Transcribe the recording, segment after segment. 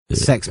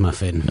Sex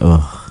muffin.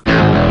 Oh.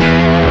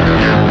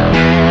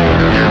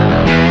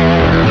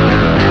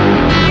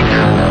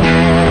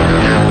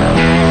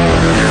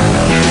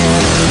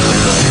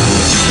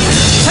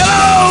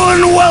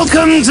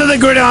 Welcome to the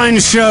Gridiron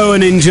Show,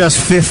 and in just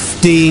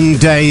 15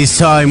 days'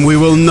 time we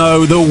will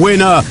know the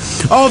winner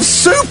of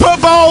Super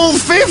Bowl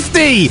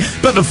 50.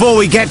 But before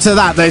we get to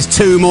that, there's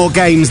two more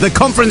games. The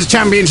Conference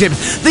Championship,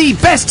 the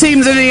best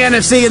teams in the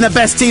NFC and the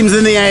best teams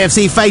in the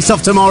AFC face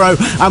off tomorrow,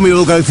 and we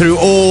will go through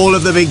all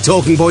of the big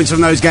talking points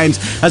from those games,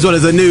 as well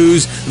as the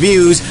news,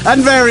 views,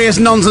 and various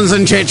nonsense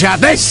and chit-chat.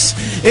 This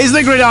is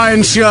the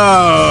Gridiron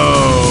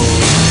Show.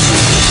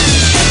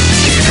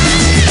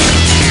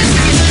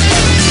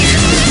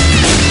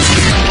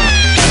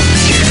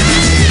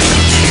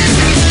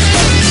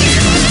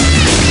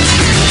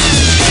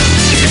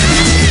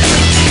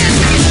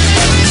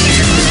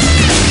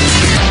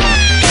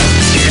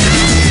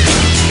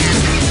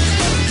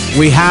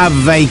 We have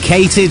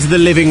vacated the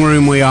living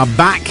room. We are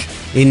back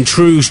in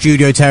true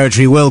studio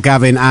territory. Will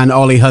Gavin and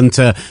Ollie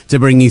Hunter to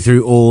bring you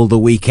through all the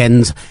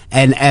weekend's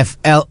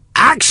NFL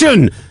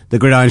action. The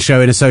Gridiron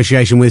Show in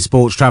association with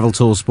Sports Travel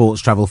Tours, Sports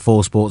Travel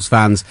for sports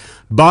fans,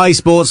 by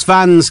sports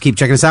fans. Keep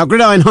checking us out.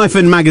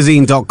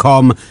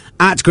 Gridiron-magazine.com,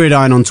 at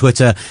Gridiron on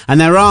Twitter.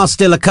 And there are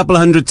still a couple of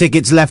hundred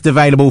tickets left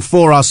available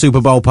for our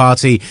Super Bowl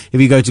party.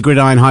 If you go to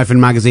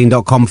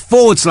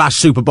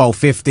gridiron-magazine.com/Super Bowl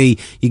 50,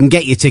 you can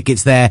get your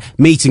tickets there,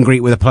 meet and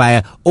greet with a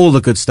player, all the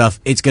good stuff.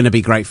 It's going to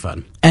be great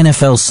fun.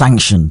 NFL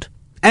sanctioned.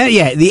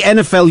 Yeah, the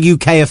NFL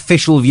UK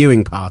official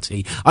viewing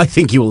party, I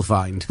think you will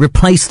find.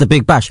 Replace the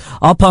Big Bash.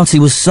 Our party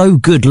was so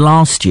good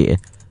last year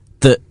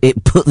that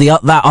it put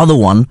that other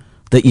one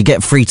that you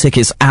get free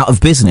tickets out of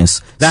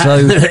business.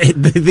 So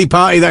the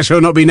party that shall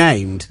not be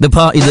named. The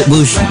party that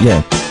will...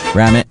 yeah,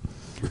 ram it.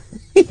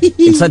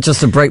 Is that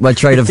just to break my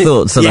train of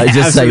thought? So I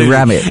just absolutely. say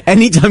ram it.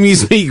 Anytime you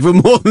speak for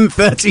more than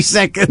 30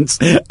 seconds,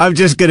 I'm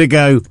just going to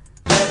go...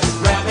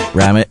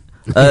 Ram it.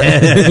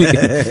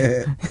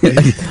 I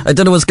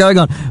don't know what's going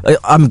on.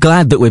 I'm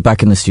glad that we're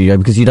back in the studio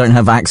because you don't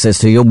have access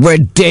to your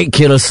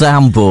ridiculous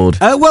soundboard.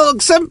 Well,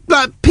 some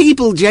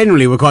people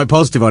generally were quite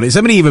positive on it.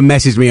 Somebody even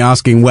messaged me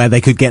asking where they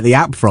could get the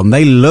app from.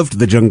 They loved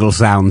the jungle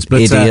sounds.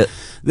 But, idiot.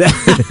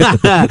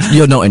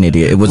 You're not an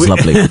idiot. It was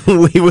lovely.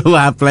 We will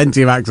have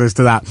plenty of access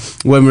to that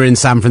when we're in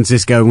San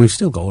Francisco, and we've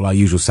still got all our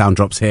usual sound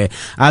drops here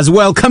as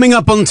well. Coming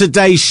up on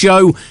today's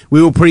show,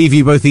 we will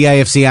preview both the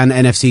AFC and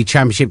NFC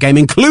Championship game,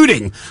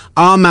 including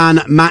our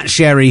man Matt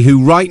Sherry,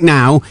 who right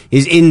now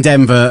is in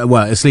Denver,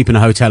 well, asleep in a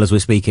hotel as we're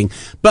speaking.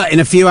 But in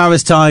a few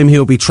hours' time,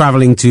 he'll be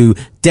traveling to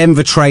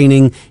Denver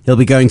training. He'll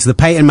be going to the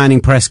Peyton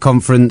Manning press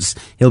conference.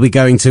 He'll be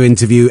going to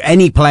interview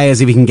any players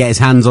if he can get his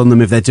hands on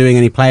them, if they're doing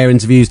any player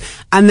interviews.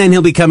 And then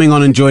he'll be coming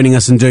on and joining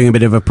us and doing a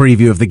bit of a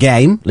preview of the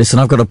game. Listen,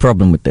 I've got a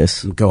problem with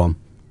this. Go on.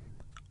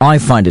 I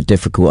find it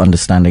difficult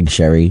understanding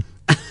Sherry.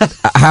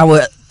 How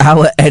are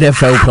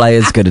NFL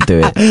players going to do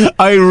it?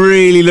 I'm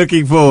really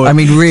looking forward. I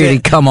mean, really,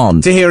 come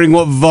on. To hearing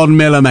what Von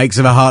Miller makes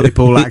of a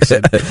Hartlepool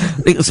accent.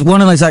 It's one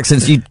of those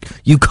accents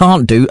you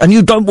can't do and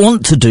you don't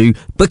want to do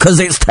because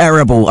it's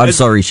terrible. I'm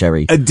sorry,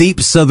 Sherry. A deep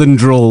southern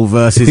drawl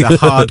versus a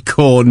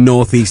hardcore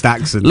northeast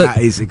accent. Look,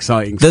 that is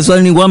exciting. There's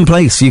only one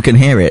place you can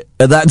hear it.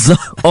 That's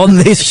on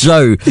this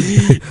show.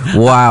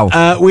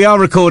 Wow. We are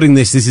recording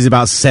this. This is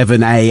about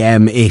 7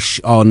 a.m.-ish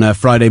on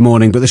Friday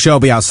morning, but the show will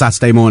be out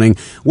Saturday morning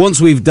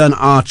once we've done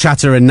our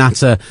chatter and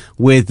natter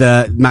with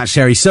Matt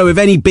Sherry. So if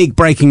any big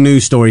breaking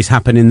news stories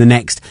happen in the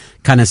next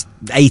kind of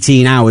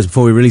 18 hours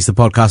before we release the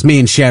podcast, me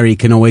and Sherry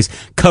can always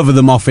cover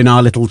them off in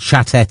our little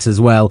chatette as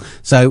well.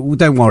 So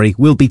don't worry,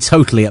 we'll be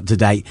totally up to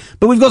date.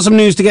 But we've got some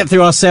news to get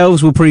through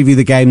ourselves. We'll preview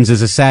the games,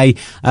 as I say.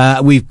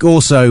 We've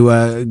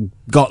also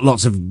got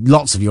lots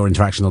of your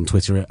interaction on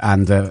Twitter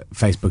and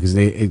Facebook is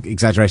the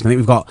exaggeration. I think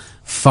we've got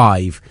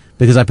 5.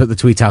 Because I put the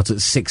tweet out at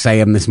 6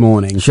 a.m. this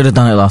morning. Should have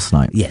done it last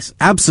night. Yes,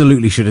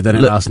 absolutely should have done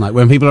it last night,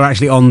 when people are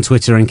actually on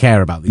Twitter and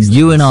care about these things.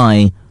 You and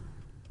I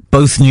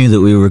both knew that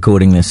we were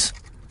recording this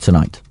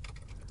tonight.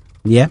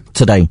 Yeah?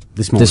 Today.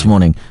 This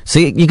morning.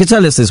 See, you can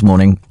tell it's this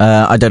morning.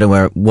 I don't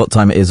know what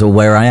time it is or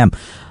where I am.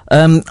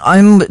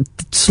 I'm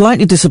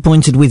slightly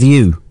disappointed with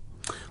you.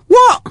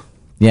 What?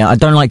 Yeah, I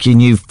don't like your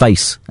new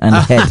face and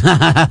head.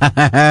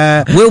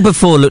 Will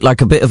before looked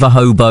like a bit of a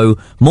hobo,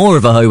 more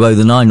of a hobo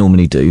than I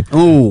normally do.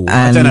 Oh,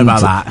 I don't know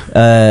about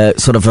that.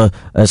 Sort of a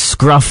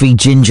scruffy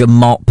ginger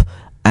mop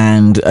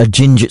and a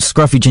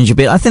scruffy ginger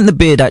beard. I think the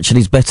beard actually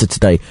is better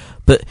today,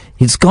 but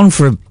it's gone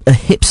for a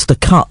hipster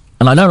cut.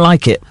 And I don't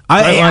like it.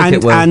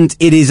 And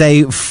it is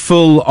a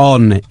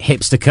full-on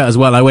hipster cut as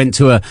well. I went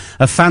to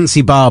a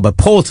fancy barber,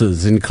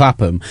 Porter's in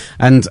Clapham,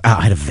 and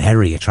I had a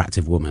very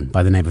attractive woman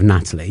by the name of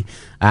Natalie,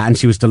 and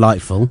she was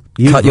delightful.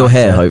 Cut your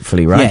hair,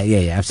 hopefully, right?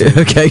 Yeah,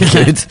 absolutely. Okay,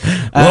 good.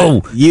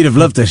 Whoa, you'd have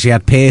loved her. She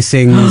had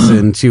piercings,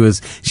 and she was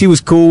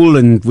cool,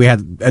 and we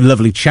had a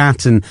lovely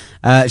chat, and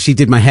she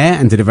did my hair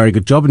and did a very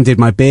good job and did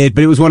my beard.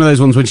 But it was one of those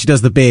ones when she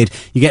does the beard,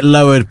 you get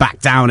lowered back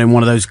down in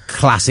one of those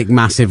classic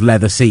massive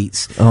leather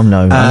seats. Oh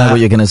no. what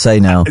you're going to say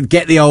now.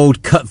 Get the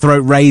old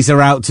cutthroat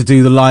razor out to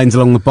do the lines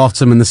along the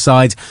bottom and the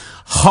sides.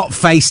 Hot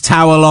face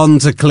towel on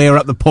to clear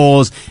up the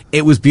pores.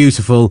 It was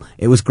beautiful.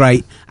 It was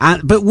great.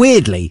 But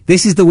weirdly,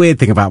 this is the weird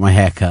thing about my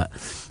haircut.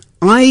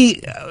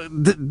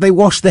 They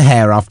wash the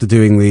hair after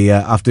doing the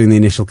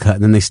initial cut,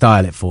 and then they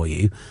style it for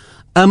you.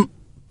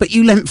 But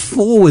you leant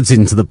forwards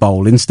into the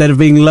bowl instead of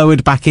being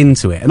lowered back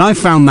into it, and I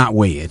found that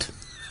weird.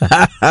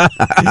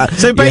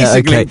 So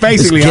basically,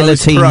 it's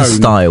guillotine I was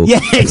prone. style. Yeah,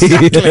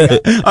 exactly.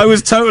 I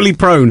was totally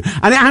prone,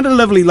 and it had a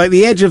lovely, like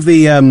the edge of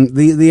the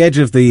edge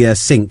of the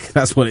sink.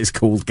 That's what it's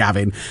called.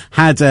 Gavin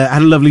had a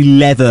lovely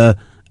leather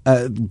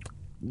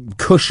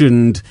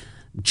cushioned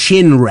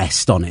chin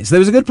rest on it, so there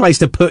was a good place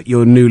to put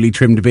your newly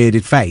trimmed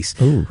bearded face.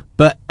 Ooh.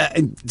 But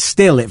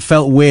still, it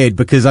felt weird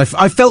because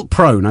I felt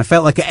prone. I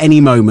felt like at any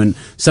moment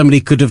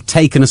somebody could have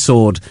taken a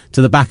sword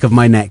to the back of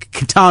my neck,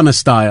 katana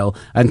style,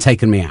 and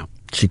taken me out.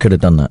 She could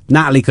have done that.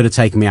 Natalie could have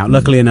taken me out.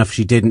 Luckily enough,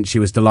 she didn't. She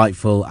was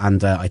delightful,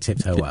 and I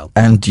tipped her well.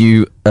 And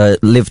you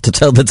lived to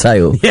tell the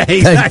tale. Yeah,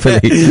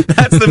 exactly.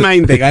 That's the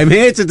main thing. I'm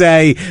here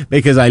today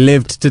because I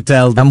lived to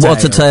tell the tale. And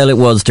what a tale it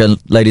was,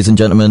 ladies and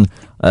gentlemen.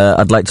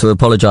 I'd like to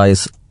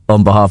apologise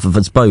on behalf of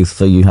us both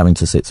for you having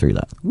to sit through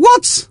that.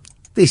 What?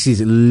 This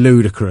is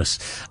ludicrous.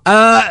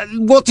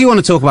 What do you want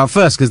to talk about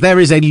first? Because there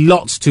is a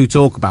lot to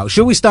talk about.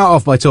 Shall we start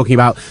off by talking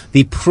about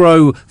the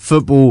Pro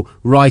Football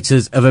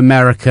Writers of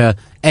America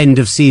end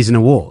of season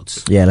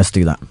awards? Yeah, let's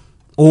do that.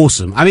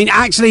 Awesome. I mean,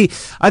 actually,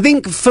 I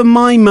think for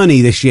my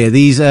money this year,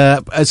 these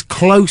are as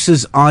close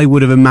as I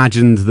would have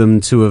imagined them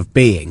to have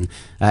been,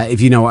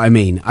 if you know what I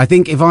mean. I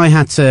think if I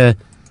had to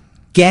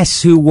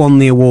guess who won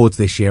the awards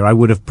this year, I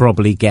would have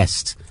probably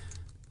guessed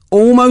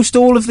almost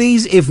all of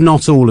these, if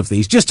not all of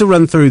these, just to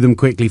run through them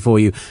quickly for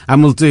you.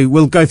 And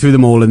we'll go through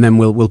them all, and then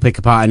we'll pick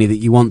apart any that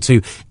you want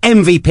to.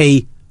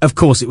 MVP, of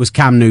course, it was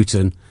Cam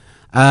Newton.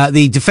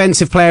 The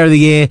Defensive Player of the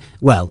Year,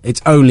 well,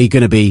 it's only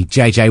going to be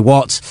JJ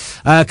Watt.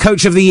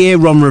 Coach of the Year,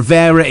 Ron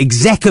Rivera.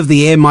 Exec of the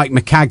Year, Mike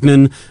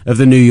McCagnon of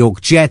the New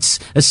York Jets.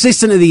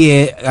 Assistant of the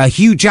Year,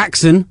 Hugh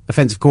Jackson,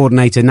 offensive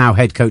coordinator, now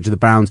head coach of the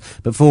Browns,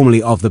 but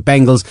formerly of the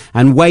Bengals.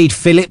 And Wade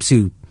Phillips,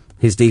 who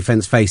his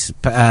defense faced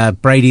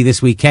Brady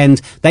this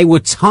weekend. They were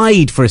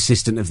tied for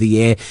Assistant of the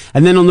Year.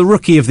 And then on the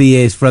Rookie of the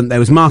Year's front, there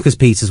was Marcus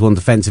Peters won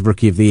Defensive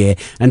Rookie of the Year,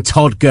 and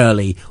Todd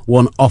Gurley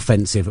won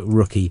Offensive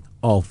Rookie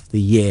of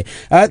the Year.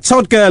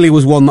 Todd Gurley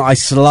was one that I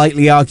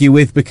slightly argue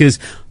with because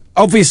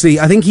obviously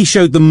I think he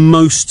showed the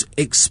most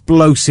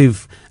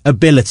explosive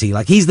ability.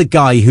 Like, he's the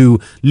guy who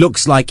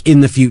looks like in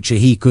the future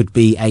he could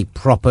be a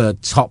proper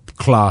top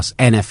class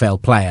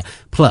NFL player.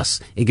 Plus,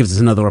 it gives us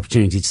another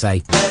opportunity to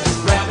say,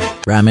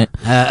 ram it.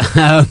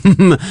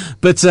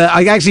 But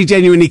I actually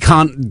genuinely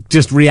can't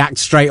just react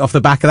straight off the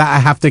back of that. I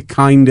have to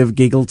kind of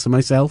giggle to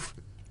myself.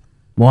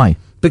 Why?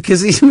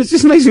 Because it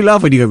just makes me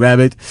laugh when you go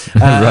rabbit.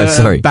 Right,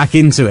 sorry. Back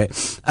into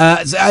it.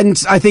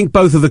 And I think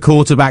both of the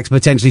quarterbacks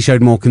potentially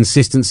showed more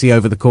consistency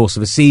over the course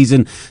of a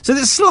season. So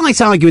there's a slight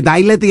argument that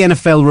he led the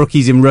NFL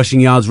rookies in rushing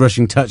yards,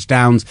 rushing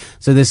touchdowns.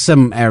 So there's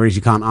some areas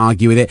you can't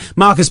argue with it.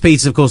 Marcus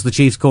Peters, of course, the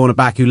Chiefs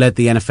cornerback who led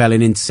the NFL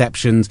in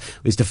interceptions,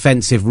 was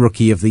Defensive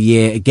Rookie of the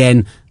Year.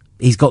 Again,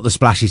 he's got the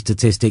splashy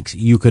statistics.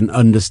 You can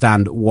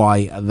understand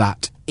why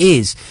that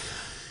is.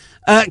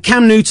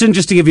 Cam Newton,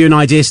 just to give you an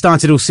idea,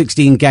 started all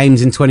 16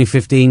 games in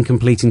 2015,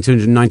 completing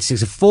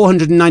 296 of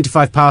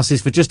 495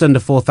 passes for just under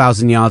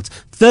 4,000 yards,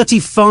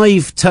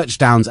 35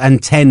 touchdowns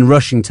and 10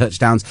 rushing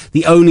touchdowns.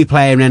 The only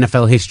player in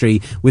NFL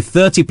history with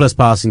 30 plus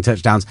passing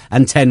touchdowns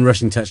and 10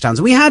 rushing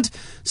touchdowns. We had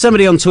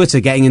somebody on Twitter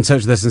getting in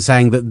touch with us and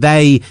saying that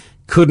they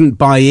couldn't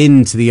buy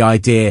into the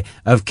idea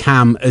of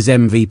Cam as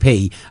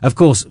MVP. Of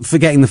course,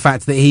 forgetting the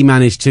fact that he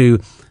managed to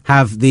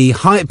have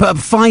put up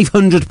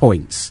 500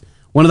 points.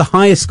 One of the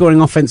highest scoring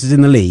offenses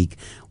in the league,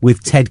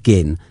 with Ted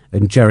Ginn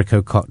and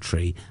Jericho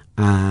Cottrey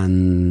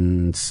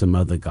and some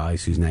other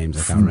guys whose names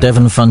I can't remember.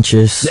 Devin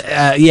Funchess.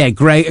 Yeah,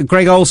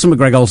 Greg Olsen, but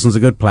Greg Olsen's a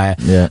good player.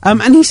 Yeah.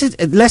 And he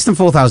said less than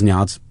 4,000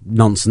 yards,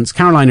 nonsense.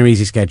 Carolina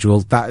easy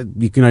schedule, that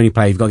you can only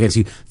play if you've got against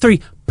you. 3,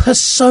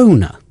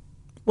 persona.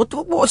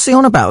 What's he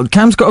on about?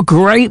 Cam's got a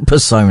great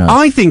persona.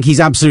 I think he's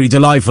absolutely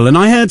delightful, and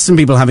I heard some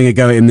people having a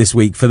go at him this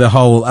week for the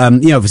whole,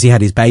 obviously he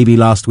had his baby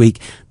last week.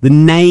 The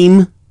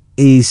name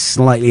is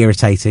slightly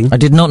irritating. I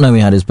did not know he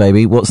had his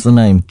baby. What's the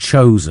name?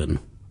 Chosen.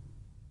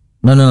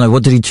 No.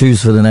 What did he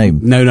choose for the name?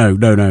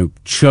 No.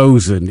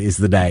 Chosen is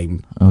the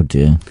name. Oh,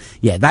 dear.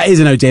 Yeah, that is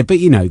an oh dear, but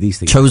you know these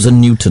things.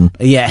 Chosen Newton.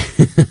 Yeah.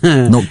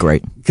 Not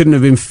great. Couldn't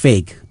have been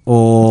Fig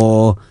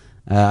or...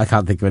 I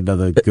can't think of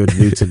another good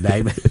Newton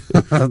name.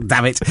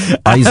 Damn it.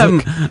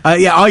 Isaac.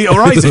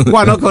 Or Isaac.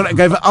 Why not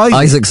go for Isaac?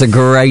 Isaac's a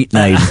great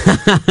name.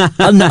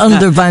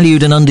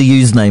 Undervalued and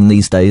underused name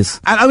these days.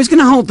 And I was going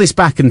to hold this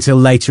back until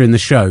later in the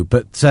show,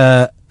 but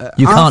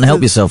You can't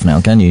help yourself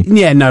now, can you?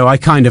 Yeah, no, I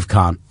kind of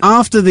can't.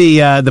 After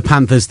the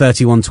Panthers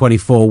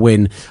 31-24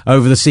 win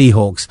over the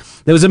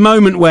Seahawks, there was a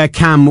moment where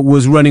Cam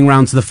was running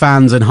round to the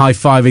fans and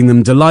high-fiving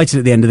them, delighted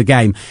at the end of the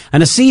game,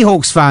 and a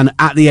Seahawks fan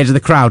at the edge of the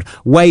crowd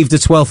waved a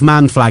 12th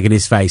man flag in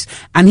his face,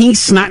 and he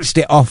snatched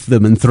it off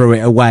them and threw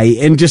it away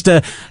in just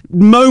a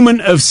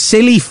moment of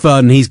silly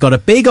fun. He's got a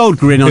big old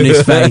grin on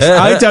his face.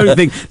 I don't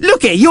think...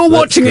 Look at you're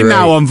watching it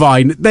now on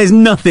Vine. There's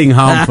nothing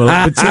harmful,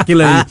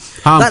 particularly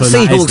harmful.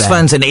 That Seahawks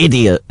fan's an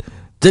idiot.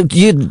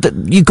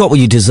 You got what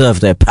you deserve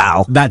there,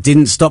 pal. That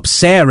didn't stop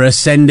Sarah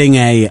sending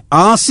a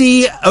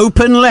RC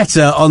open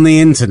letter on the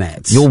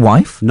internet. Your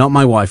wife? Not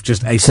my wife,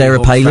 just a Sarah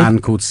Seahawks Palin? fan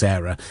called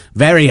Sarah.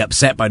 Very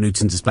upset by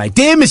Newton's display.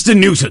 Dear Mr.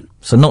 Newton!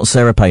 So not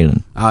Sarah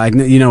Palin.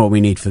 You know what we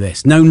need for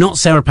this. No, not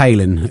Sarah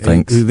Palin.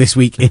 Thanks. This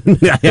week.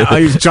 I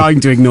was trying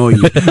to ignore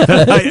you.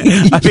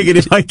 I figured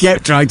if I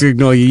kept trying to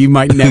ignore you, you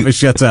might never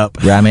shut up.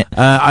 Ram it.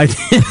 I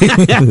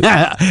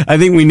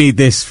think we need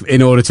this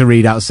in order to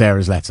read out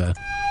Sarah's letter.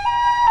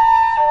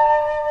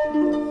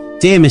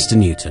 Dear Mr.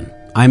 Newton,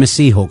 I'm a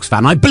Seahawks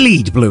fan. I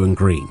bleed blue and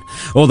green.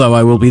 Although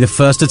I will be the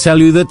first to tell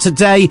you that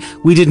today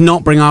we did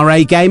not bring our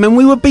A game and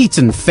we were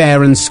beaten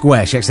fair and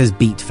square. Sheck says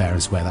beat fair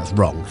and square. That's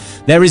wrong.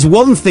 There is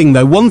one thing,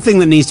 though, one thing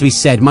that needs to be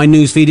said. My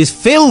newsfeed is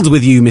filled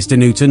with you, Mr.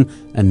 Newton,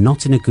 and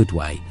not in a good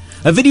way.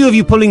 A video of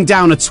you pulling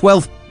down a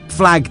 12th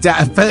flag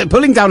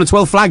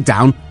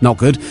down, not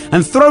good,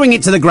 and throwing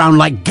it to the ground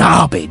like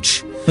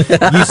garbage.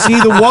 You see,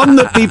 the one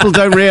that people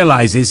don't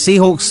realise is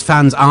Seahawks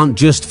fans aren't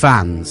just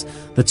fans.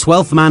 The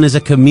 12th man is a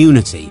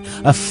community,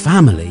 a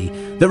family,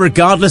 that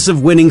regardless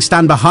of winning,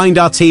 stand behind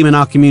our team and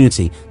our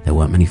community. There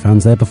weren't many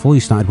fans there before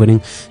you started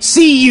winning.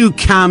 See you,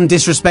 Cam,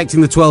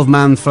 disrespecting the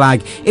 12-man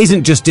flag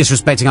isn't just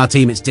disrespecting our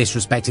team, it's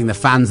disrespecting the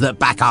fans that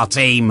back our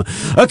team.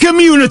 A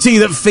community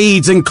that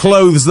feeds and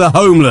clothes the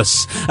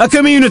homeless. A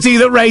community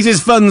that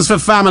raises funds for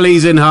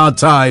families in hard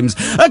times.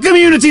 A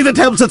community that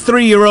helps a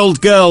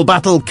 3-year-old girl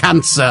battle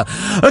cancer.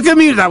 A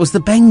community... That was the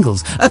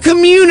Bengals. A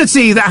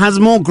community that has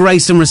more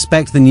grace and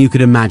respect than you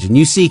could imagine.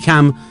 You see,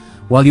 Cam...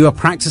 While you are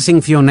practicing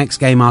for your next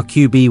game, our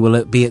QB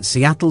will be at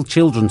Seattle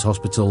Children's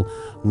Hospital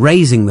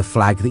raising the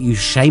flag that you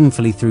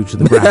shamefully threw to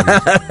the ground.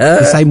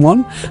 The same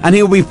one? And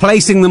he will be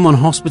placing them on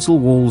hospital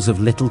walls of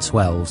little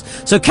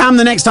 12s. So, Cam,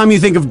 the next time you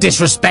think of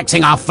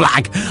disrespecting our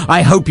flag,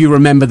 I hope you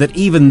remember that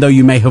even though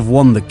you may have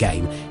won the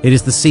game, it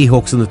is the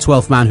Seahawks and the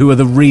 12th man who are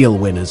the real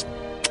winners.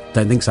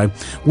 Don't think so.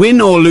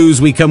 Win or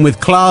lose, we come with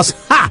class,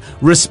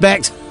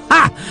 respect,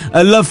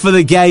 a love for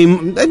the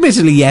game,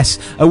 admittedly yes,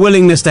 a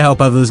willingness to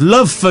help others,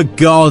 love for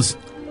God,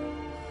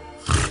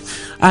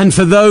 and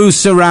for those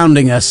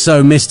surrounding us.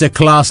 So, Mr.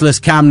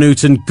 Classless Cam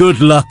Newton, good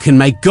luck, and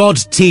may God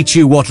teach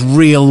you what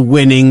real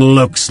winning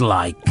looks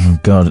like. Oh,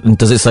 God. And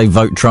does it say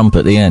vote Trump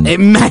at the end? It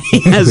may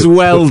as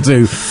well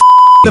do.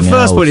 The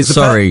first point is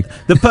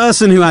the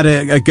person who had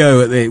a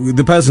go at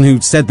the person who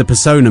said the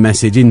persona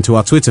message into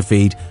our Twitter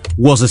feed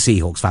was a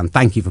Seahawks fan.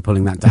 Thank you for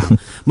pulling that down.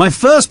 My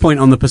first point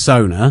on the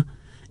persona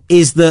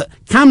is that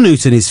Cam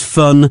Newton is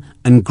fun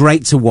and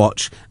great to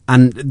watch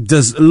and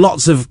does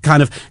lots of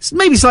kind of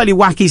maybe slightly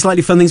wacky,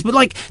 slightly fun things. But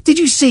like, did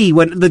you see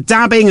when the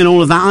dabbing and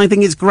all of that? I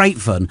think it's great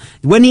fun.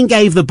 When he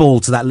gave the ball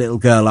to that little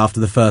girl after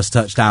the first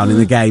touchdown in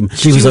the game,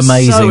 she was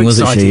amazing, so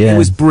wasn't she? Yeah. It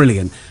was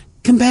brilliant.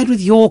 Compared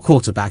with your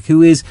quarterback,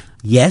 who is,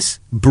 yes,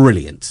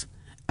 brilliant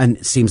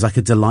and seems like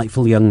a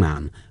delightful young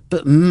man,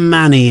 but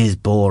man, he is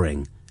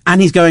boring.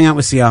 And he's going out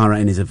with Ciara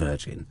and is a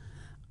virgin.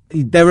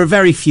 There are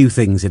very few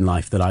things in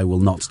life that I will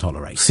not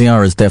tolerate.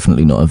 Ciara's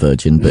definitely not a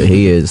virgin, but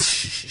he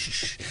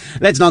is.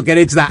 Let's not get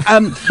into that.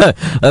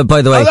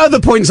 By the way, other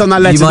points on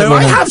that letter, though.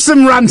 I have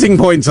some ranting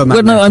points on that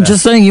letter. No, I'm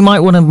just saying you might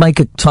want to make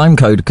a time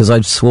code because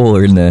I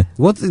swore in there.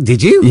 What?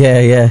 Did you?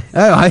 Yeah.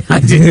 Oh, I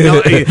did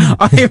not.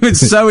 I was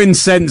so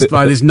incensed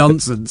by this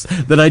nonsense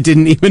that I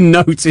didn't even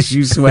notice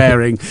you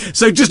swearing.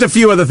 So just a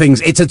few other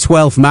things. It's a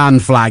 12th man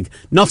flag,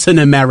 not an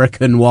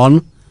American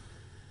one.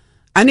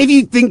 And if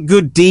you think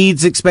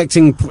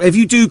if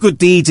you do good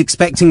deeds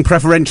expecting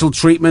preferential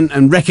treatment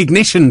and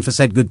recognition for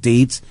said good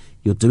deeds,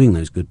 you're doing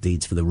those good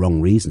deeds for the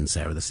wrong reason,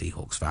 Sarah, the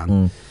Seahawks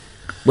fan.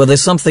 Well,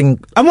 there's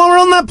something... And while we're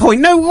on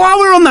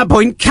that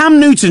point, Cam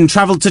Newton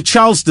travelled to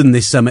Charleston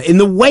this summer in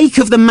the wake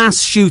of the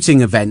mass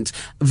shooting event,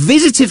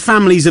 visited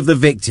families of the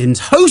victims,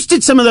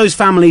 hosted some of those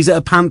families at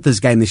a Panthers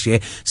game this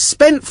year,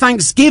 spent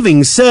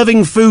Thanksgiving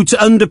serving food to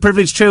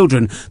underprivileged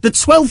children. The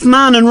 12th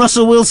man and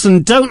Russell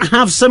Wilson don't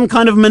have some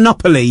kind of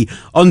monopoly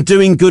on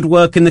doing good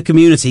work in the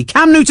community.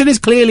 Cam Newton is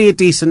clearly a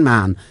decent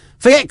man.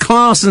 Forget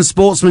class and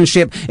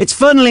sportsmanship. It's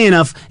funnily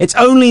enough, it's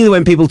only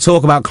when people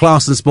talk about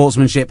class and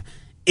sportsmanship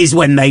is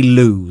when they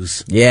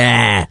lose.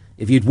 Yeah.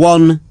 If you'd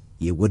won,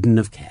 you wouldn't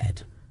have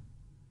cared.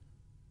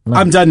 No.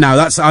 I'm done now.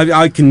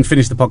 I can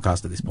finish the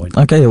podcast at this point.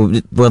 Okay,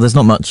 well, there's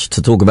not much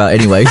to talk about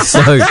anyway, so...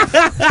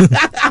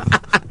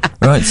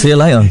 Right, see you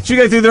later. Should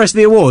we go through the rest of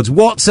the awards?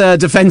 What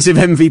defensive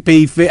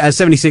MVP,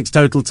 76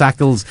 total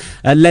tackles,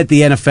 led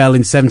the NFL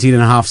in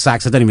 17.5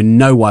 sacks? I don't even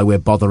know why we're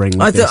bothering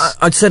with this.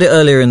 I'd said it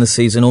earlier in the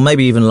season, or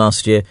maybe even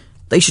last year.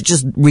 They should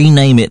just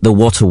rename it the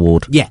What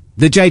Award. Yeah,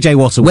 The JJ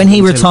Watt Award. When he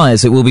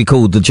retires, it will be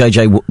called the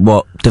JJ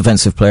Watt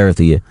Defensive Player of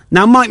the Year.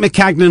 Now, Mike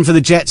McCagnon for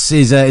the Jets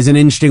is an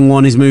interesting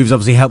one. His moves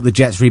obviously helped the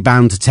Jets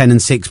rebound to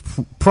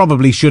 10-6.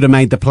 Probably should have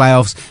made the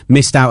playoffs.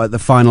 Missed out at the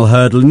final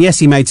hurdle. And yes,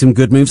 he made some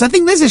good moves. I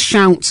think there's a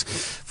shout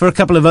for a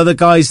couple of other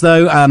guys,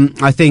 though.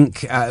 I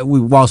think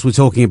whilst we're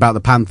talking about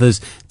the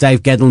Panthers,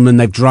 Dave Gettleman,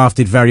 they've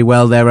drafted very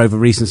well there over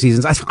recent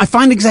seasons. I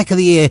find Exec of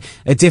the Year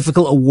a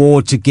difficult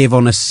award to give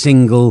on a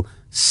single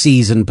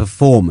season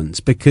performance,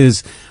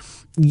 because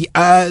he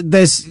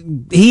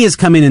has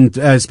come in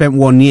and spent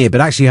 1 year, but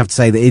actually you have to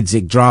say that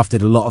Idzik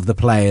drafted a lot of the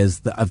players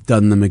that have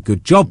done them a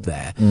good job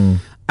there.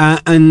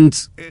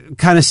 And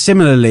kind of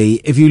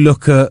similarly, if you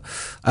look at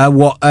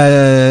what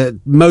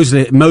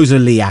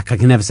Moseliak, I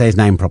can never say his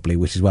name properly,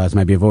 which is why I was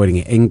maybe avoiding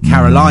it, in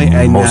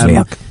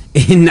Carolina,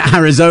 in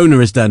Arizona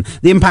has done.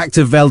 The impact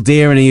of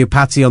Veldir and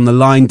Iupati on the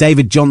line.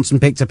 David Johnson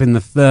picked up in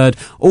the third.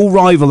 All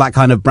rival that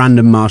kind of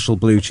Brandon Marshall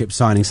blue chip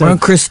signing. So, and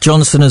Chris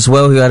Johnson as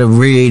well, who had a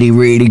really,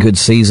 really good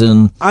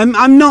season.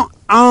 I'm not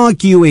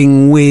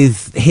arguing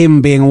with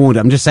him being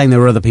awarded. I'm just saying there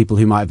were other people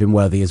who might have been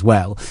worthy as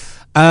well.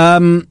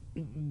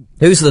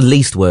 Who's the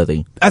least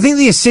worthy? I think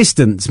the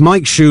assistants,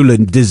 Mike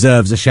Schulen,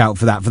 deserves a shout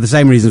for that, for the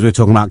same reasons we were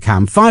talking about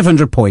Cam.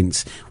 500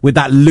 points with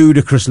that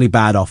ludicrously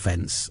bad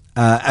offense.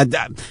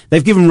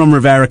 They've given Ron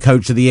Rivera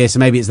Coach of the Year, so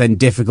maybe it's then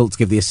difficult to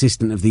give the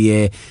Assistant of the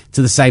Year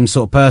to the same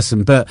sort of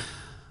person. But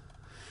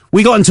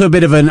we got into a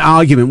bit of an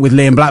argument with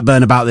Liam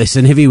Blackburn about this,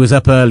 and if he was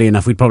up early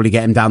enough, we'd probably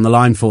get him down the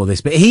line for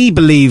this. But he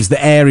believes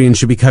that Arians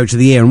should be Coach of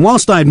the Year. And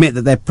whilst I admit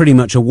that they're pretty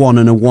much a 1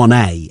 and a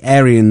 1A,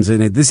 Arians,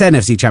 this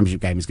NFC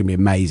Championship game is going to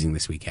be amazing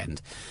this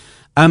weekend.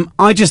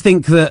 I just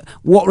think that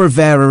what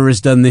Rivera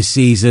has done this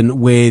season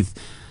with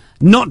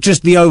not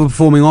just the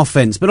overperforming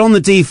offense, but on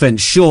the defense,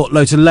 Short,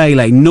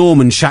 Lotulelei,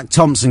 Norman, Shaq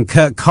Thompson,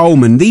 Kurt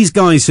Coleman, these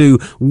guys who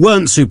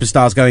weren't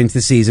superstars going into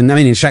the season. I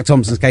mean, in Shaq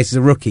Thompson's case, he's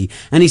a rookie,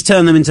 and he's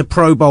turned them into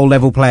Pro Bowl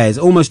level players,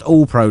 almost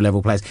all pro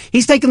level players.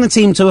 He's taken the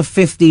team to a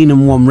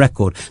 15-1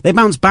 record. They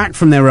bounced back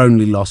from their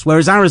only loss,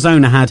 whereas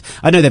Arizona had,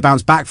 I know they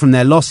bounced back from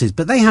their losses,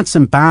 but they had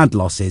some bad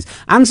losses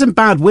and some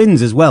bad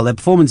wins as well. Their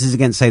performances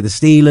against, say, the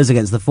Steelers,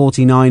 against the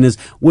 49ers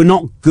were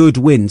not good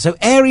wins. So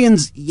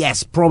Arians,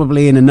 yes,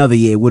 probably in another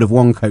year would have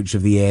won Coach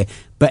of the Year,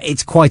 but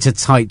it's quite a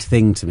tight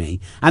thing to me.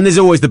 And there's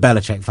always the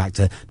Belichick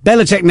factor.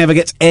 Belichick never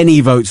gets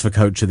any votes for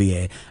Coach of the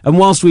Year. And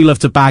whilst we love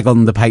to bag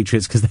on the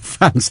Patriots because their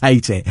fans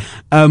hate it,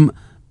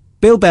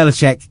 Bill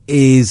Belichick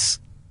is,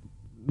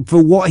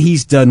 for what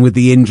he's done with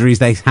the injuries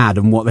they've had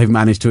and what they've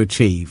managed to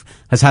achieve,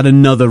 has had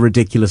another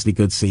ridiculously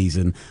good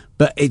season.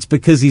 But it's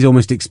because he's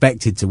almost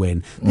expected to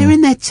win. They're in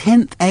their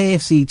 10th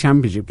AFC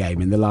Championship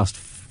game in the last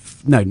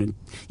 10th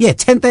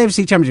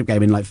AFC Championship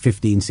game in like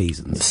 15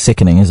 seasons. It's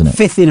sickening, isn't it?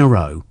 5th in a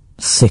row.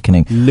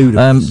 Sickening.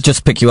 Ludicrous. Just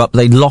to pick you up,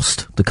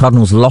 the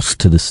Cardinals lost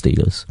to the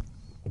Steelers.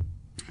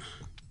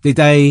 Did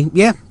they?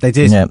 Yeah, they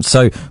did. Yeah,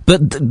 so,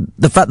 but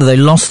the fact that they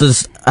lost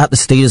us at the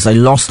Steelers, they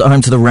lost at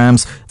home to the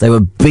Rams, they were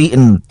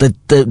beaten,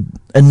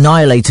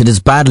 annihilated as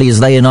badly as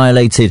they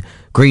annihilated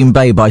Green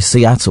Bay by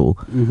Seattle.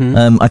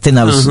 I think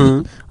that's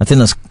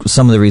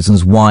some of the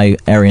reasons why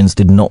Arians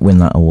did not win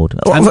that award.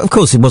 Of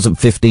course, it wasn't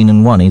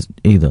 15-1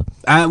 either.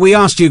 We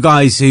asked you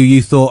guys who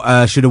you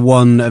thought should have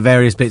won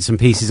various bits and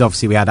pieces.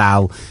 Obviously, we had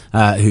Al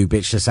who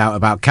bitched us out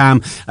about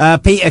Cam.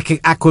 Peter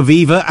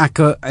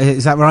Aquaviva,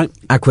 is that right?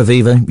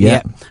 Aquaviva,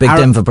 yeah. Big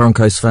Denver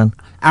Broncos fan.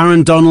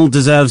 Aaron Donald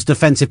deserves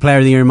Defensive Player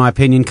of the Year, in my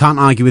opinion. Can't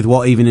argue with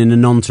Watt even in a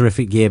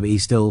non-terrific year, but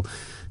he's still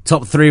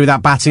top 3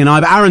 without batting an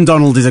eye. But Aaron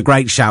Donald is a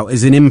great shout.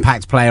 As an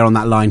impact player on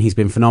that line, he's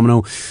been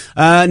phenomenal.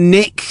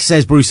 Nick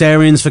says Bruce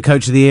Arians for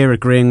Coach of the Year,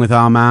 agreeing with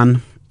our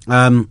man.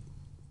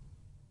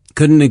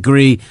 Could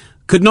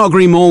not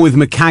agree more with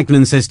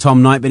McCagnon, says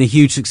Tom Knight. Been a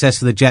huge success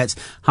for the Jets.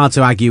 Hard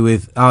to argue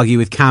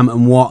with Cam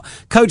and Watt.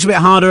 Coach a bit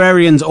harder,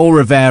 Arians or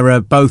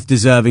Rivera, both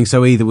deserving,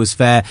 so either was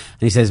fair.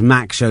 And he says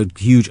Mac showed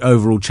huge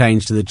overall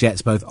change to the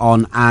Jets, both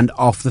on and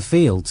off the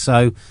field.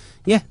 So,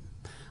 yeah.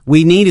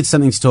 We needed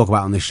something to talk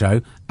about on this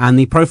show, and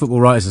the Pro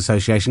Football Writers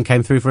Association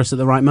came through for us at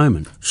the right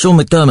moment. Sean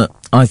McDermott,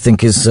 I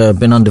think, has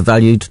been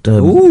undervalued.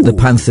 The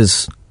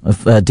Panthers'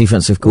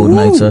 defensive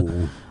coordinator.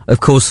 Ooh. Of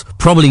course,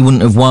 probably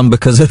wouldn't have won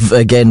because of,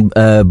 again,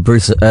 Ron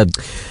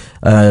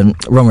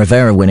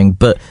Rivera winning,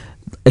 but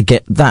again,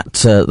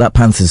 that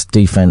Panthers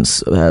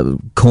defense,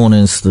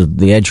 corners,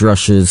 the edge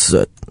rushers,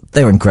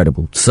 they're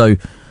incredible. So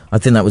I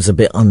think that was a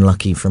bit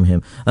unlucky from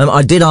him.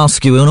 I did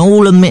ask you, in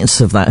all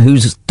admittance of that,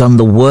 who's done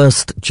the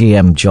worst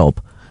GM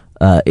job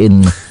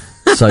in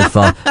so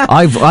far?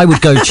 I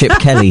would go Chip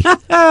Kelly.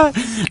 Kelly.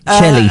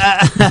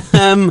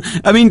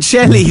 I mean,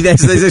 Chelly,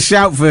 there's a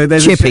shout for...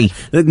 Chippy.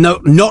 No,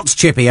 not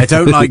Chippy. I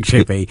don't like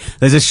Chippy.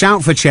 There's a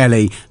shout for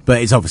Chelly,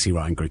 but it's obviously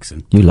Ryan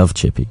Grigson. You love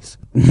chippies.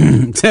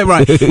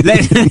 Right.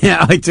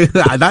 Yeah, I do.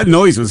 That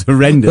noise was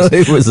horrendous.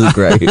 It was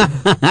great.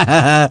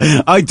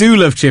 I do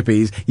love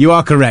chippies. You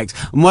are correct.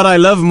 And what I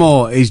love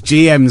more is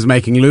GMs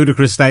making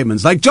ludicrous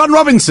statements, like John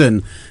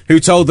Robinson, who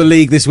told the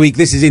league this week.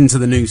 This is into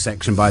the news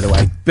section, by the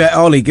way. But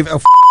Ollie, give it.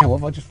 What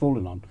have I just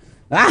fallen on?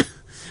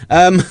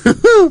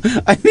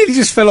 I nearly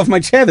just fell off my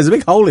chair. There's a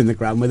big hole in the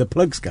ground where the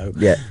plugs go.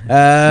 Yeah.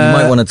 You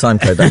might want to time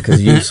code that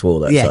because you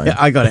swore that time. Yeah,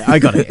 I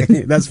got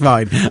it. That's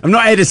fine. I'm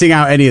not editing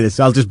out any of this.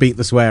 I'll just beat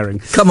the swearing.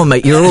 Come on,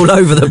 mate. You're all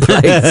over the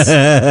place.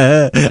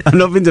 I've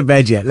not been to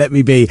bed yet. Let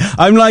me be.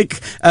 I'm like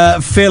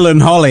Phil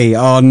and Holly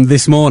on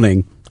This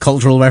Morning.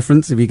 Cultural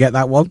reference, if you get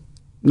that one.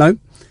 No?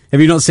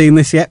 Have you not seen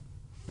this yet?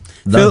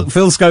 No.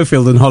 Phil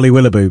Schofield and Holly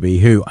Willoughby,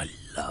 who I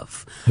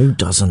love. Who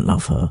doesn't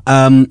love her?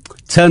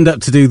 Turned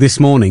up to do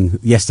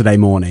yesterday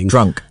morning.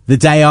 Drunk. The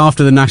day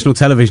after the National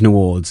Television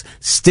Awards,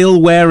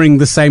 still wearing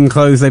the same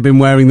clothes they've been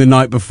wearing the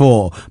night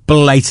before,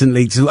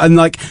 blatantly. And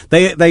like,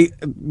 they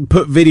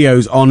put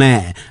videos on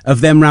air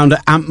of them round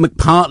at Ant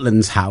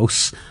McPartland's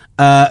house,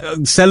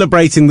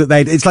 celebrating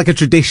that it's like a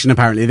tradition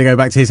apparently, they go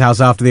back to his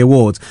house after the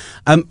awards,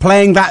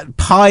 playing that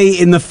pie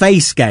in the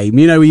face game,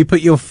 you know, where you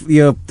put your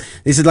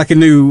this is like a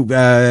new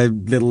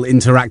little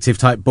interactive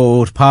type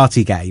board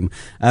party game,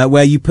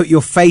 where you put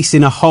your face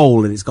in a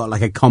hole and it's got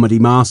like a comedy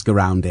mask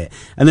around it,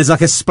 and there's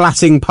like a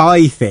splatting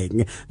pie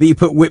thing that you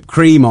put whipped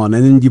cream on,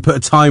 and then you put a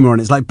timer on.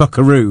 It's like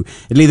Buckaroo.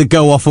 It'll either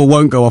go off or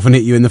won't go off and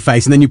hit you in the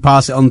face, and then you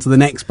pass it on to the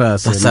next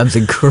person. That sounds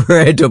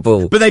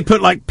incredible. But they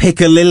put like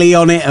piccalilli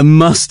on it and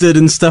mustard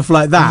and stuff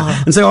like that.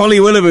 Oh. And so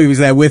Holly Willoughby was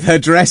there with her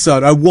dress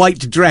on, a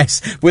white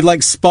dress with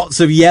like spots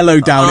of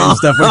yellow down it and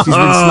stuff, where she's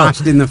been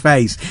smashed in the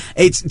face.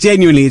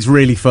 It's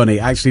really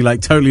funny. Actually,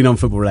 like totally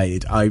non-football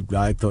related. I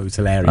thought it was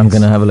hilarious. I'm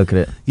going to have a look at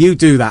it. You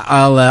do that.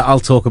 I'll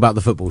talk about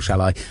the football,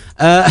 shall I?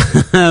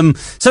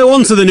 So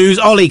on to the news.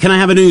 Ollie, can I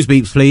have a news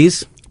beeps,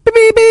 please?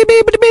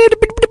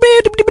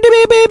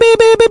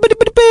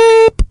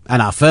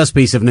 And our first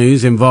piece of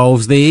news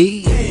involves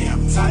the...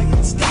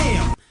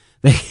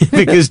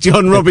 because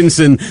John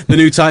Robinson, the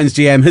new Titans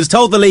GM, has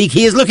told the league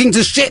he is looking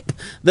to ship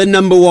the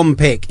number one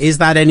pick. Is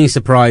that any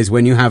surprise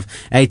when you have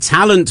a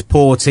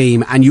talent-poor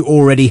team and you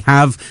already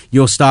have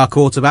your star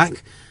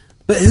quarterback?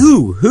 But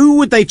who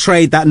would they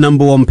trade that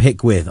number one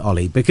pick with,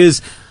 Ollie?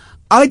 Because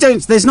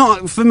there's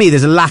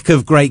a lack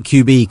of great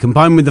QB,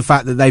 combined with the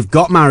fact that they've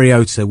got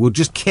Mariota, will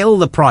just kill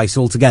the price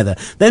altogether.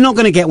 They're not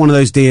going to get one of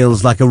those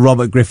deals like a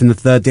Robert Griffin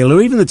III deal,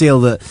 or even the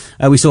deal that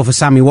we saw for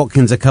Sammy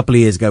Watkins a couple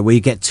of years ago, where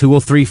you get 2 or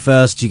 3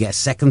 firsts, you get a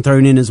second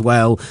thrown in as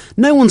well.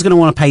 No one's going to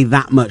want to pay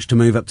that much to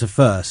move up to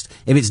first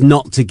if it's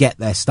not to get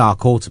their star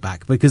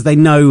quarterback, because they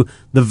know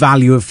the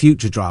value of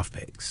future draft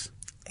picks.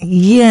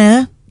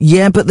 Yeah,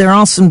 but there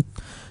are some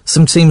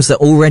teams that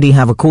already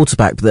have a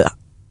quarterback that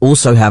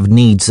also have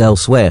needs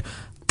elsewhere.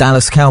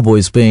 Dallas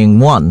Cowboys being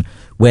one,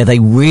 where they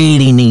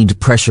really need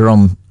pressure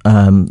on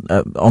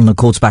the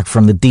quarterback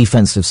from the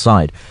defensive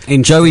side.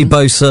 Joey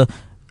Bosa.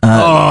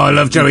 I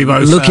love Joey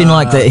Bosa. Looking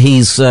like that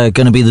he's going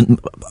to be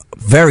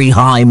very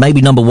high,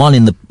 maybe number one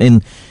in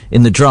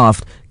the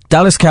draft.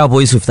 Dallas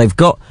Cowboys, if they've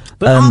got...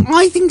 But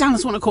I think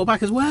Dallas want a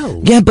quarterback as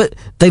well. Yeah, but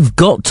they've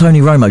got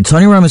Tony Romo.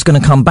 Tony Romo's going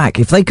to come back.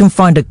 If they can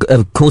find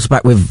a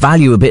quarterback with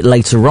value a bit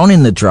later on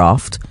in the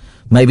draft,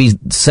 maybe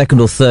second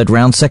or third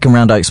round. Second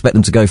round, I expect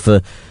them to go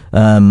for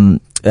the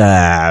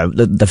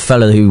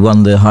fella who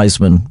won the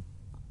Heisman.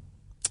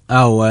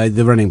 Oh,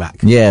 the running back.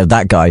 Yeah,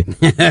 that guy.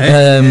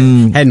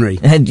 Henry.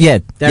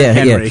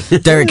 Henry.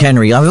 Derrick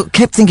Henry. I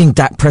kept thinking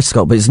Dak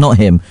Prescott, but it's not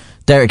him.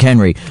 Derrick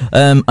Henry.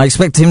 I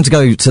expect him to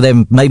go to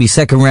them maybe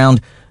second round.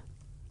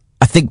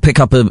 I think pick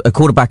up a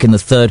quarterback in the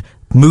third,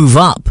 move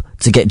up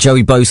to get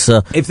Joey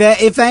Bosa.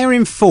 If they're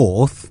in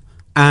fourth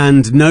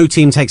and no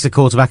team takes a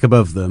quarterback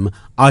above them,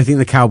 I think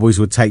the Cowboys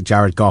would take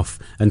Jared Goff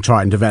and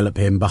try and develop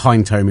him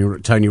behind Tony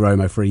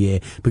Romo for a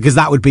year, because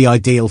that would be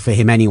ideal for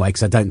him anyway,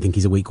 because I don't think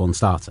he's a week one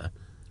starter.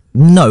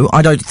 No,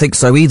 I don't think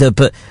so either,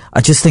 but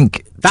I just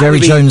think Jerry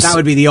Jones... That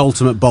would be the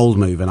ultimate bold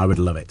move, and I would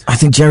love it. I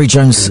think Jerry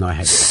Jones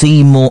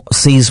sees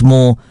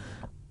more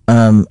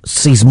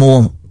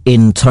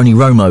in Tony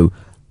Romo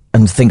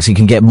and thinks he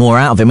can get more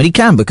out of him, and he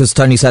can, because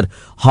Tony's had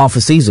half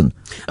a season.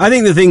 I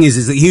think the thing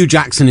is that Hugh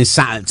Jackson is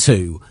sat at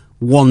 2,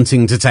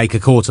 wanting to take a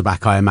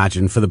quarterback, I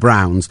imagine, for the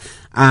Browns,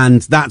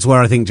 and that's where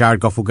I think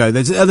Jared Goff will go.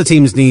 There's other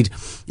teams need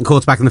a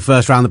quarterback in the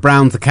first round: the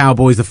Browns, the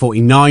Cowboys, the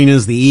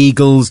 49ers, the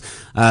Eagles,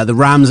 the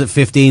Rams at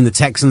 15, the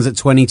Texans at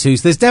 22.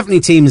 So there's definitely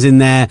teams in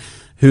there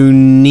who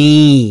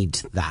need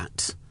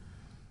that.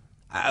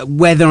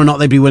 Whether or not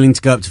they'd be willing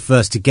to go up to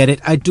first to get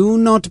it, I do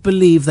not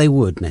believe they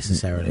would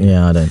necessarily.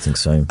 Yeah, I don't think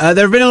so. There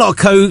have been a lot of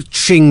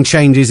coaching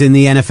changes in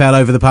the NFL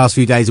over the past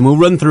few days, and we'll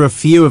run through a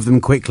few of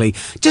them quickly.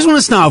 Just want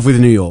to start off with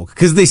New York,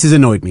 because this has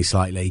annoyed me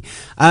slightly.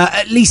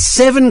 At least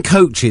 7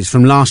 coaches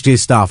from last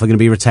year's staff are going to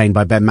be retained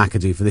by Ben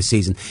McAdoo for this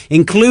season,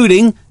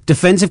 including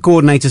defensive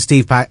coordinator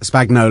Steve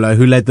Spagnuolo,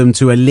 who led them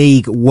to a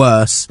league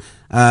worse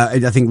I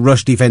think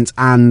rush defense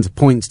and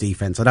points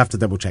defense. I'd have to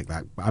double check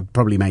that. I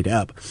probably made it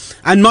up.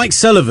 And Mike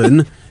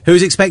Sullivan, who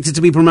is expected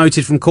to be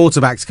promoted from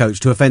quarterbacks coach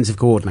to offensive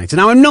coordinator.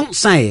 Now, I'm not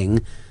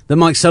saying that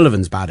Mike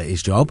Sullivan's bad at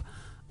his job.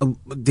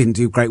 Didn't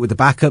do great with the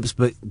backups,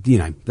 but,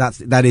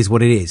 that is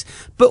what it is.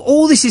 But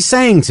all this is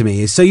saying to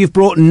me is, so you've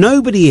brought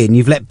nobody in,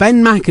 you've let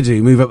Ben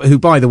McAdoo move up, who,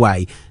 by the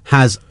way,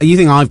 you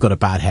think I've got a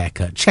bad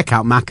haircut? Check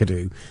out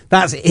McAdoo.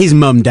 That's, his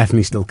mum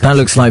definitely still cuts. That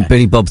looks like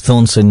Billy Bob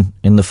Thornton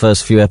in the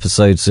first few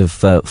episodes of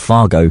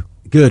Fargo.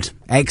 Good.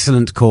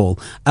 Excellent call.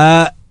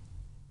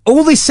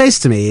 All this says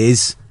to me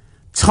is,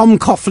 Tom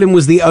Coughlin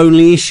was the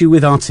only issue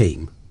with our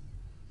team.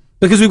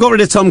 Because we've got rid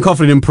of Tom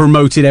Coughlin and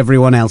promoted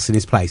everyone else in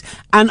his place.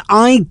 And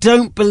I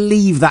don't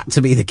believe that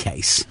to be the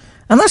case.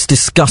 And that's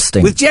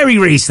disgusting. With Jerry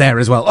Reese there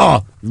as well.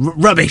 Oh,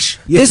 rubbish.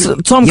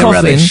 Tom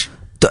Coughlin,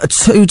 a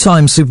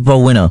 2-time Super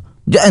Bowl winner.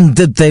 And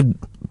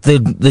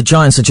the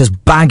Giants are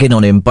just bagging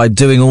on him by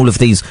doing all of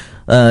these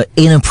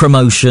inner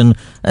promotion.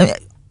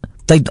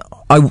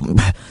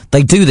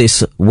 They do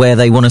this where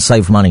they want to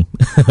save money,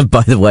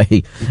 by the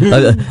way.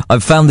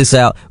 I've found this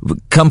out.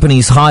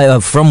 Companies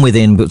hire from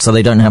within, but so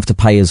they don't have to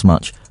pay as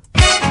much.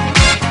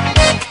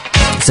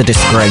 It's a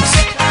disgrace.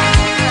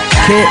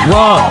 Kit,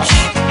 watch.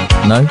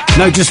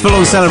 No, just full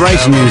on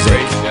celebration music.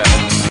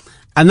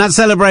 And that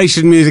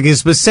celebration music is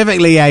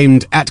specifically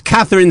aimed at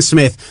Catherine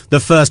Smith,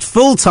 the first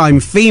full-time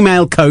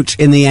female coach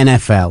in the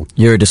NFL.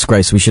 You're a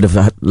disgrace. We should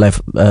have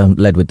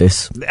led with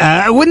this.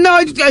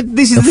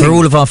 This is for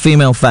all of our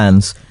female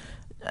fans.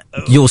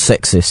 You're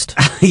sexist.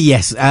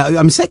 Yes,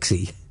 I'm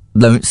sexy.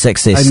 No,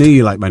 sexist. I knew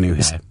you liked my new hair.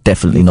 It's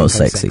definitely not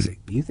sexy.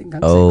 You think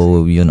I'm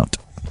sexy? You're not.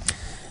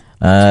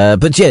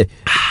 But yeah.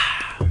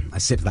 I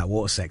sipped that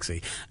water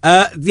sexy.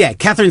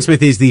 Catherine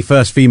Smith is the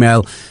first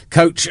female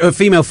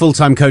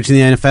full-time coach in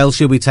the NFL.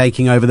 She'll be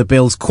taking over the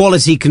Bills'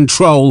 quality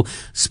control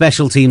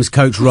special teams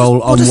coach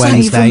role on Wednesday. What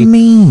does that even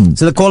mean?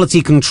 So the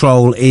quality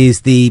control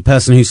is the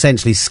person who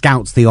essentially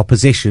scouts the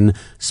opposition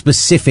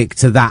specific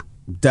to that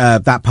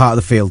part of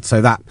the field,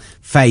 so that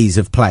phase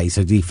of play,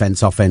 so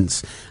defense,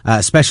 offense,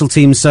 special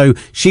teams. So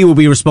she will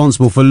be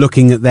responsible for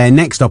looking at their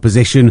next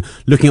opposition,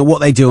 looking at what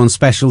they do on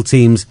special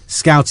teams,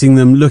 scouting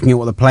them, looking at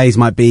what the plays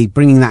might be,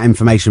 bringing that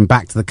information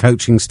back to the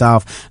coaching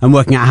staff, and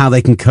working out how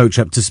they can coach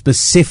up to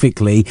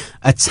specifically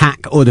attack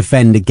or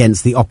defend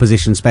against the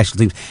opposition special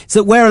teams.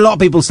 So where a lot of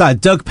people started,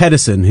 Doug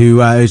Pederson, who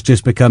has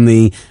just become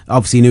the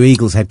obviously new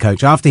Eagles head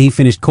coach, after he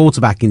finished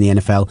quarterback in the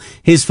NFL,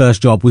 his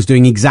first job was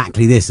doing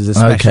exactly this as a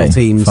special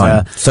teams.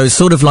 So it's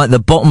sort of like the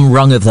bottom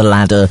rung of the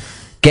ladder.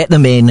 Get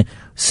them in,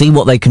 see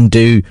what they can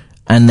do,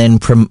 and then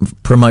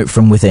promote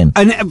from within.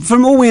 And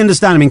from all we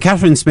understand, I mean,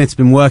 Catherine Smith's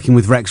been working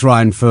with Rex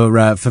Ryan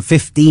for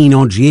 15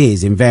 odd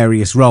years in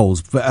various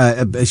roles.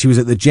 She was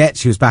at the Jets,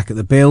 she was back at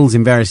the Bills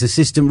in various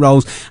assistant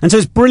roles, and so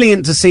it's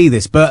brilliant to see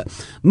this. But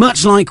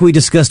much like we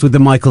discussed with the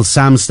Michael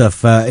Sam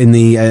stuff in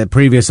the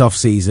previous off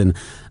season,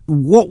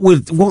 what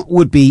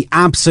would be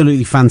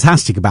absolutely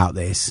fantastic about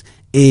this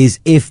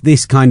is if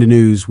this kind of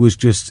news was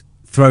just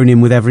thrown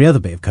in with every other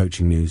bit of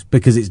coaching news,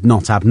 because it's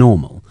not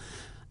abnormal.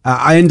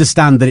 I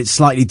understand that it's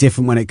slightly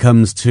different when it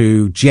comes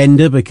to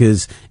gender,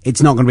 because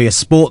it's not going to be a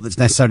sport that's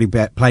necessarily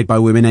played by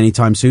women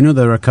anytime sooner.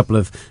 There are a couple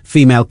of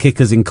female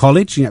kickers in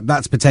college.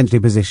 That's potentially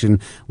a position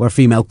where a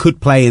female could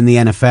play in the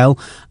NFL.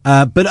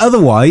 But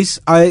otherwise,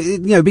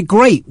 it'd be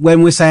great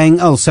when we're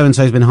saying, oh,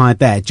 so-and-so's been hired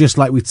there, just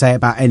like we'd say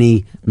about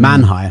any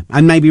man hire,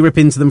 and maybe rip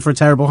into them for a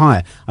terrible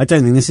hire. I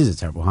don't think this is a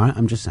terrible hire.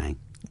 I'm just saying.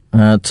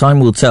 Time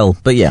will tell,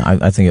 but yeah,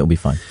 I think it'll be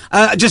fine.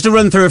 Just to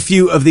run through a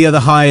few of the other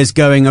hires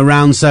going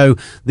around. So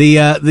the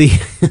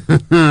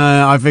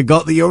I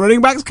forgot that your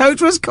running backs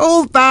coach was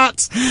called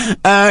that.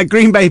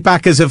 Green Bay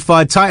Packers have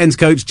fired tight ends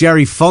coach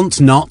Jerry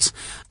Fontenot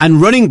and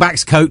running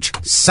backs coach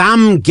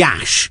Sam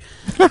Gash,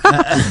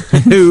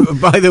 who,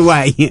 by the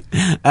way,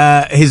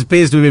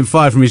 appears to have been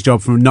fired from his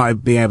job from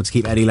not being able to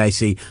keep Eddie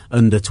Lacy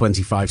under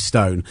 25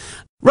 stone.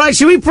 Right,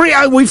 should we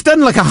we've done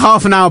like a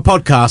half an hour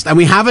podcast and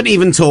we haven't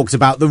even talked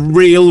about the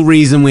real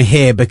reason we're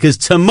here, because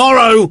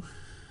tomorrow,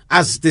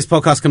 as this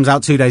podcast comes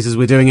out 2 days as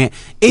we're doing it,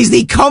 is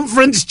the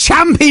conference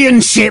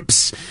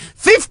championships.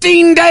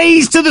 15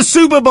 days to the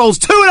Super Bowls.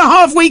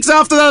 2.5 weeks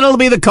after that, it'll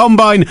be the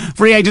combine,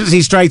 free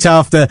agency straight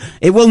after.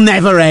 It will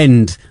never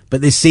end,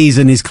 but this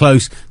season is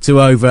close to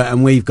over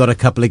and we've got a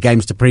couple of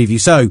games to preview.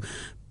 So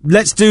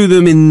let's do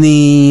them in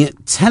the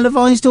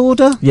televised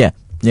order. Yeah,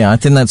 I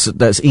think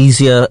that's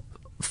easier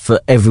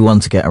for everyone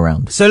to get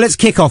around. So let's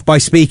kick off by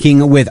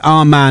speaking with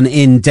our man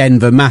in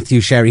Denver,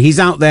 Matthew Sherry. He's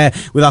out there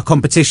with our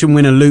competition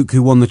winner Luke,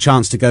 who won the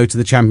chance to go to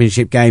the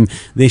championship game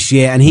this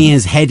year, and he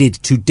has headed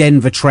to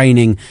Denver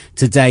training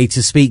today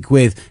to speak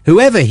with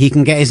whoever he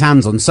can get his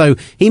hands on. So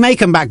he may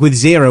come back with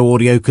zero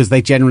audio because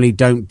they generally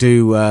don't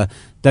do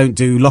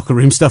locker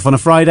room stuff on a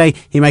Friday.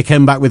 He may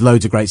come back with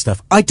loads of great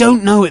stuff. I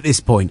don't know at this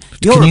point.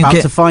 You're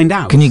about to find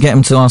out. Can you get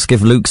him to ask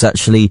if Luke's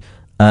actually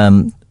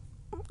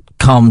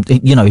calm?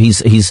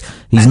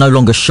 He's no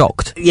longer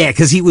shocked. Yeah,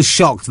 because he was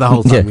shocked the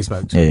whole time we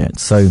spoke to him. Yeah,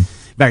 so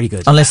very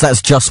good. Unless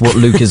that's just what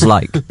Luke is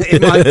like.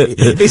 It might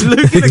be. Is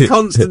Luke in a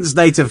constant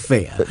state of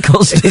fear?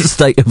 Constant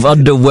state of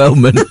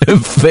underwhelmment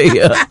and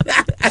fear.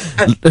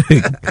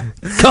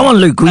 Come on,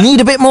 Luke, we need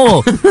a bit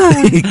more.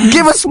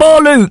 Give us more,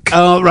 Luke.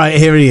 Oh, right,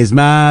 here he is,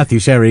 Matthew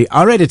Sherry,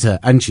 our editor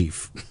and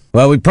chief.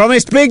 Well, we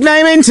promised big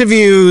name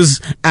interviews,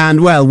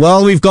 and well,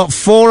 while we've got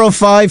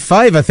five,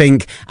 I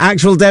think,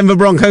 actual Denver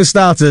Broncos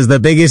starters, the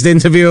biggest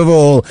interview of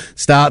all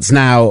starts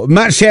now.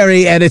 Matt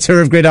Sherry, editor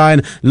of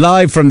Gridiron,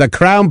 live from the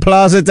Crown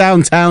Plaza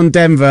downtown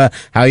Denver.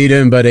 How you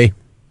doing, buddy?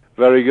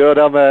 Very good.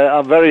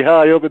 I'm very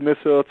high up in this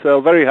hotel,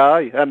 very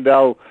high, and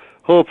I'll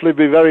hopefully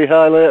be very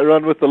high later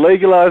on with the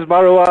legalized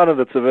marijuana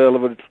that's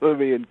available to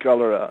me in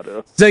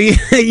Colorado. So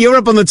you're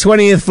up on the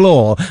 20th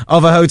floor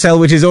of a hotel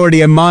which is already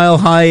a mile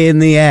high in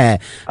the air.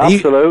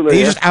 Absolutely. Are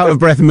you just out of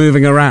breath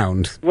moving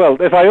around? Well,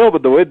 if I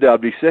opened the window,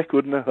 I'd be sick,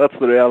 wouldn't I? That's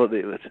the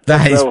reality of it.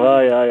 That's how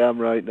high I am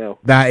right now.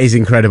 That is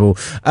incredible.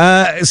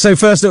 So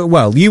first,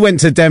 you went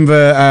to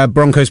Denver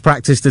Broncos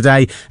practice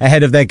today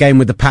ahead of their game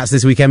with the Pats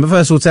this weekend. But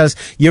first of all, tell us,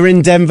 you're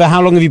in Denver.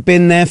 How long have you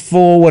been there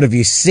for? What have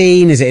you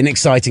seen? Is it an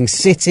exciting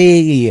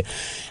city?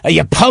 Are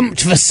you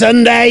pumped for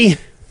Sunday?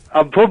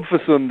 I'm pumped for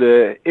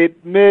Sunday.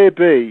 It may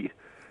be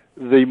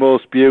the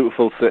most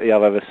beautiful city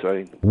I've ever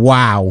seen.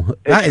 Wow,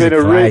 that is a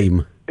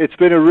claim. It's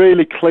been a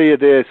really clear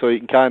day, so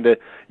you can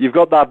you've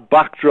got that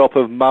backdrop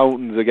of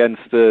mountains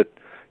against a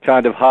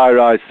kind of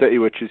high-rise city,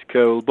 which is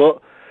cool.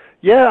 But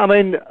yeah, I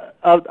mean,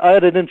 I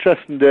had an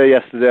interesting day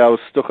yesterday. I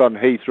was stuck on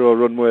Heathrow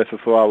runway for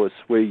 4 hours.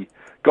 We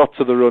got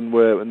to the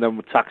runway and then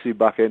we taxied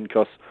back in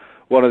because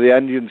one of the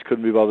engines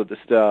couldn't be bothered to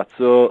start.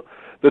 So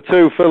the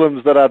two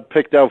films that I'd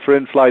picked out for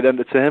in-flight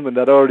entertainment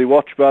I'd already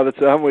watched by the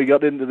time we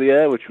got into the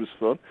air, which was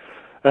fun.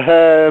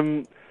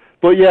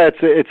 But yeah,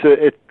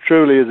 it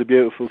truly is a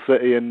beautiful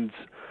city, and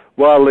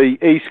while the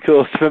east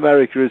coast of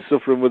America is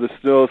suffering with a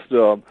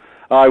snowstorm,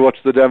 I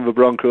watched the Denver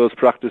Broncos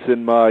practice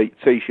in my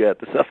T-shirt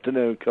this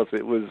afternoon because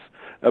it was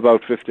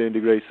about 15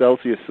 degrees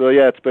Celsius. So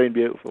yeah, it's been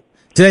beautiful.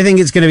 Do they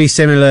think it's going to be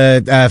similar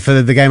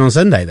for the game on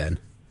Sunday then?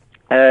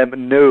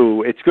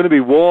 No, it's going to be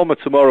warmer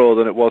tomorrow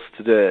than it was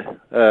today.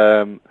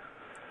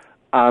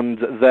 And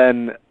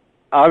then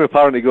I'm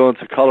apparently going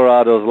to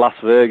Colorado's Las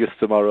Vegas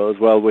tomorrow as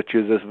well, which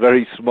is this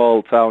very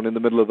small town in the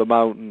middle of the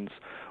mountains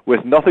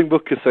with nothing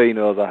but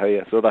casinos, I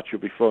hear, so that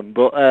should be fun.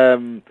 But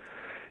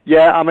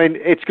yeah, I mean,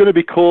 it's going to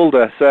be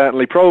colder,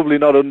 certainly. Probably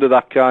not under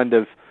that kind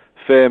of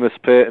famous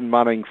Peyton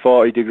Manning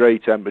 40-degree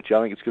temperature.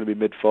 I think it's going to be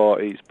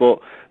mid-40s. But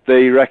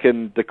they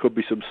reckon there could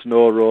be some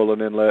snow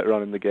rolling in later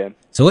on in the game.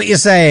 So what you're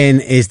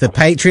saying is the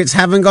Patriots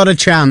haven't got a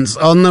chance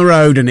on the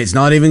road and it's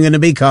not even going to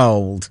be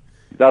cold.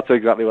 That's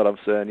exactly what I'm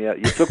saying, yeah.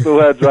 You took the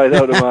words right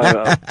out of my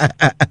mouth.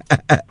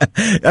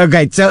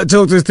 Okay, talk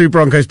to us through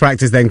Broncos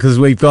practice then, because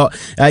we've got,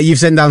 you've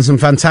sent down some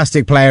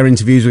fantastic player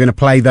interviews. We're going to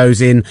play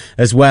those in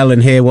as well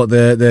and hear what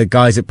the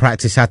guys at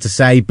practice had to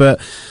say. But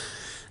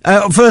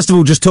first of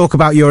all, just talk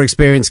about your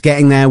experience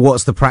getting there.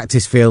 What's the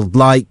practice field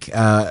like?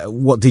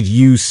 What did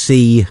you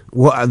see?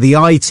 What the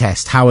eye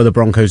test? How are the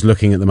Broncos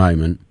looking at the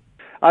moment?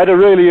 I had a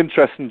really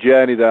interesting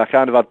journey there. I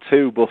kind of had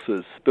two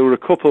buses. There were a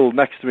couple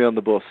next to me on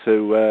the bus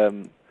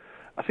who...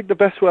 I think the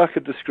best way I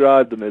could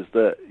describe them is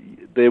that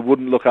they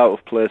wouldn't look out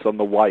of place on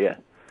the wire.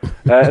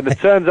 And it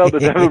turns out the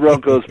Denver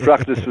Broncos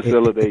practice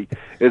facility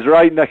is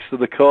right next to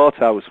the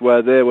courthouse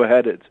where they were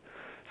headed.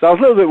 So I was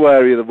a little bit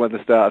wary of them when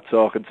they started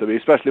talking to me,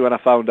 especially when I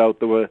found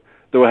out they were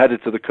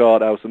headed to the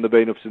courthouse and they'd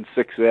been up since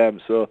 6 a.m.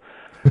 So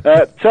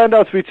turned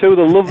out to be two of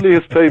the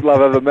loveliest people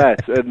I've ever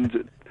met,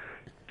 and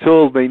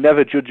told me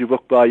never judge a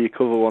book by your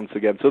cover once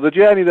again. So the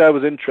journey there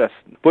was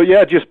interesting. But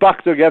yeah, just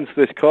backed against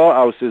this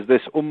courthouse is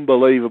this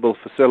unbelievable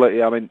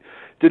facility. I mean,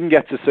 didn't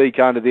get to see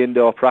kind of the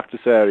indoor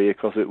practice area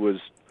because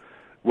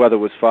weather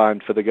was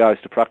fine for the guys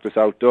to practice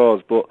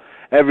outdoors, but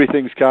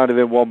everything's kind of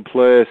in one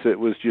place.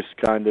 It was just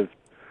kind of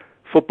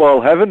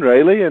football heaven,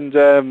 really,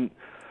 and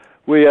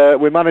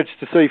we managed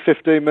to see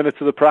 15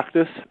 minutes of the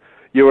practice.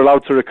 You were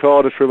allowed to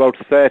record it for about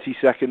 30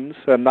 seconds,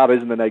 and that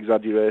isn't an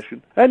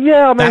exaggeration. And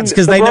yeah, I mean... That's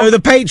because they know the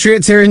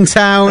Patriots are in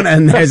town,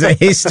 and there's a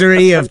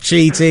history of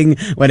cheating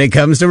when it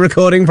comes to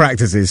recording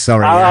practices.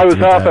 Sorry. I was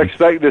half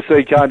expecting to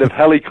see kind of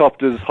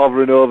helicopters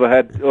hovering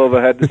overhead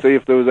to see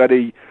if there was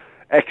any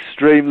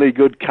extremely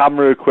good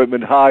camera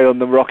equipment high on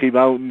the Rocky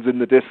Mountains in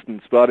the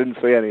distance, but I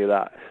didn't see any of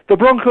that. The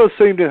Broncos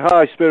seemed in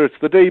high spirits.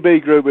 The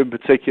DB group in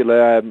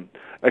particular,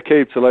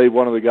 Aqib Talib,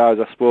 one of the guys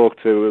I spoke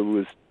to, who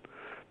was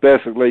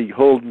basically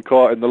holding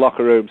court in the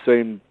locker room,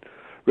 seemed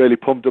really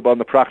pumped up on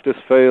the practice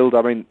field.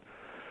 I mean,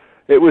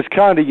 it was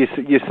kind of, you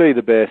see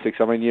the basics.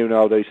 I mean, you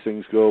know how these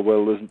things go.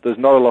 Well, there's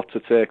not a lot to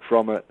take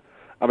from it.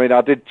 I mean, I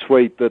did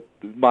tweet that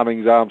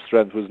Manning's arm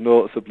strength was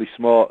noticeably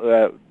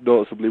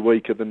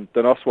weaker than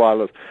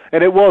Osweiler's,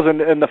 and it was,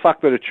 and the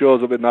fact that it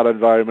shows up in that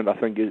environment, I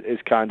think, is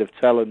kind of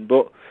telling.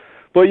 But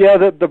yeah,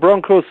 the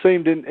Broncos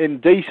seemed in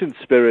decent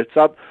spirits.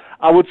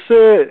 I would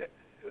say,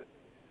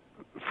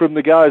 from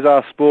the guys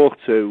I spoke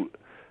to,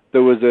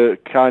 there was a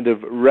kind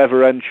of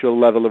reverential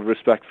level of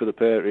respect for the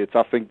Patriots.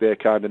 I think they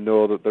kind of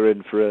know that they're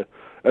in for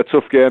a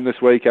tough game this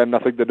weekend. I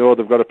think they know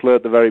they've got to play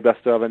at the very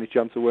best to have any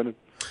chance of winning.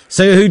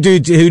 So who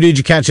did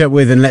you catch up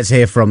with, and let's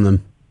hear from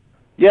them?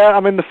 Yeah, I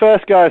mean, the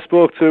first guy I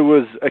spoke to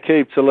was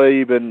Aqib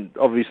Talib, and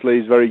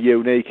obviously he's very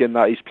unique in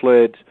that he's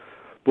played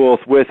both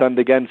with and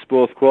against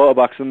both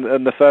quarterbacks.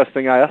 And the first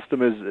thing I asked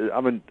him is,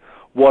 I mean,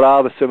 what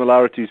are the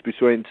similarities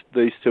between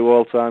these two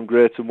all-time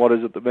greats, and what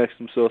is it that makes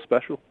them so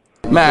special?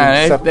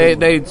 Man,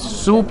 they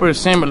super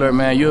similar,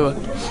 man.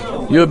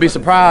 You'll be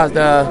surprised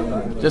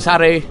just how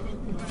they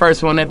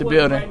first one at the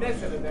building,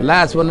 the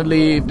last one to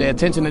leave, their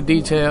attention to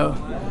detail,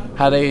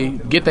 how they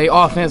get their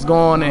offense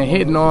going and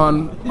hitting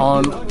on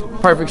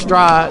perfect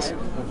strides.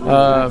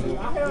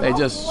 They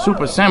just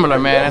super similar,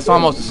 man. It's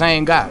almost the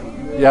same guy.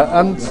 Yeah,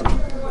 and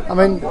I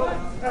mean,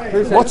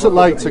 what's it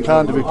like to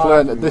kind of be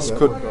playing? This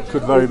could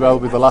very well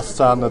be the last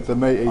time that they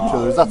meet each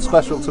other. Is that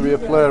special to be a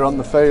player on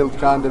the field,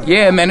 kind of?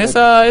 Yeah, man. It's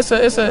a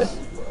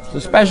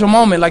special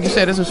moment. Like you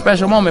said, it's a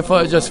special moment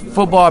for just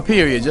football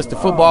period, just the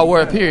football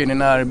world period,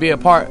 and to be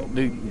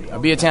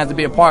a chance to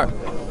be a part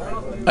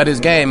of this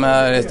game.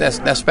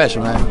 That's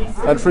special, man.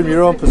 And from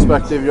your own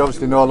perspective, you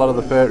obviously know a lot of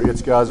the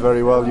Patriots guys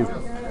very well. You've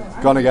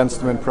gone against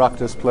them in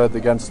practice, played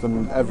against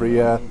them every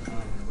year.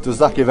 Does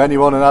that give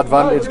anyone an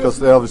advantage because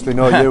they obviously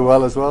know you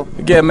well as well?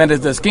 Yeah, man.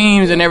 The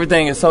schemes and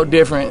everything is so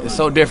different. It's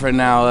so different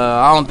now.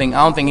 I don't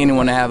think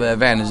anyone will have an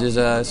advantage.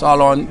 It's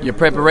all on your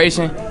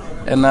preparation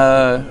and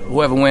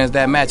whoever wins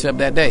that matchup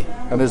that day.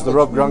 And is the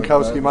Rob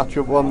Gronkowski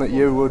matchup one that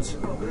you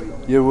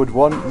would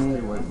want?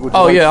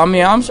 Yeah. I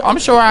mean, I'm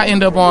sure I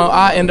end up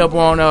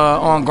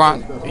on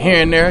Gronk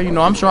here and there. You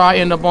know, I'm sure I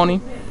end up on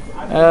him.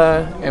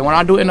 And when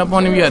I do end up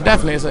on him, yeah,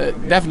 definitely, it's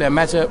definitely a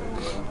matchup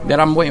that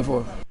I'm waiting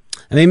for.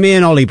 I mean, me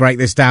and Ollie break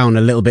this down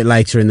a little bit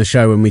later in the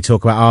show when we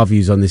talk about our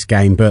views on this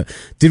game, but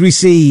did we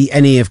see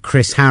any of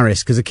Chris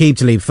Harris? Because Aqib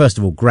Talib, first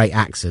of all, great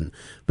accent,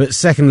 but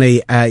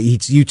secondly,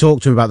 you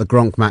talked to him about the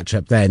Gronk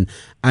matchup then,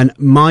 and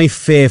my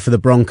fear for the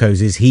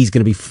Broncos is he's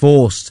going to be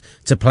forced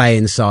to play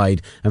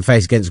inside and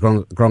face against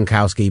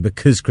Gronkowski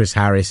because Chris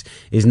Harris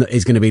is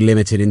going to be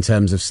limited in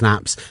terms of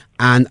snaps,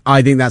 and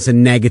I think that's a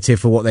negative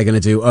for what they're going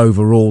to do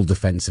overall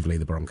defensively,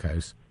 the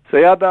Broncos. So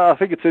yeah, I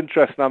think it's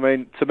interesting. I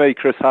mean, to me,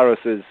 Chris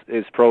Harris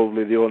is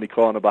probably the only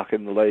cornerback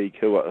in the league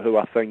who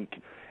I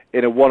think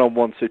in a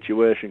one-on-one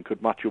situation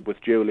could match up with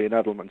Julian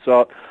Edelman.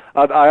 So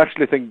I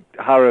actually think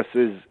Harris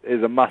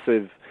is a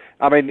massive.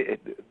 I mean,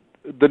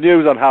 the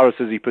news on Harris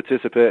is he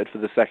participated for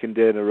the second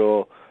day in a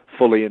row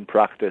fully in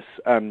practice,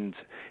 and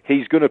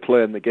he's going to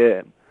play in the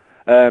game.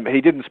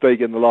 He didn't speak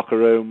in the locker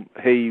room.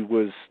 He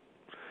was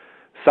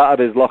sat at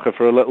his locker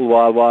for a little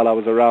while I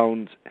was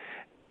around.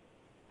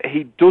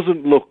 He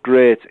doesn't look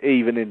great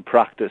even in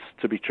practice,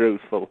 to be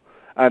truthful.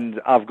 And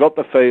I've got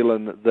the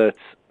feeling that,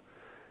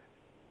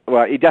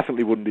 well, he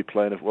definitely wouldn't be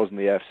playing if it wasn't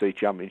the AFC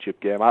Championship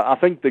game. I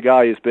think the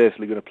guy is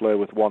basically going to play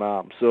with one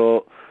arm.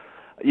 So,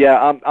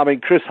 yeah, I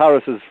mean, Chris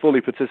Harris has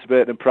fully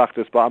participated in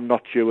practice, but I'm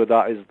not sure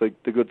that is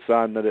the good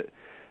sign that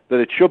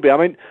it should be. I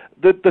mean,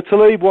 the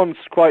Talib one's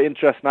quite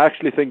interesting. I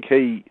actually think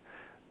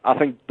I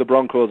think the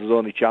Broncos'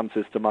 only chance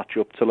is to match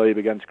up Talib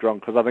against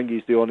Gronk, because I think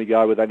he's the only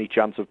guy with any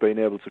chance of being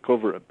able to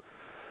cover him.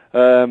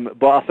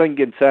 But I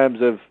think in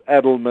terms of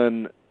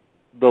Edelman,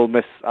 they'll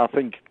miss. I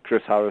think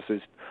Chris Harris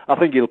I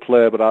think he'll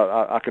play, but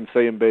I can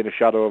see him being a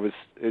shadow of his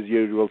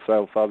usual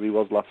self as he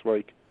was last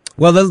week.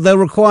 Well, they'll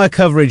require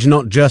coverage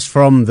not just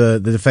from the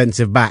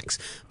defensive backs,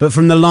 but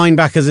from the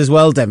linebackers as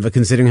well, Denver,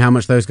 considering how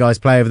much those guys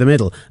play over the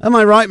middle. Am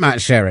I right, Matt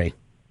Sherry?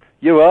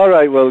 You are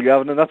right, Will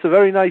Gavin, and that's a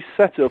very nice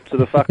setup to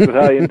the fact that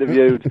I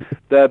interviewed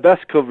their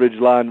best coverage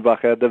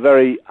linebacker, the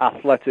very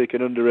athletic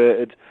and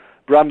underrated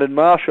Brandon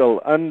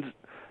Marshall. And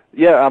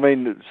yeah, I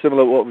mean,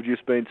 similar to what we've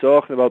just been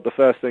talking about, the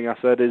first thing I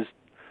said is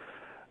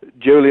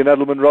Julian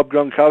Edelman, Rob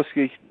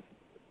Gronkowski,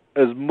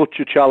 as much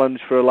a challenge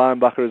for a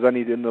linebacker as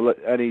any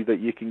that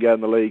you can get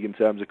in the league in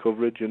terms of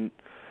coverage, and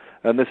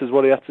this is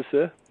what he had to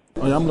say.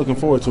 Oh, yeah, I'm looking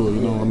forward to it.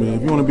 You know, I mean,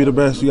 if you want to be the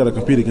best, you got to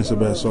compete against the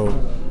best. So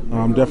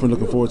I'm definitely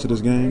looking forward to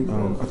this game.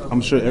 I'm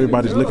sure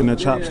everybody's licking their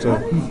chops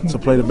to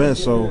play the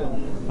best. So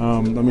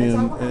I mean,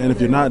 and if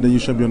you're not, then you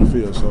shouldn't be on the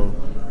field. So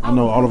I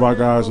know all of our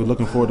guys are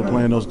looking forward to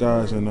playing those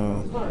guys, and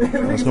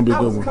it's going to be a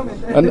good one.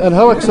 And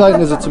how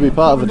exciting is it to be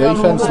part of a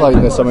defence like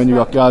this? I mean, you've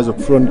got guys up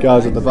front,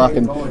 guys at the back,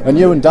 and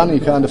you and Danny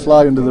kind of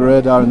fly under the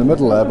radar in the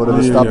middle there, but have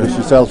established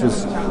yourself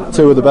as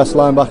two of the best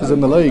linebackers in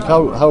the league.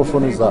 How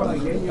fun is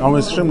that? Oh,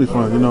 it's extremely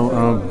fun. You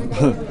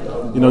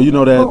know, you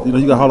know that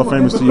you got Hall of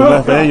Famers to your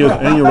left and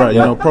your right. You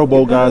know, Pro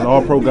Bowl guys,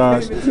 All Pro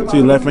guys to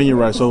your left and your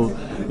right. So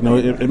you know,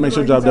 it makes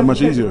your job that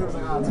much easier.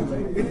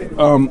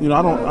 You know,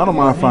 I don't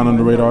mind flying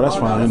under the radar. That's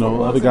fine. You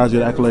know, other guys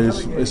get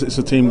accolades. It's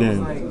a team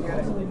game.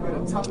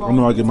 I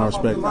know I get my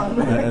respect,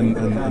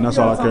 and that's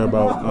all I care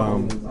about.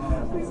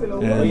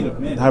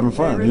 And having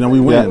fun. You know,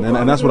 we win,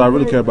 and that's what I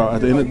really care about.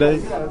 At the end of the day,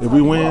 if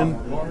we win, you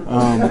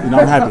know,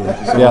 I'm happy.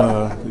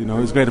 So, you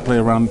know, it's great to play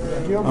around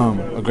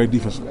a great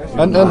defense.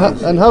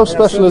 And how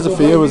special is it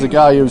for you as a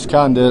guy who's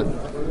kind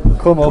of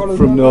come up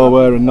from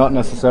nowhere and not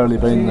necessarily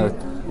been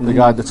the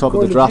guy at the top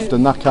of the draft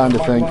and that kind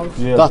of thing,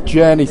 that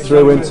journey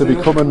through into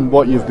becoming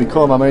what you've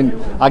become? I mean,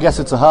 I guess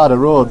it's a harder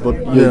road, but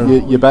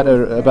you're a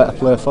better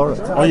player for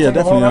it. Oh yeah,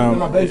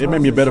 definitely. It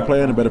made me a better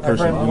player and a better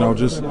person. You know,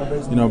 just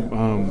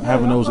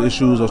having those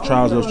issues, those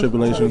trials, those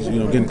tribulations. You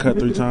know, getting cut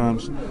 3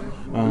 times,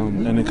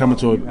 and then coming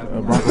to a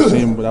Broncos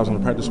team, but I was on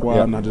the practice squad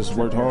and I just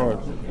worked hard.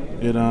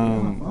 It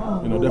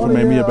definitely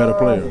made me a better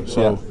player.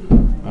 So.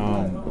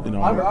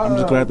 I'm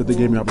just glad that they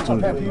gave me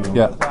opportunity.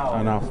 Yeah.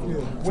 And I'll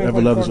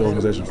forever love this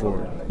organization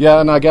for it. Yeah,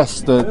 and I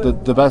guess the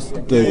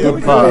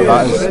good part of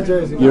that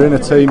is you're in a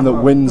team that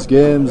wins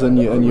games, and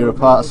you're a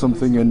part of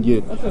something, and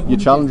you're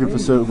challenging for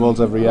Super Bowls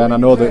every year. And I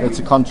know that it's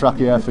a contract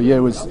year for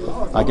you. Is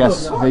I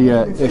guess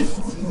here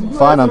if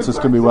finances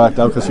can be worked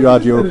out, because you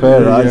had your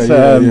pay, right?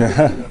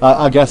 Yeah.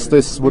 I guess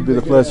this would be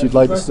the place you'd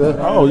like to stay.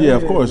 Oh yeah,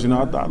 of course. I'd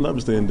love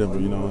to stay in Denver.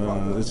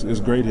 It's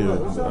great here.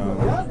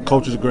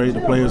 Coaches are great,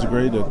 the players are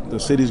great, the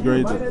city's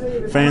great,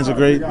 the fans are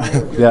great.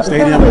 Yeah.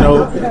 Stadium,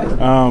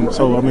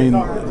 so I mean,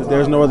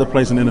 there's no other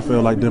place in the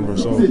NFL like Denver.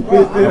 So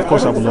of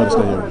course I would love to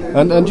stay here.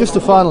 And just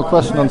a final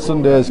question on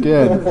Sunday's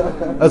game.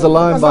 As a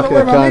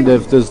linebacker, kind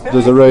of,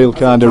 there's a real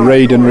kind of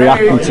read and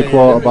reacting to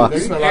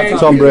quarterbacks.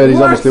 Tom Brady's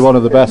obviously one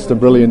of the best and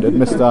brilliant at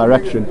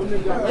misdirection.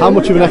 How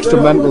much of an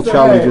extra mental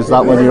challenge is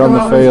that when you're on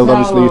the field?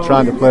 Obviously you're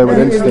trying to play with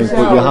instinct,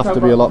 but you have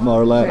to be a lot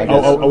more alert, I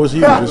guess. Oh, it's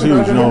huge. It's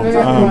huge.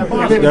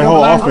 Their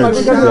whole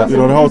offense,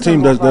 the whole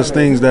team does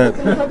things that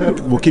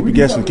will keep you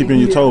guessing, keep you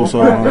on your toes.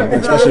 So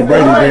especially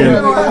Brady being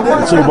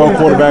the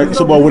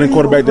Super Bowl winning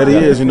quarterback that he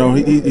is,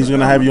 he's going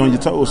to have you on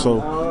your toes. So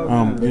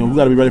we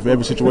got to be ready for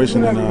every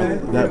situation, and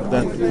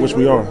that which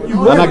we are.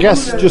 And I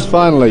guess just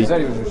finally,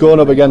 going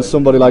up against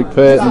somebody like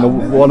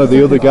Peyton, one of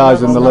the other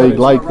guys in the league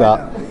like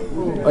that,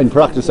 in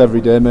practice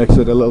every day makes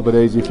it a little bit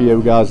easier for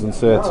you guys than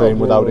say a team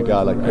without a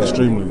guy like Peyton.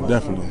 Extremely,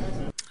 definitely.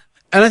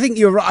 And I think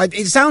you're right.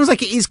 It sounds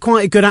like it is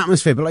quite a good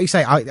atmosphere, but like you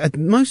say,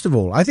 most of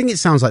all, I think it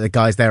sounds like the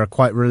guys there are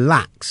quite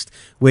relaxed,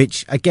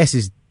 which I guess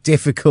is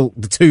difficult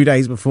the 2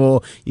 days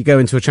before you go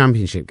into a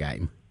championship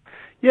game.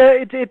 Yeah,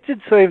 it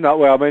did seem that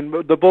way. I mean,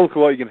 the bulk of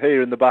what you can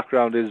hear in the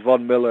background is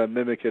Von Miller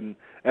mimicking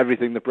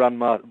everything that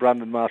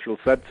Brandon Marshall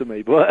said to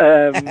me. But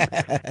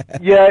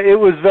yeah, it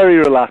was very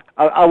relaxed.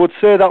 I would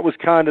say that was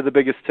kind of the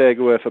biggest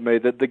takeaway for me,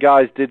 that the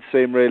guys did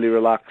seem really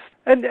relaxed.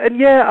 And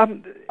yeah,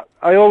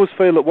 I always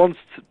feel that once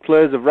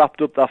players have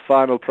wrapped up that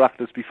final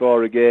practice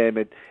before a game,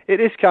 it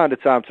is kind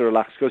of time to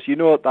relax, because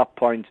at that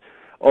point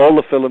all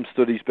the film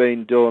study's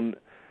been done.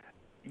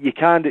 You're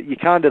kind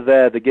of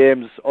there. The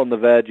game's on the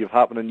verge of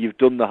happening. You've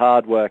done the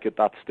hard work at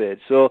that stage.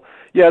 So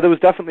yeah, there was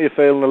definitely a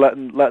feeling of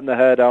letting the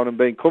hair down and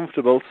being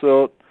comfortable.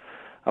 So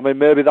I mean,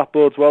 maybe that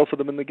bodes well for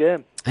them in the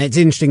game. It's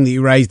interesting that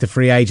you raised the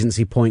free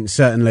agency point.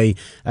 Certainly,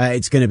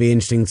 it's going to be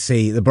interesting to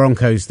see the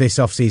Broncos this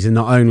offseason.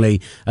 Not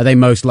only are they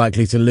most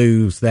likely to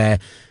lose their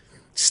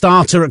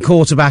starter at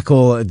quarterback,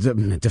 or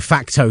de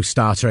facto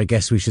starter, I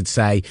guess we should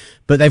say,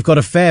 but they've got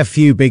a fair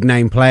few big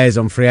name players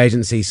on free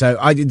agency, so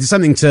it's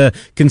something to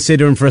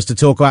consider and for us to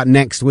talk about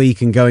next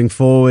week and going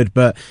forward.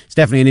 But it's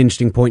definitely an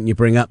interesting point you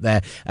bring up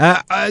there.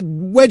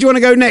 Where do you want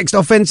to go next?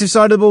 Offensive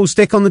side of the ball,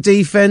 stick on the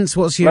defense?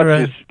 What's your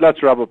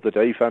let's wrap up the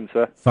defense,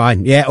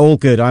 Fine, yeah, all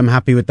good. I'm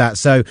happy with that.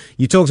 So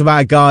you talked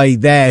about a guy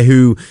there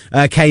who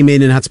came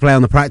in and had to play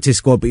on the practice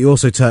squad, but you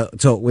also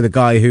talked with a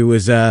guy who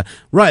was right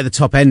at the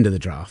top end of the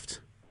draft.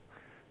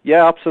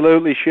 Yeah,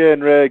 absolutely. Shane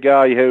Ray, a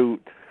guy who,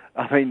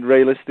 I mean,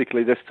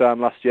 realistically, this time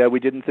last year,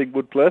 we didn't think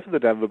would play for the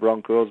Denver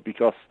Broncos,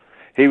 because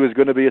he was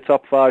going to be a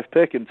top 5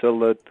 pick until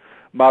the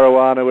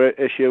marijuana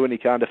issue, and he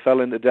kind of fell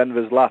into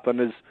Denver's lap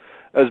and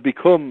has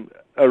become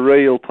a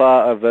real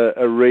part of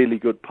a really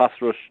good pass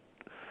rush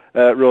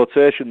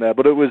rotation there.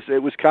 But it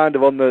was kind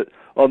of on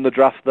the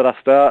draft that I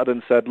started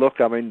and said, look,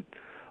 I mean,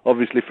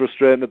 obviously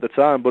frustrating at the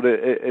time, but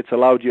it's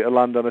allowed you to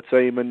land on a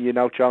team, and you're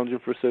now challenging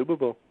for a Super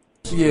Bowl.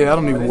 Yeah, I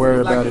don't even worry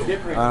about it.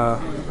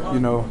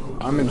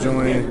 I'm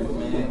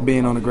enjoying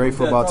being on a great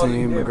football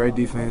team, a great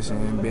defense,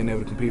 and being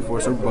able to compete for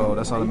a Super Bowl.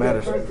 That's all that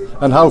matters.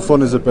 And how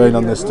fun has it been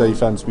on this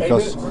defense?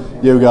 Because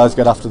you guys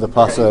get after the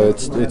passer,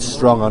 it's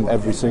strong on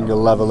every single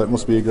level. It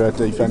must be a great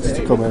defense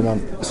to come in on.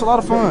 It's a lot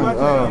of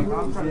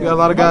fun. You got a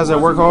lot of guys that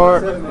work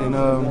hard, and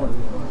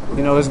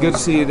it's good to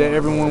see that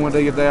everyone, when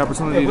they get the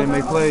opportunity, they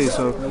make plays.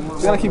 So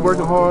you got to keep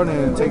working hard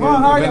and taking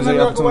advantage of the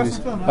opportunities.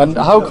 And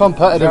how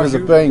competitive has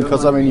it been?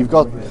 Because I mean, you've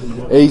got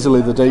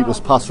easily the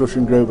deepest pass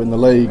rushing group in the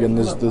league, and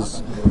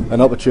there's an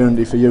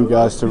opportunity for you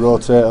guys to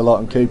rotate a lot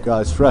and keep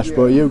guys fresh.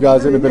 But are you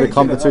guys in a bit of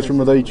competition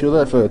with each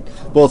other, for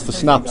both for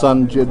snaps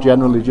and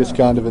generally just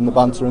kind of in the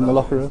banter in the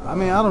locker room? I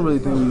mean, I don't really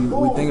think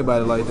we think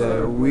about it like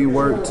that. We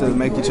work to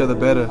make each other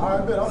better,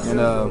 and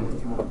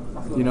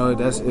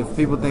that's, if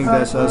people think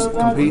that's us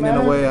competing in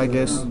a way, I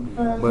guess,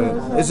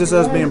 but it's just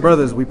us being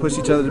brothers. We push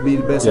each other to be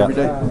the best every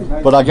day.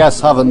 But I guess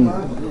having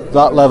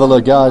that level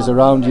of guys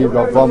around you, you've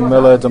got Von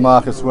Miller,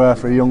 DeMarcus Ware,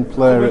 for a young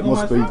player, it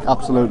must be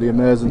absolutely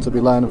amazing to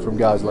be learning from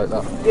guys like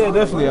that. Yeah,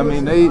 definitely. I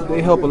mean,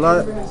 they help a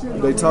lot.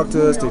 They talk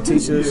to us, they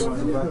teach us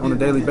on a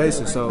daily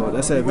basis, so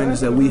that's an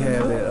advantage that we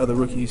have that other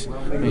rookies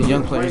and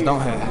young players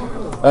don't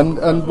have.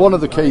 And one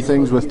of the key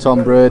things with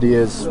Tom Brady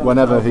is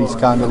whenever he's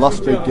kind of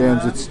lost big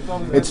games,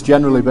 it's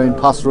generally been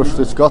pass rush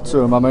that's got to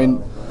him. I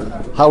mean,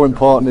 how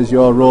important is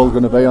your role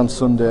going to be on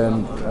Sunday?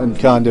 And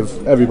kind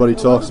of everybody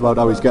talks about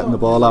how he's getting the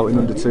ball out in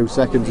under 2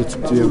 seconds. It's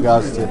up to you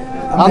guys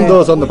and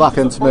those on the back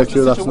end to make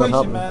sure that's not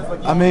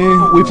happening. I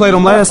mean, we played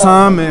them last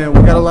time, and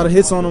we got a lot of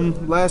hits on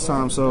them last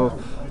time, so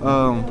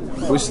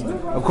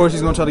Of course,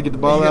 he's gonna try to get the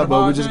ball out,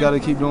 but we just got to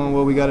keep doing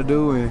what we got to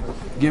do and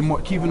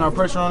keeping our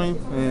pressure on him,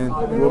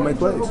 and we'll make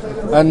plays.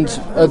 And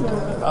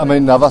I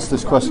mean, I've asked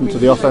this question to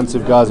the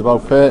offensive guys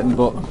about Peyton,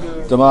 but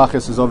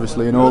DeMarcus is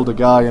obviously an older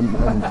guy and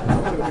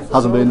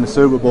hasn't been in the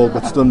Super Bowl,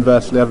 but's done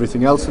virtually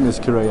everything else in his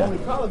career.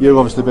 You've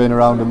obviously been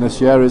around him this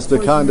year. Is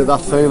there kind of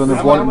that feeling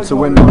of wanting to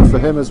win one for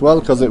him as well,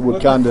 because it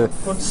would kind of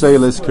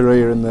seal his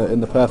career in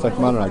the perfect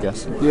manner, I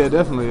guess? Yeah,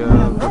 definitely.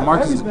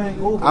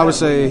 DeMarcus, I would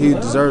say he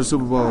deserves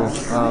Super Bowl.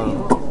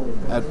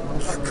 At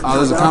all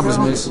his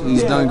accomplishments,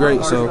 he's done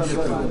great. So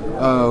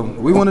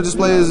we want to just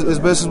play as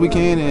best as we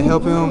can and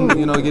help him,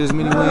 get as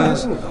many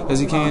wins as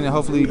he can, and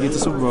hopefully get the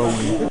Super Bowl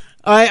win.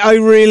 I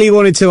really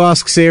wanted to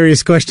ask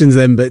serious questions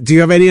then, but do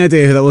you have any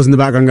idea who that was in the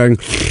background going?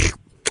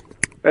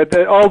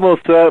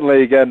 Almost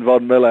certainly again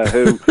Von Miller,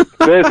 who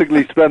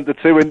basically spent the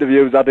 2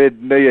 interviews I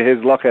did near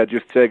his locker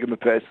just taking the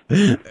piss.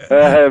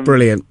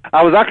 Brilliant.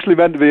 I was actually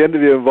meant to be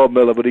interviewing Von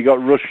Miller, but he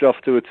got rushed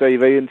off to a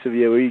TV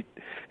interview.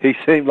 He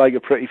seemed like a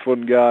pretty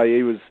fun guy.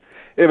 Him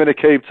and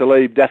Aqib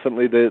Talib,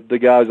 definitely the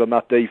guys on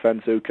that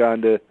defence who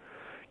kind of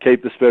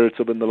keep the spirits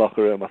up in the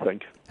locker room, I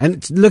think.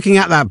 And looking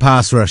at that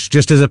pass rush,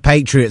 just as a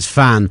Patriots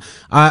fan,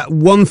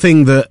 one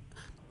thing that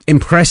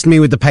impressed me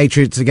with the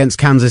Patriots against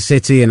Kansas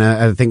City, and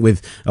I think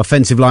with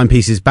offensive line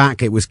pieces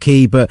back, it was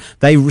key, but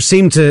they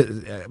seemed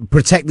to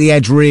protect the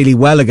edge really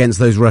well against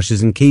those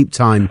rushes and keep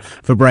time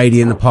for Brady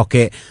in the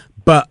pocket.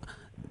 But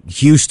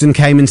Houston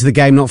came into the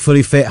game not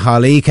fully fit.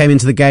 Harley came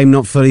into the game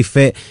not fully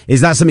fit. Is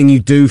that something you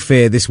do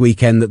fear this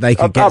weekend, that they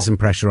could get some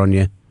pressure on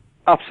you?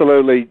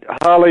 Absolutely.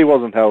 Harley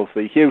wasn't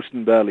healthy.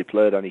 Houston barely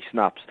played any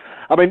snaps.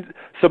 I mean,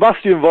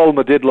 Sebastian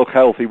Vollmer did look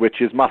healthy,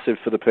 which is massive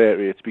for the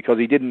Patriots, because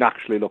he didn't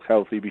actually look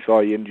healthy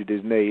before he injured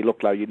his knee. He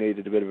looked like he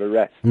needed a bit of a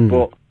rest.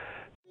 But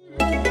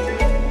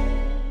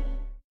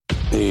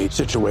the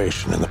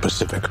situation in the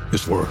Pacific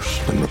is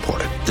worse than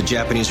reported. The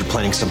Japanese are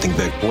planning something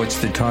big.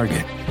 What's the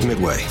target?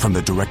 Midway. From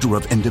the director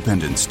of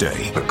Independence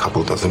Day. A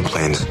couple dozen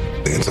planes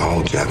against the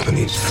whole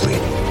Japanese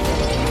fleet.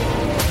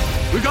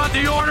 We got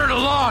the order to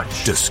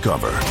launch!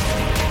 Discover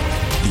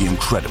the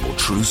incredible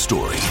true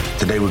story.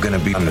 Today we're gonna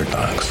be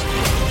underdogs.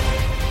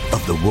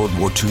 Of the World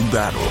War II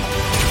battle.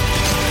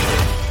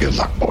 Good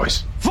luck,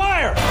 boys.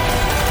 Fire!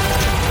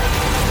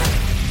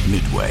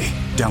 Midway.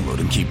 Download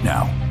and keep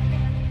now.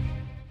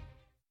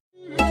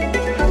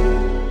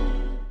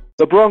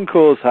 The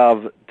Broncos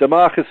have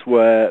DeMarcus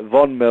Ware,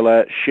 Von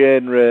Miller,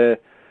 Shane Ray,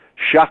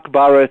 Shaq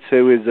Barrett,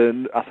 who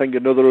is I think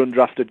another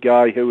undrafted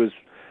guy who has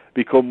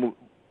become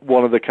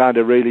one of the kind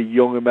of really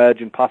young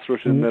emerging pass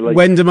rushers in the league.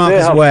 When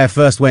DeMarcus Ware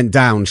first went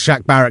down,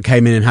 Shaq Barrett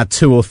came in and had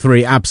 2 or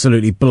 3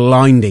 absolutely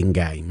blinding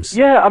games.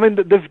 Yeah, I mean,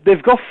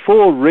 they've got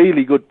 4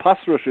 really good pass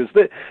rushers.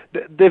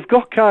 They've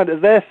got kind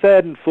of their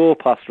 3rd and 4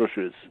 pass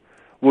rushers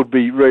would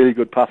be really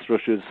good pass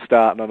rushers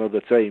starting on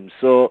other teams.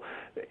 So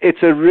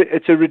it's a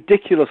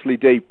ridiculously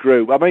deep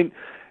group. I mean,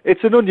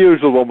 it's an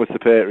unusual one with the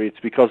Patriots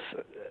because,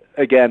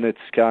 again, it's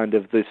kind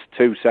of this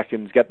 2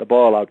 seconds, get the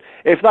ball out.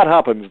 If that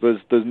happens,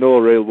 there's no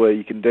real way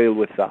you can deal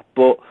with that.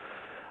 But,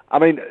 I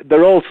mean,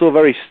 they're also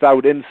very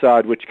stout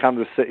inside, which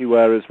Kansas City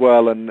were as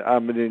well. And, I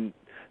mean,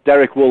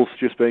 Derek Wolf's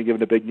just been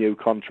given a big new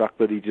contract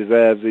that he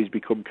deserves. He's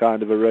become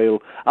kind of a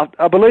real...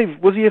 I believe,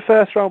 was he a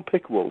first-round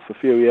pick, Wolf, a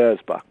few years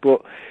back?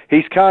 But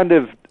he's kind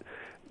of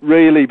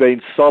really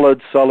been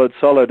solid,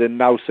 and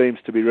now seems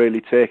to be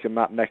really taking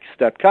that next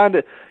step.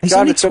 He's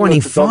only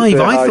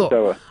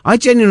 25. I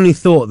genuinely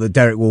thought that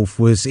Derek Wolfe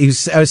was a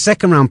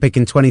 2nd round pick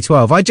in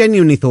 2012. I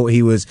genuinely thought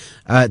he was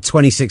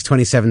 26,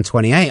 27,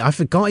 28. I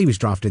forgot he was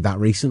drafted that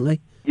recently.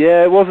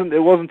 Yeah, it wasn't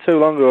too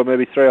long ago,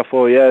 maybe 3 or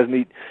 4 years,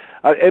 and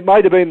it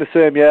might have been the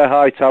same year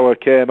Hightower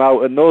came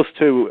out, and those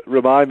two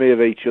remind me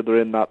of each other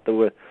in that they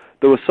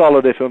were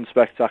solid if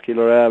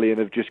unspectacular early, and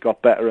have just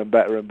got better and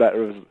better and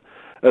better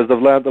as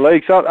they've learned the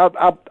league. So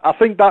I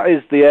think that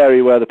is the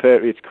area where the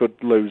Patriots could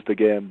lose the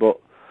game, but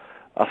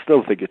I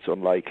still think it's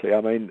unlikely.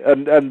 I mean,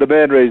 and the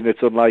main reason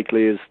it's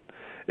unlikely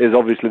is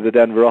obviously the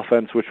Denver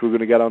offense, which we're going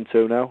to get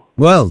onto now.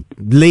 Well,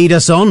 lead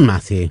us on,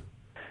 Matthew.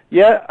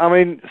 Yeah, I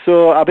mean,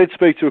 so I did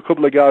speak to a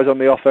couple of guys on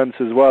the offense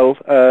as well.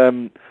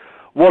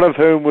 One of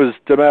whom was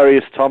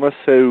Demaryius Thomas,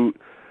 who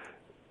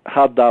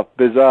had that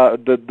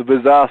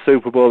bizarre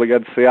Super Bowl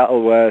against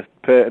Seattle where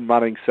Peyton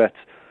Manning set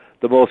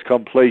the most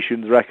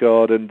completions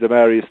record, and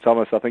Demaryius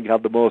Thomas, I think,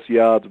 had the most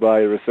yards by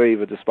a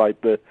receiver despite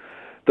the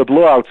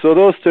blowout. So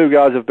those two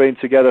guys have been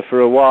together for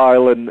a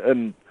while,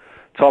 and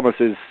Thomas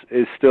is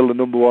still the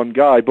number one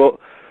guy. But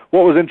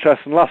what was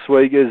interesting last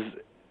week is,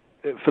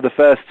 for the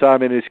first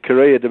time in his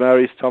career,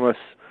 Demaryius Thomas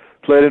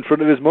played in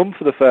front of his mum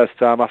for the first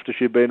time after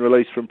she'd been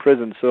released from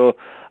prison. So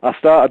I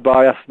started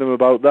by asking him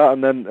about that,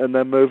 and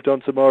then moved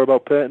on to more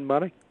about Peyton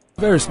Manning.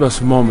 Very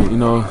special moment,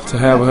 to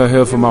have her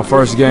here for my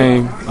first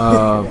game,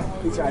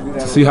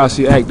 to see how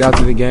she acted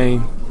after the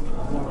game,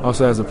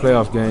 also as a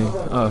playoff game.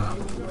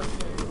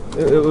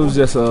 It was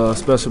just a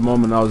special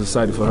moment. I was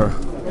excited for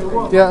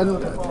her. Yeah,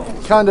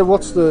 and kind of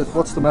what's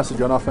the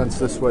message on offense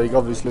this week?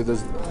 Obviously,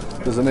 there's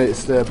a need to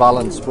stay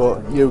balanced,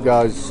 but you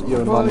and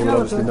Manny will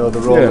obviously know the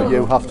role that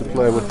you have to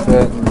play with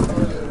Peyton.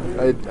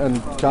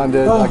 and kind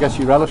of, I guess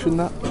you relish in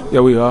that?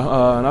 Yeah, we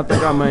are. And I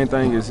think our main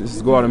thing is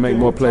to go out and make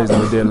more plays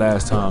than we did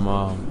last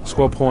time.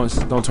 Score points,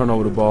 don't turn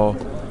over the ball,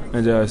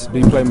 and just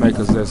be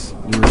playmakers that's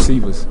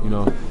receivers,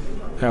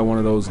 have one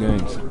of those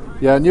games.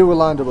 Yeah, and you were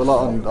lined up a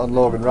lot on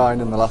Logan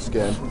Ryan in the last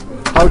game.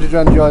 How did you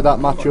enjoy that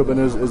matchup, and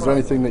is there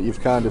anything that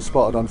you've kind of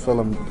spotted on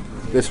film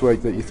this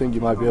week that you think you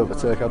might be able to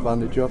take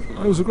advantage of? It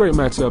was a great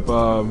matchup.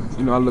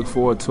 I look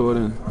forward to it,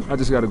 and I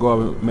just got to go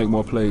out and make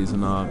more plays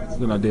than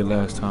I did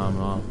last time.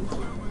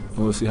 And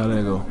we'll see how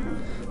that goes.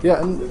 Yeah,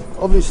 and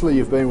obviously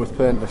you've been with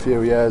Payton a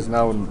few years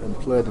now and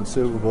played in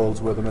Super Bowls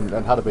with him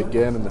and had a big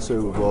game in the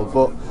Super Bowl.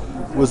 But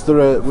was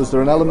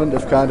there an element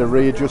of kind of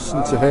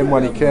readjusting to him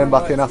when he came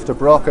back in after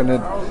Brock? And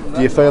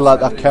do you feel like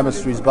that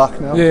chemistry's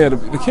back now? Yeah,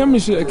 the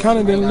chemistry, it kind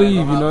of didn't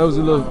leave. It was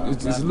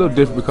it's a little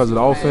different because of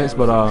the offense,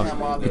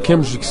 but the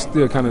chemistry's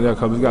still kind of there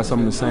because we got some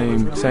of the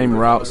same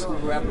routes.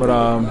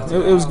 But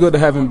it was good to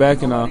have him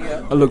back, and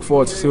I look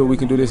forward to see what we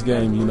can do this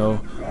game.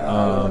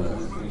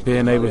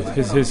 Being able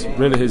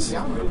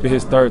be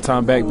his third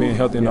time back, being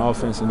healthy in the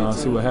offense, and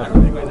see what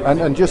happens.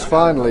 And just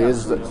finally,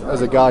 as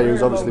a guy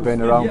who's obviously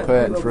been around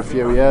Payton for a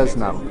few years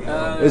now,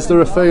 is there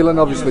a feeling,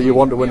 obviously you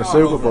want to win a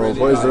Super Bowl,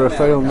 but is there a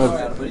feeling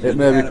of it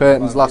may be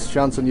Payton's last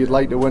chance and you'd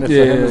like to win it for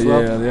him as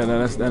well? Yeah,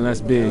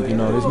 that's big.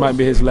 This might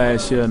be his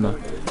last year, and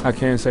I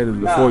can say that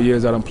the 4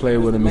 years I done played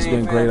with him, it's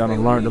been great. I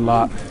done learned a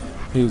lot.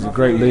 He was a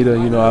great leader.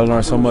 I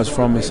learned so much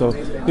from him. So,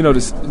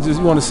 just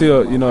want to see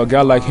a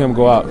guy like him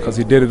go out because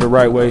he did it the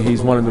right way.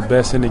 He's one of the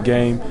best in the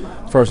game,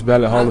 first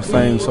ballot Hall of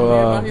Fame.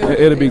 So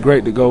it'll be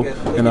great to go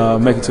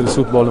and make it to the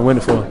Super Bowl and win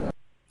it for him.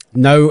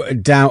 No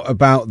doubt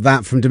about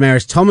that from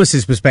Demaryius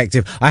Thomas's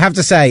perspective. I have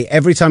to say,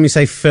 every time you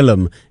say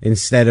film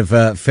instead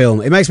of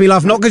film, it makes me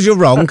laugh. Not because you're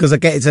wrong, because I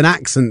get it's an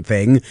accent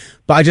thing,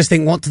 but I just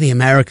think, what do the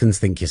Americans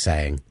think you're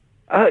saying?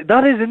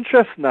 That is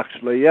interesting,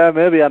 actually. Yeah,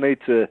 maybe I need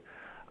to.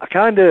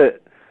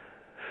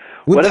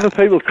 Whenever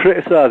people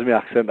criticise my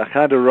accent, I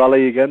kind of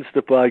rally against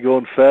it by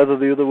going further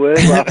the other way.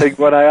 But I think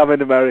when I am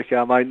in America,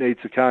 I might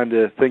need to kind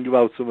of think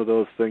about some of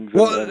those things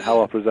and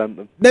how I present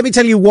them. Let me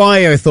tell you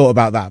why I thought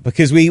about that,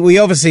 because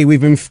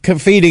we've been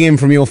feeding in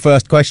from your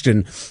first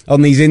question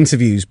on these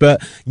interviews,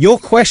 but your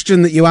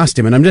question that you asked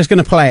him, and I'm just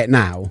going to play it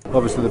now.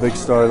 Obviously the big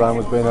storyline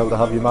was being able to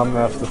have your mum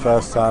there for the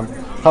first time.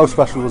 How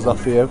special was that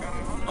for you?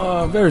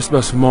 Very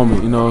special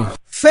moment,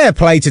 Fair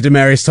play to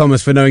Demaryius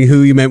Thomas for knowing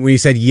who you meant when you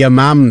said your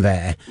mum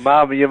there.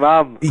 Mum, your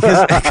mum.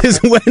 Because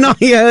when I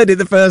heard it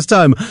the first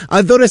time,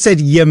 I thought I said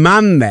your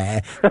man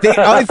there.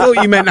 I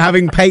thought you meant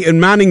having Peyton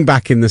Manning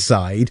back in the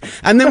side.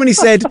 And then when he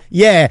said,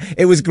 yeah,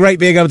 it was great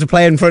being able to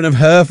play in front of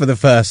her for the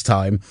first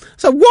time.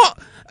 So what?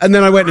 And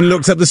then I went and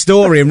looked up the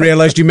story and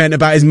realised you meant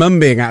about his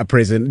mum being out of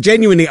prison.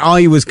 Genuinely,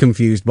 I was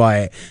confused by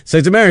it. So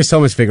Demaryius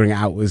Thomas figuring it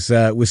out was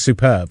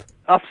superb.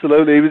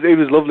 Absolutely. He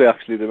was lovely,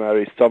 actually,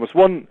 Demaryius Thomas.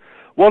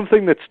 One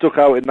thing that stuck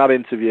out in that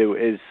interview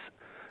is,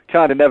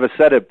 kind of never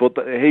said it, but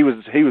he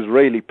was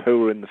really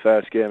poor in the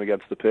first game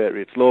against the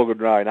Patriots. Logan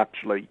Ryan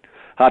actually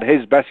had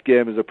his best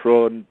game as a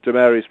pro, and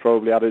Demaryius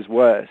probably had his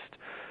worst.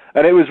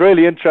 And it was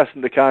really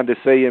interesting to kind of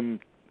see him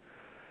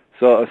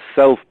sort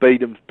of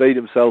beat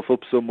himself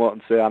up somewhat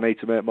and say, I need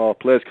to make more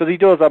plays. Because he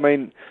does,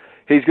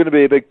 he's going to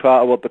be a big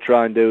part of what they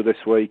try and do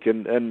this week,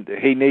 and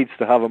he needs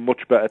to have a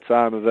much better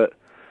time of it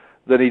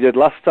than he did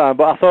last time.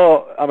 But I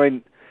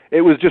thought,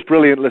 it was just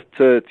brilliant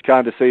to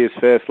kind of see his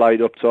face light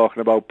up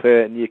talking about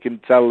Peyton. You can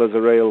tell there's a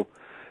real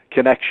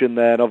connection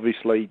there, and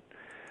obviously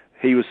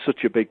he was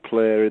such a big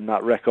player in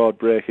that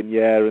record-breaking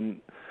year. And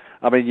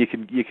you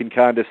can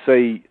kind of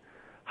see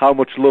how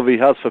much love he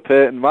has for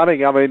Peyton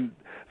Manning.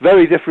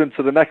 Very different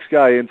to the next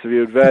guy I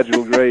interviewed,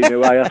 Virgil Green,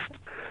 who I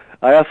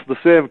asked the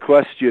same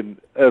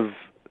question of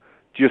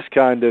just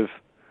kind of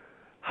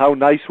how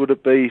nice would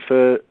it be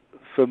for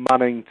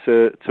Manning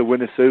to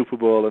win a Super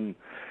Bowl. And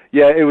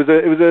yeah, it was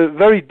a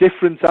very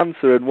different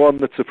answer, and one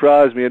that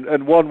surprised me,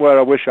 and one where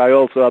I wish I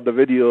also had the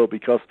video,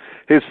 because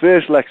his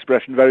facial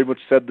expression very much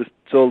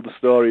told the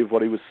story of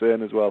what he was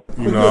saying as well.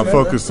 I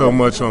focus so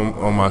much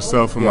on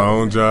myself and my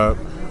own job.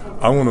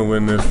 I want to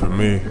win this for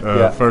me,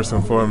 first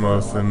and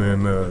foremost, and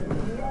then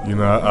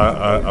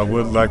I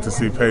would like to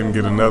see Peyton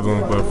get another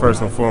one, but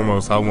first and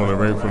foremost, I want a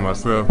ring for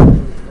myself.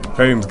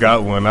 Peyton's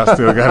got one. I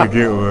still got to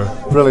get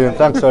one. Brilliant.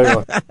 Thanks very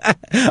much.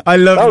 I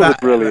love that. Was a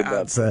brilliant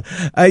answer.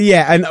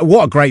 And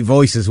what a great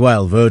voice as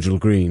well, Virgil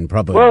Green,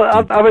 probably. Well,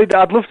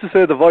 I'd love to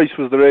say the voice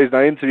was the reason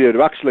I interviewed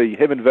him. Actually,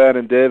 him and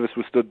Vernon Davis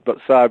were stood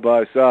side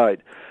by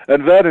side,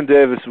 and Vernon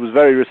Davis was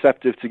very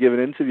receptive to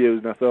giving interviews,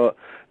 and I thought,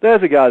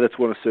 there's a guy that's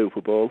won a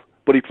Super Bowl,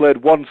 but he played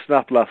one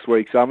snap last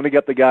week, so I'm going to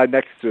get the guy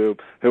next to him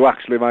who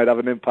actually might have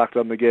an impact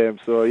on the game.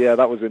 So yeah,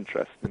 that was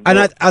interesting.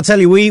 And I'll tell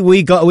you,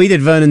 we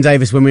did Vernon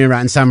Davis when we were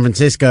out in San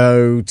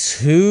Francisco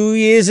 2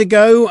 years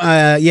ago.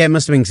 It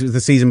must have been the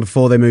season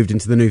before they moved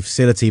into the new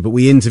facility, but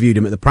we interviewed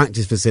him at the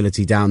practice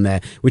facility down there,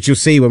 which you'll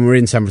see when we're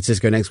in San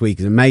Francisco next week.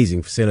 Is an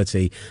amazing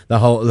facility, the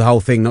whole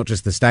thing, not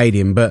just the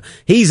stadium. But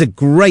he's a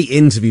great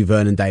interview,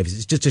 Vernon Davis.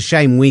 It's just a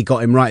shame we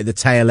got him right at the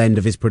tail end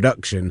of his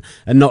production,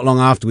 and not long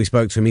after we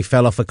spoke to him, he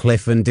fell off a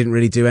cliff and didn't didn't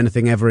really do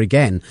anything ever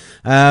again.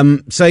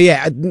 So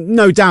yeah,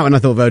 no doubt, and I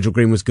thought Virgil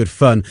Green was good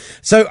fun.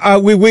 So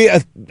we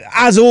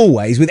as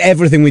always, with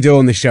everything we do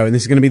on this show, and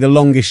this is going to be the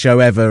longest show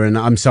ever, and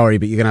I'm sorry,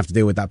 but you're going to have to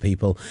deal with that,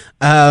 people.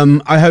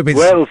 I hope it's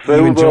well,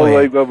 you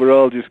enjoy it. We're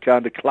all just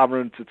kind of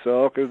clamouring to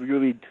talk. It's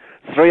going to be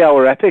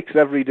 3-hour epics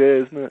every day,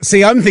 isn't it?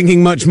 See, I'm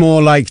thinking much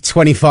more like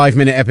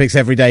 25-minute epics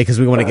every day because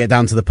we want to get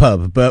down to the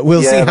pub, but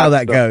we'll see how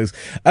that goes.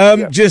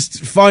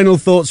 Just final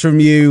thoughts from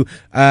you.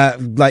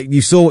 Like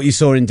you saw what you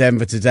saw in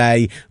Denver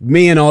today.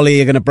 Me and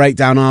Ollie are going to break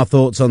down our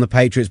thoughts on the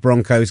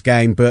Patriots-Broncos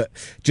game, but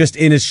just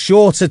in as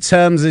shorter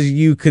terms as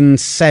you can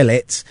sell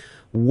it,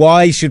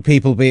 why should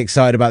people be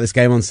excited about this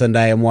game on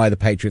Sunday and why the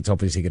Patriots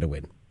obviously going to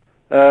win?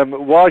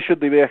 Why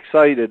should they be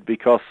excited?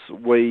 Because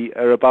we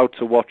are about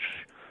to watch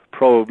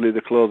probably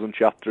the closing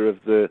chapter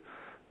of the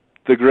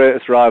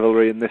greatest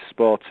rivalry in this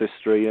sport's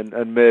history,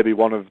 and maybe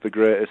one of the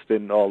greatest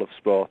in all of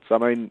sports. I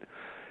mean,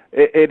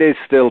 it is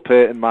still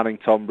Peyton Manning,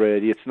 Tom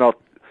Brady. It's not.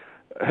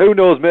 Who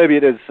knows? Maybe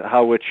it is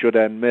how it should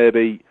end.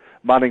 Maybe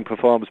Manning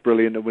performs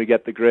brilliant, and we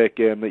get the great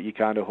game that you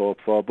kind of hope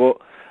for. But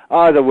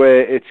either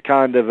way, it's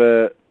kind of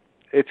a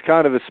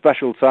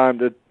special time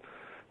to.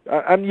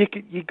 And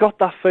you got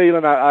that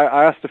feeling.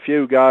 I asked a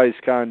few guys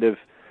kind of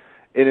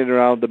in and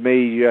around the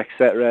media,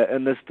 etc.,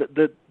 and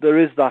there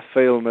is that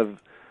feeling of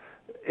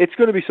it's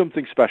going to be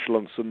something special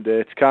on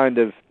Sunday. It's kind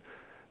of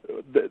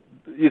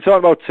you're talking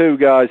about two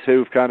guys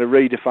who've kind of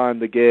redefined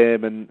the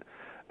game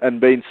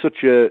and been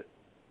such a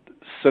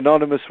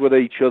synonymous with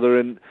each other.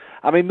 And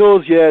I mean,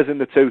 those years in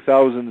the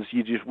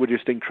 2000s, were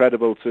just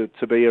incredible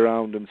to be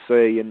around and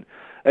see.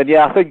 And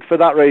yeah, I think for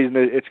that reason,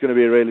 it's going to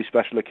be a really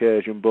special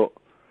occasion. But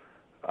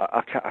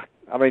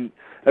I mean,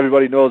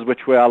 everybody knows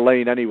which way I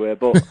lean anyway,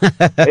 but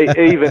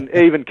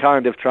even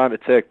kind of trying to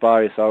take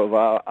bias out of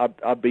it,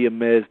 I'd be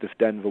amazed if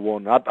Denver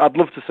won. I'd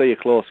love to see a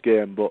close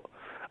game, but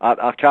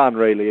I can't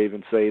really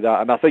even see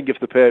that. And I think if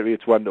the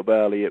Patriots went up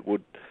early, it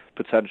would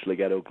potentially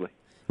get ugly.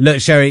 Look,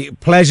 Sherry,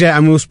 pleasure,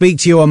 and we'll speak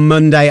to you on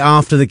Monday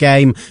after the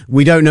game.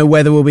 We don't know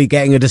whether we'll be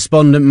getting a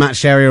despondent Matt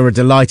Sherry or a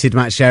delighted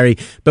Matt Sherry,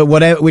 but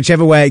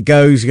whichever way it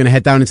goes, you're going to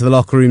head down into the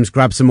locker rooms,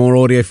 grab some more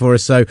audio for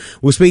us. So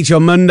we'll speak to you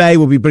on Monday.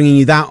 We'll be bringing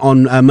you that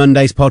on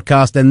Monday's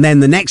podcast, and then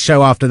the next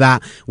show after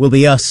that will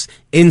be us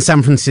in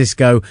San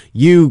Francisco.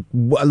 You've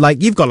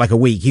got like a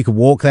week. You could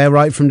walk there,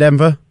 right, from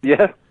Denver?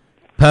 Yeah.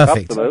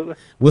 Perfect. Absolutely.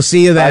 We'll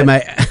see you there,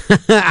 mate.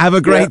 Have a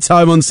great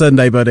time on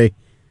Sunday, buddy.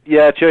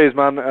 Yeah, cheers,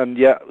 man, and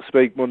yeah,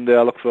 speak Monday.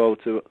 I look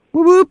forward to it.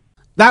 Whoop, whoop.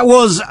 That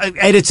was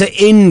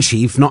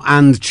editor-in-chief, not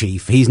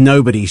and-chief. He's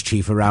nobody's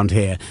chief around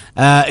here.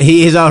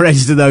 He is our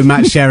editor, though,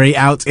 Matt Sherry,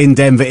 out in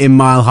Denver in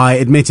Mile High.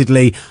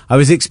 Admittedly, I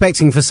was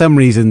expecting for some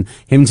reason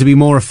him to be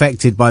more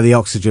affected by the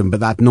oxygen,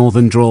 but that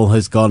northern drawl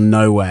has gone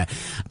nowhere.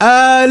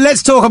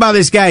 Let's talk about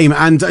this game,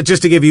 and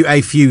just to give you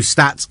a few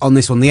stats on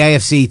this one, the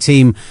AFC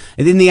team,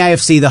 in the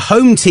AFC, the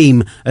home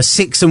team are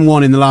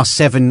 6-1 in the last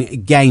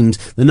 7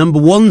 games. The number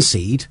 1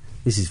 seed,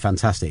 this is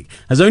fantastic,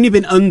 has only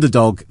been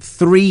underdog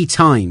 3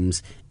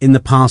 times in the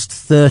past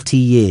 30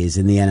 years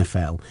in the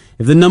NFL.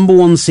 If the number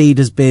 1 seed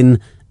has been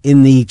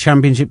in the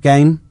championship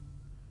game,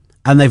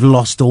 and they've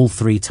lost all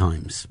 3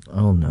 times.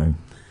 Oh, no.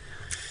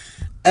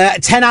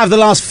 10 out of the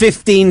last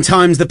 15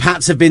 times the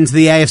Pats have been to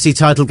the AFC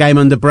title game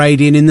under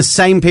Brady, and in the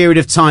same period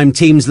of time,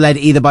 teams led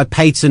either by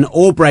Peyton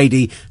or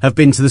Brady have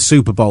been to the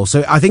Super Bowl.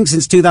 So I think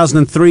since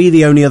 2003,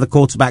 the only other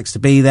quarterbacks to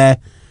be there,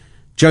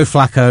 Joe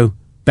Flacco,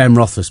 Ben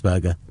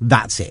Roethlisberger.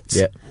 That's it.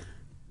 Yeah.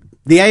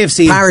 The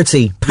AFC...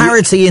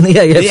 Parity in the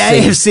AFC. The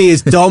AFC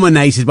is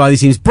dominated by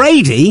these teams.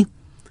 Brady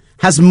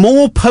has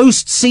more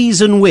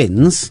postseason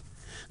wins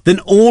than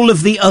all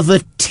of the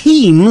other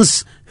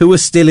teams who are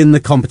still in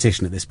the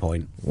competition at this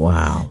point.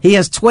 Wow. He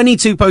has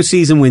 22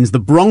 postseason wins. The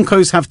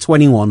Broncos have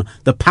 21.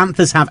 The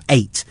Panthers have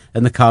 8.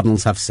 And the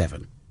Cardinals have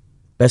 7.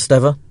 Best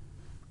ever?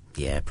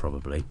 Yeah,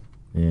 probably.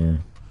 Yeah.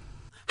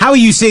 How are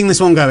you seeing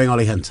this one going,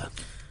 Ollie Hunter?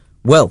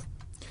 Well,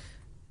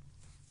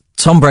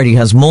 Tom Brady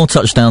has more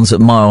touchdowns at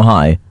Mile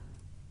High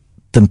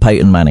than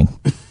Peyton Manning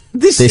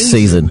this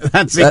season.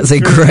 That's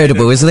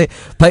incredible, isn't it?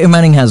 Peyton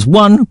Manning has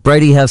 1,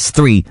 Brady has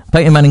 3.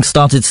 Peyton Manning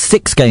started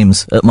 6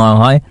 games at Mile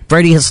High.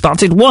 Brady has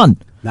started 1.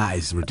 That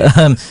is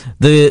ridiculous.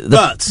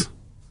 But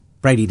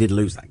Brady did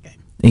lose that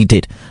game. He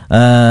did.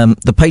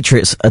 The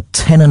Patriots are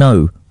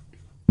 10-0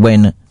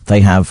 when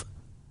they have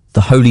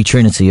the holy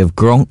trinity of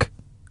Gronk,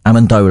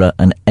 Amendola,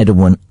 and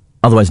Edelman,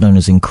 otherwise known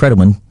as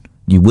Incrediman.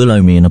 You will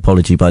owe me an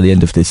apology by the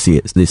end of this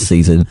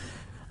season,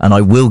 and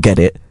I will get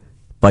it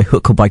by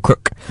hook or by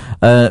crook.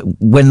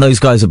 When those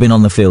guys have been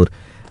on the field,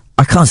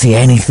 I can't see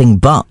anything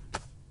but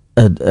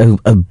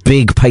a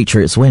big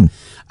Patriots win.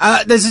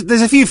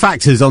 There's a few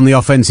factors on the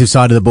offensive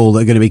side of the ball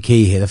that are going to be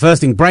key here. The first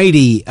thing,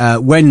 Brady,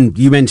 when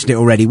you mentioned it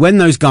already, when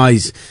those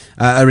guys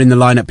are in the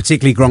lineup,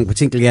 particularly Gronk,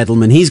 particularly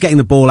Edelman, he's getting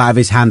the ball out of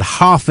his hand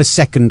half a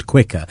second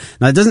quicker.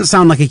 Now, it doesn't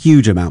sound like a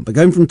huge amount, but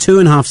going from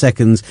 2.5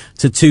 seconds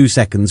to 2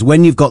 seconds,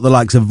 when you've got the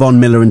likes of Von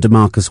Miller and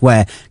DeMarcus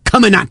Ware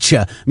coming at you.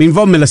 I mean,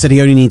 Von Miller said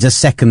he only needs a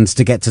second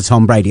to get to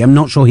Tom Brady. I'm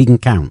not sure he can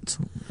count.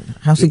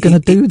 How's he going to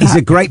do that? He's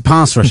a great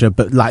pass rusher,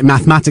 but like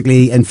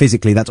mathematically and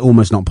physically, that's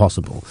almost not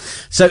possible.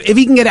 So if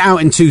he can get it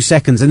out in 2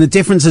 seconds, and the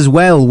difference as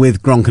well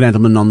with Gronk and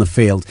Edelman on the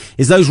field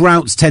is those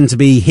routes tend to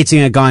be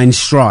hitting a guy in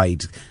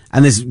stride.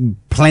 And there's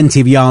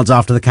plenty of yards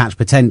after the catch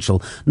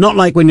potential. Not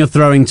like when you're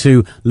throwing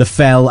to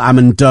LaFell,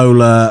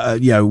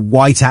 Amendola,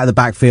 White out of the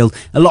backfield.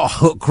 A lot of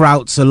hook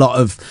routes, a lot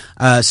of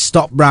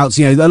stop routes,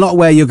 a lot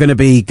where you're going to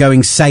be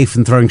going safe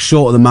and throwing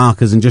short of the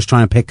markers and just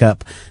trying to pick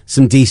up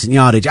some decent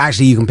yardage.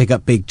 Actually, you can pick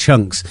up big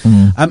chunks.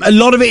 A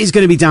lot of it is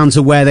going to be down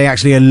to where they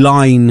actually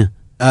align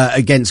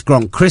against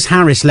Gronk. Chris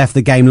Harris left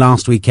the game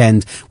last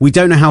weekend. We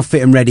don't know how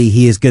fit and ready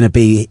he is going to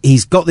be.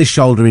 He's got this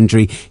shoulder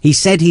injury. He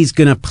said he's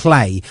going to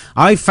play.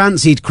 I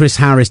fancied Chris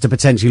Harris to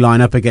potentially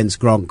line up against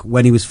Gronk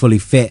when he was fully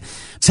fit.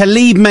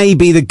 Talib may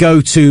be the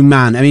go-to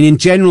man. I mean, in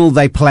general,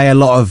 they play a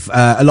lot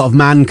of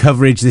man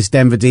coverage, this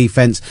Denver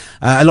defense,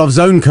 a lot of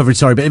zone coverage,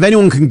 sorry. But if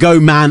anyone can go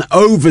man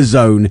over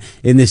zone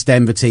in this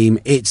Denver team,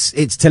 it's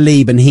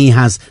Talib, and he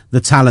has the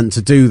talent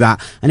to do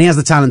that. And he has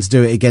the talent to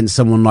do it against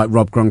someone like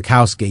Rob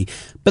Gronkowski.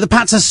 But the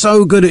Pats are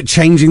so good at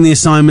changing the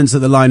assignments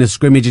at the line of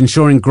scrimmage,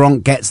 ensuring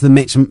Gronk gets the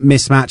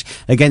mismatch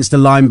against a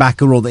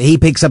linebacker, or that he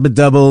picks up a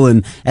double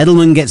and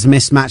Edelman gets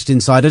mismatched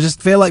inside. I just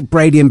feel like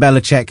Brady and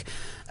Belichick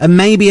are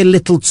maybe a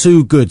little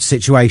too good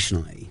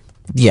situationally.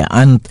 Yeah,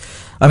 and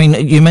I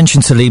mean, you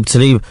mentioned Talib.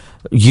 Talib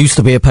used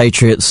to be a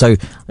Patriot, so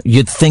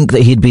you'd think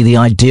that he'd be the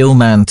ideal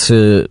man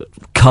to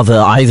cover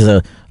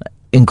either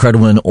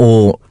Incredibleman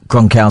or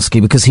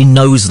Gronkowski, because he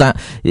knows that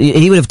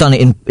he would have done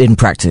it in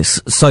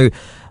practice. So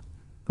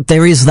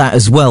there is that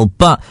as well.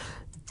 But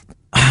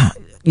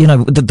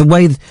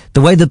the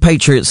way the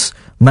Patriots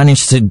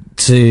managed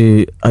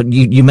to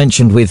you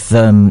mentioned with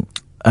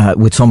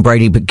Tom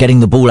Brady, but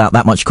getting the ball out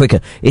that much quicker,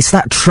 it's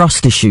that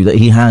trust issue that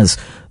he has,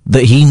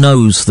 that he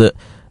knows that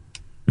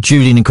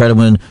Julian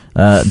Incredibleman,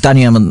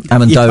 Danny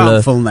Amendola. You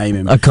can't full name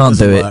him. I can't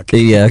do it. Work.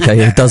 Yeah, okay,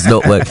 it does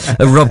not work.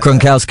 Rob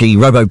Gronkowski,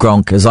 Robo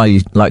Gronk, as I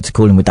like to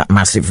call him, with that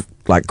massive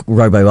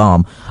Robo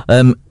arm.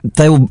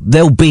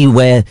 They'll be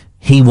where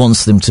he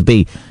wants them to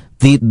be.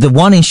 The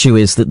one issue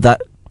is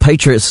that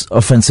Patriots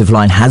offensive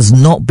line has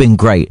not been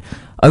great.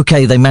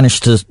 Okay, they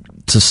managed to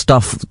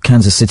stuff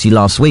Kansas City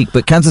last week,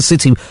 but Kansas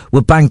City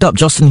were banged up.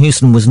 Justin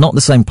Houston was not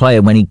the same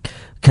player when he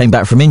came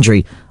back from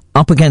injury.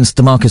 Up against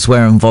DeMarcus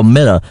Ware and Von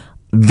Miller,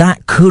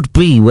 that could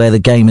be where the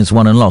game is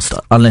won and lost,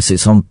 unless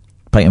it's on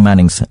Peyton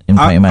Manning's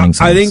hands.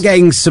 I think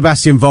getting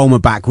Sebastian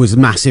Vollmer back was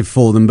massive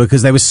for them,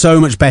 because they were so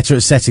much better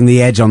at setting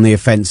the edge on the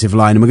offensive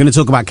line. And we're going to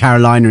talk about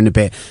Carolina in a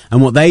bit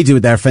and what they do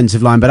with their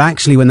offensive line. But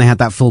actually, when they had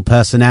that full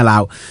personnel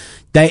out,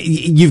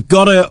 you've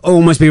got to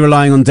almost be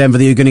relying on Denver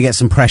that you're going to get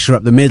some pressure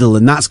up the middle,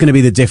 and that's going to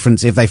be the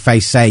difference if they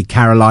face, say,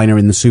 Carolina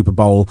in the Super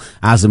Bowl,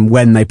 as and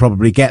when they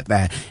probably get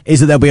there,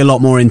 is that there'll be a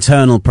lot more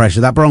internal pressure.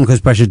 That Broncos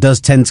pressure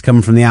does tend to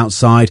come from the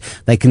outside.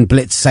 They can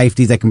blitz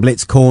safeties, they can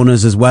blitz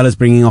corners, as well as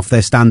bringing off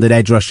their standard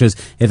edge rushers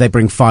if they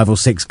bring 5 or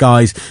 6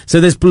 guys. So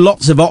there's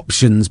lots of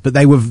options, but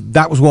that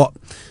was what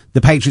the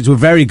Patriots were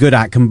very good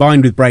at,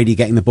 combined with Brady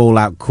getting the ball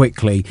out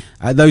quickly.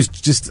 I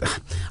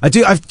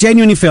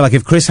genuinely feel like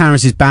if Chris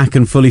Harris is back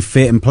and fully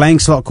fit and playing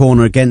slot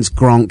corner against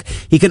Gronk,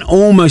 he can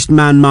almost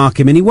man mark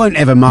him, and he won't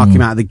ever mark him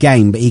out of the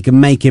game, but he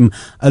can make him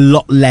a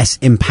lot less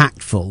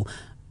impactful.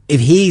 If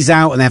he's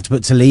out and they have to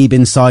put Talib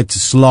inside to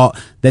slot,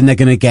 then they're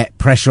going to get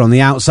pressure on the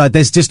outside.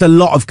 There's just a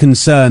lot of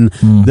concern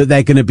that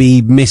they're going to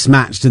be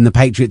mismatched, and the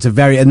Patriots are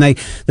the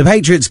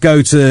Patriots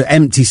go to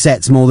empty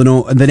sets more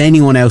than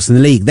anyone else in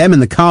the league. Them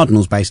and the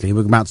Cardinals, basically,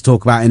 we're about to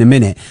talk about in a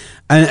minute.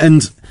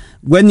 And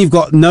when you've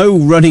got no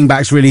running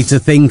backs really to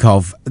think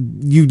of,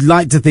 you'd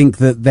like to think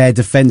that their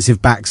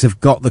defensive backs have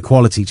got the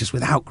quality, just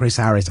without Chris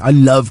Harris. I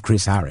love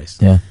Chris Harris.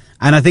 Yeah.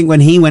 And I think when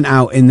he went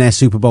out in their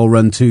Super Bowl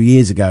run 2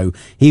 years ago,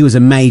 he was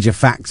a major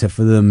factor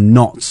for them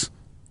not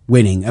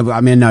winning. I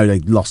mean, I know they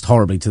lost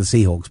horribly to the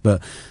Seahawks,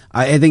 but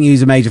I think he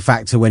was a major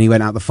factor when he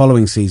went out the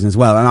following season as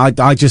well. And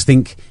I just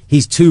think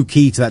he's too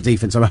key to that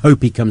defense. I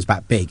hope he comes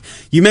back big.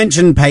 You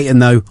mentioned Peyton,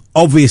 though.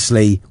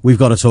 Obviously, we've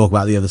got to talk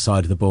about the other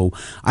side of the ball.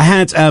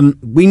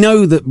 We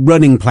know that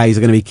running plays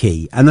are going to be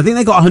key. And I think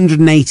they got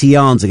 180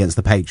 yards against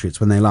the Patriots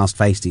when they last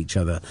faced each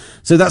other.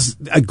 So that's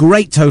a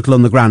great total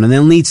on the ground. And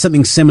they'll need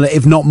something similar,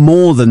 if not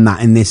more than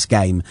that, in this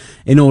game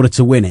in order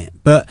to win it.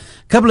 But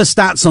a couple of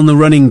stats on the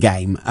running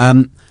game.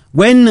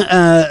 When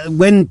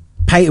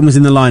Peyton was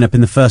in the lineup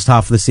in the first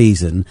half of the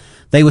season,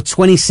 they were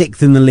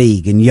 26th in the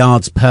league in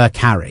yards per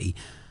carry.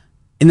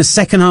 In the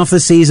second half of the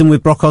season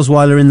with Brock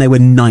Osweiler in, they were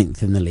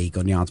 9th in the league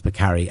on yards per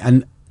carry.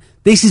 And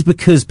this is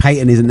because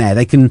Peyton isn't there.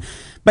 They can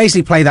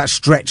basically play that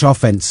stretch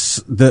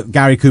offense that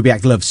Gary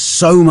Kubiak loves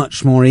so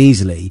much more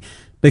easily,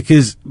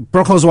 because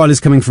Brock Osweiler's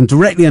coming from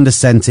directly under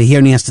centre. He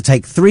only has to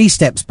take 3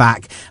 steps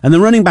back, and the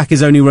running back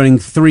is only running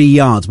 3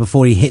 yards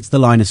before he hits the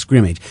line of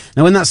scrimmage.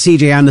 Now, when that's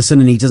CJ Anderson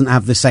and he doesn't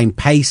have the same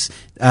pace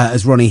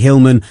as Ronnie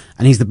Hillman,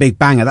 and he's the big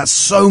banger, that's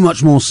so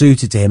much more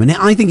suited to him. And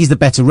I think he's the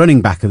better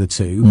running back of the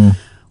two.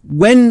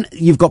 When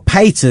you've got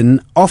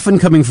Peyton often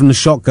coming from the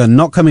shotgun,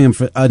 not coming in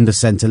under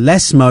centre,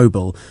 less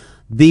mobile,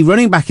 the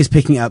running back is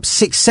picking up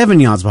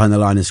 6-7 yards behind the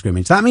line of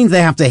scrimmage. That means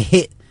they have to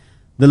hit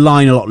the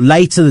line a lot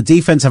later. The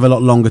defense have a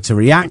lot longer to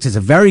react. It's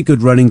a very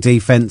good running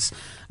defense,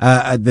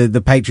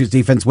 the Patriots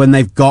defense, when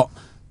they've got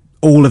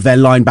all of their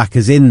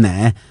linebackers in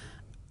there.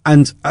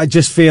 And I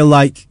just feel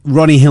like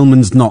Ronnie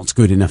Hillman's not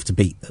good enough to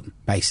beat them,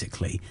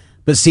 basically.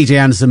 But CJ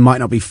Anderson might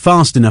not be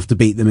fast enough to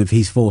beat them if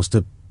he's forced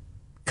to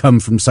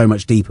come from so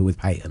much deeper with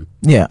Peyton.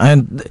 Yeah,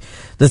 and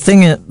the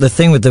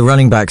thing with the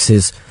running backs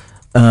is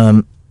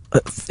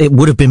it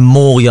would have been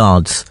more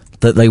yards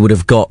that they would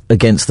have got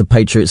against the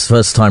Patriots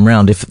first time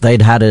round if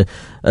they'd had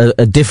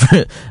a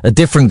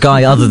different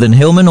guy other than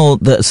Hillman, or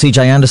that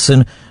CJ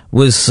Anderson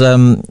was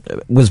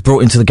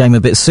brought into the game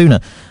a bit sooner.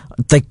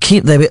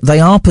 They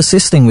are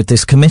persisting with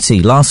this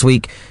committee. Last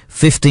week,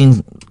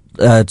 15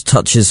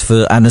 touches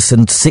for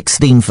Anderson,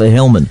 16 for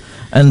Hillman.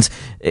 And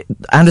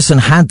Anderson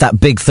had that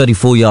big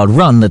 34-yard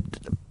run,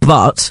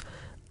 but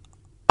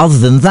other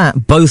than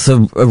that, both are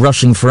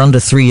rushing for under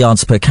 3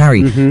 yards per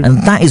carry.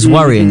 And that is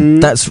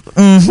worrying. That's,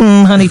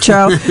 honey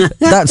chow.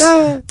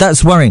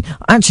 That's worrying.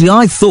 Actually,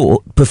 I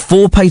thought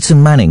before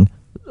Peyton Manning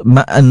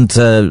and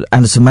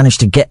Anderson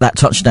managed to get that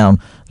touchdown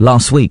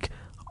last week,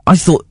 I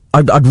thought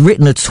I'd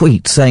written a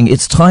tweet saying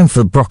it's time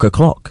for Brock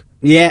o'clock.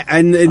 Yeah,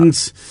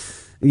 and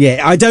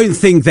yeah, I don't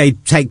think they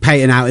take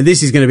Peyton out, and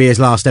this is going to be his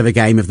last ever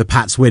game if the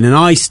Pats win. And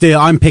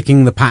I'm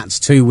picking the Pats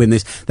to win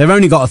this. They've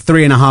only got a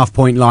 3.5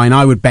 point line.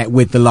 I would bet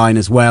with the line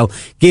as well.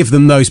 Give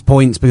them those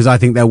points because I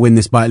think they'll win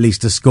this by at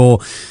least a score.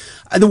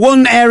 The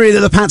one area that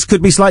the Pats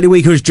could be slightly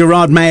weaker is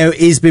Gerard Mayo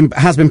has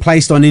been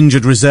placed on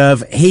injured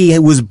reserve. He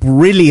was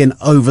brilliant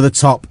over the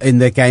top in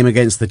the game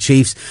against the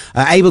Chiefs,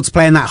 able to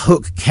play in that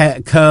hook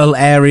curl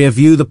area,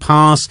 view the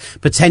pass,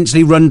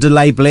 potentially run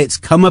delay blitz,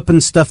 come up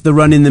and stuff the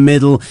run in the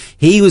middle.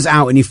 He was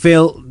out, and you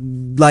feel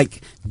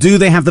like, do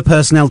they have the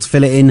personnel to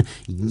fill it in?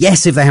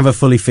 Yes, if they have a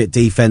fully fit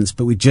defense,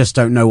 but we just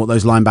don't know what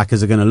those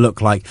linebackers are going to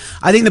look like.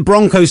 I think the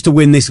Broncos to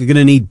win this are going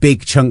to need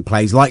big chunk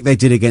plays like they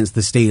did against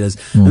the Steelers.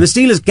 And the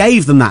Steelers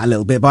gave them that a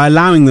little bit by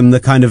allowing them the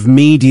kind of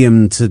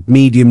medium to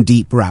medium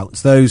deep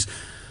routes.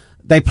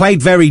 They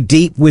played very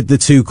deep with the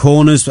two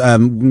corners,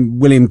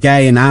 William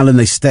Gay and Allen.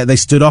 They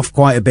stood off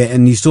quite a bit,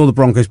 and you saw the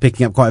Broncos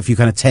picking up quite a few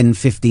kind of 10,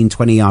 15,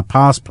 20-yard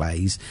pass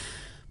plays.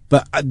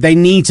 But they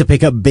need to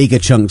pick up bigger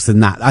chunks than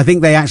that. I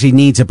think they actually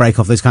need to break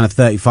off those kind of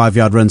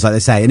 35-yard runs like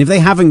they say. And if they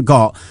haven't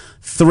got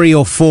 3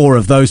 or 4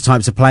 of those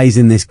types of plays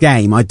in this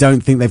game, I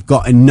don't think they've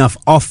got enough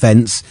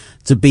offense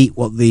to beat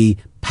what the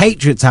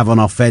Patriots have on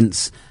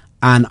offense.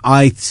 And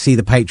I see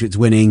the Patriots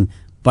winning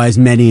by as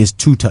many as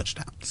 2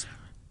 touchdowns.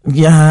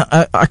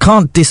 Yeah, I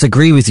can't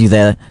disagree with you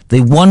there.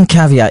 The one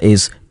caveat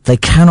is they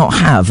cannot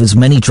have as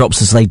many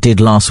drops as they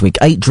did last week.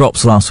 8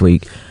 drops last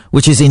week,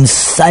 which is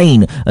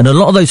insane. And a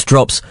lot of those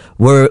drops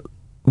were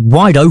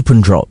wide open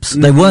drops.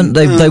 They weren't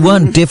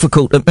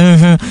difficult.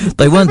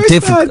 They weren't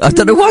difficult. I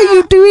don't know why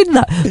you're doing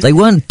that. They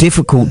weren't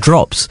difficult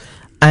drops.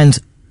 And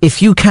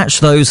if you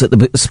catch those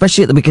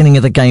especially at the beginning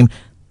of the game,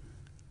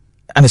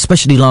 and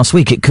especially last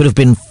week, the game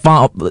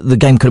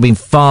could have been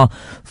far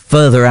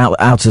further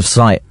out of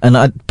sight.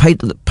 And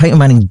Peyton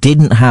Manning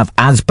didn't have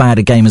as bad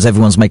a game as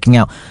everyone's making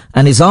out.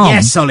 And his arm...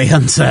 Yes, Ollie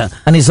Hunter.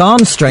 And his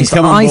arm strength,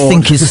 I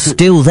think, is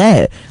still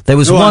there. There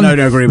was one... I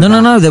don't agree with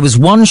that. No. There was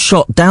one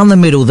shot down the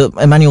middle that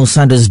Emmanuel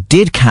Sanders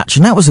did catch,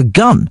 and that was a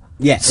gun.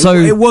 Yes, so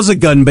it was a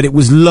gun, but it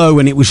was low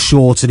and it was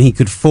short, and he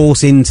could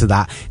force into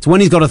that. It's when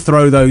he's got to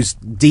throw those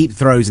deep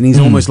throws, and he's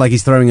almost like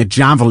he's throwing a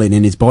javelin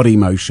in his body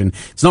motion.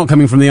 It's not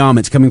coming from the arm;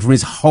 it's coming from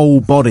his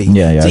whole body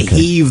to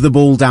heave the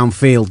ball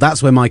downfield.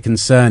 That's where my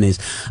concern is,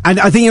 and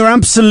I think you're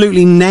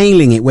absolutely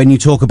nailing it when you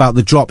talk about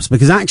the drops,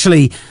 because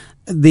actually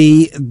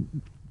the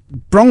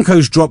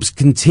Broncos drops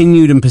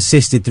continued and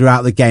persisted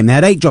throughout the game. They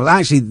had 8 drops.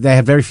 Actually, they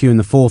had very few in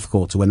the fourth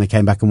quarter when they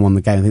came back and won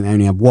the game. I think they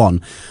only had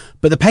 1.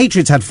 But the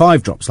Patriots had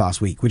 5 drops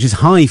last week, which is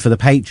high for the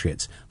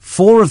Patriots.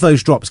 4 of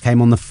those drops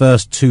came on the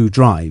first 2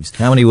 drives.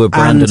 How many were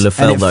Brandon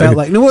LaFell, though? Felt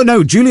like,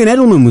 no, Julian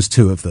Edelman was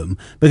 2 of them,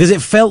 because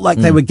it felt like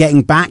they were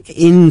getting back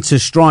into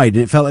stride,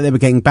 and it felt like they were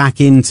getting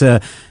back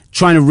into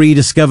trying to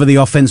rediscover the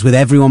offense with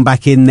everyone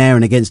back in there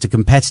and against a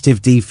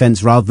competitive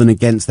defense rather than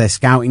against their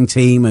scouting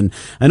team and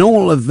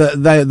all of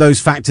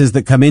those factors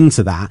that come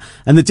into that.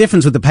 And the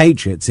difference with the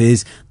Patriots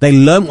is they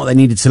learned what they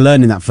needed to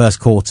learn in that first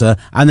quarter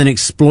and then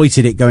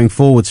exploited it going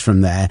forwards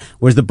from there,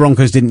 whereas the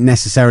Broncos didn't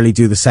necessarily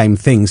do the same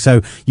thing.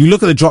 So you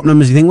look at the drop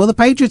numbers, you think, well, the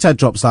Patriots had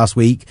drops last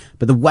week,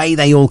 but the way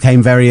they all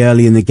came very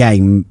early in the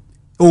game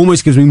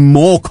almost gives me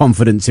more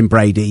confidence in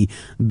Brady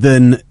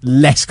than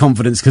less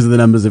confidence because of the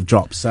numbers of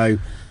drops. So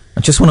I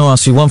just want to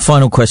ask you one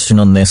final question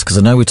on this, because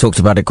I know we talked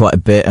about it quite a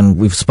bit, and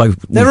we've spoken.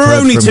 There are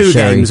only 2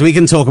 games. We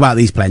can talk about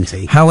these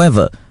plenty.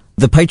 However,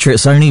 the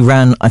Patriots only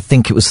ran, I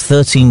think it was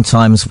 13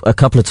 times, a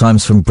couple of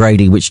times from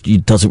Brady, which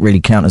doesn't really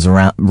count as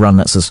a run.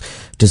 That's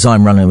a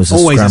design run. It was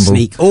always a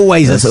scramble.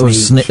 Always a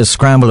sneak. A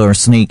scramble or a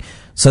sneak.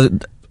 So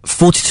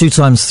 42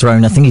 times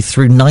thrown. I think he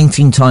threw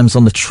 19 times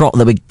on the trot at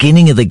the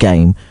beginning of the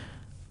game.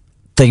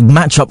 They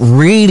match up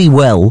really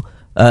well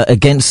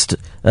against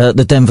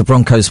the Denver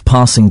Broncos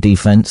passing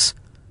defense.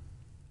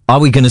 Are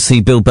we going to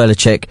see Bill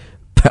Belichick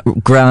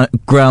ground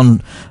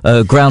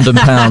and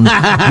pound?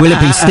 Will it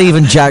be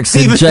Steven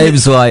Jackson,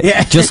 James White,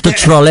 just to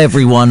troll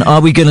everyone?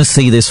 Are we going to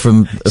see this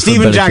from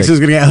Steven Jackson's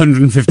going to get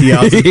 150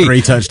 yards and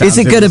 3 touchdowns? Is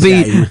it going to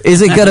be?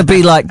 Is it going to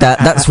be like that?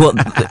 That's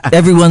what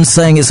everyone's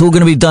saying. It's all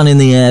going to be done in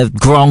the air,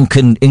 Gronk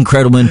and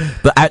Incredible,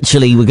 but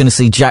actually we're going to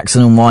see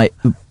Jackson and White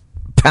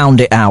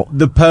pound it out.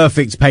 The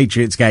perfect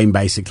Patriots game,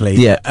 basically.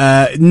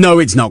 Yeah. No,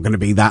 it's not going to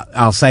be that.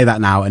 I'll say that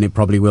now, and it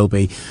probably will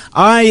be.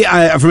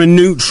 I from a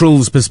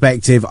neutral's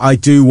perspective, I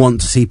do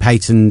want to see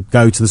Peyton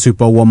go to the Super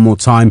Bowl one more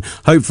time.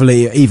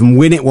 Hopefully, even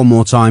win it one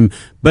more time.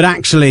 But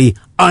actually,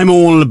 I'm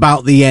all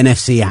about the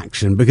NFC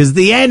action, because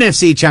the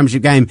NFC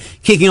Championship game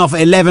kicking off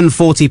at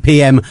 11:40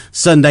 p.m.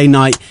 Sunday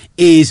night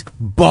is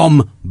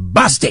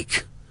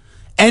bombastic.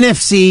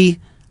 NFC,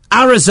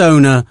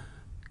 Arizona,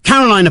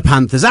 Carolina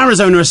Panthers.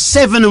 Arizona are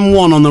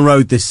 7-1 on the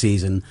road this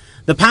season.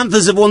 The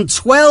Panthers have won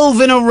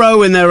 12 in a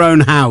row in their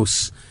own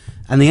house.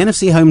 And the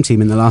NFC home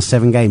team in the last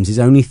 7 games is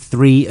only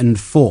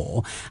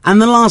 3-4.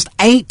 And the last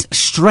 8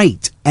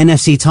 straight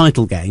NFC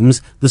title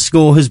games, the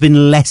score has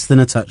been less than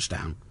a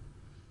touchdown.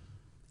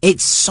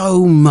 It's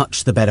so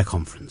much the better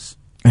conference.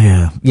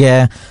 Yeah.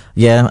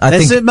 I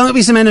think there might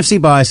be some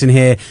NFC bias in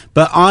here,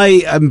 but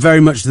I am very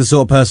much the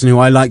sort of person who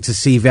I like to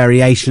see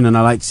variation, and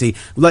I like to see,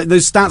 like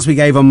those stats we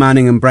gave on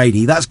Manning and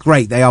Brady. That's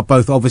great. They are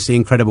both obviously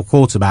incredible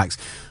quarterbacks,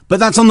 but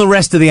that's on the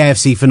rest of the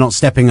AFC for not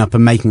stepping up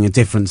and making a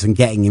difference and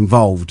getting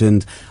involved.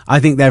 And I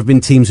think there have been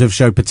teams who have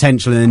showed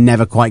potential and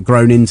never quite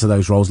grown into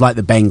those roles, like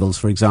the Bengals,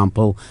 for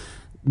example.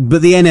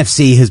 But the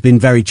NFC has been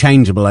very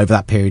changeable over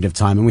that period of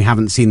time, and we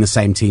haven't seen the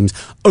same teams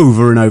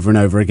over and over and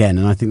over again.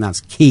 And I think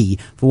that's key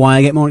for why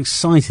I get more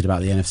excited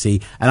about the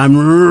NFC. And I'm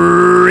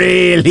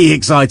really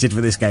excited for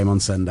this game on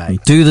Sunday.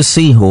 Do the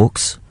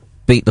Seahawks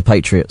beat the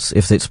Patriots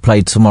if it's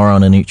played tomorrow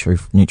on a neutral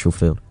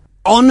field?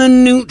 On a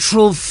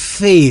neutral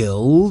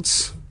field,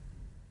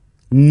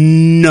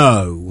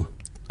 no.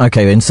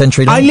 Okay, in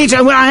Century Lane?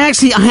 I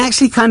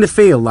actually kind of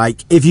feel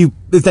like if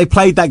they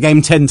played that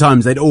game 10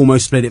 times, they'd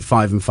almost split it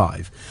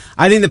 5-5.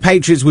 I think the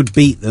Patriots would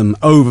beat them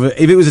over,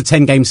 if it was a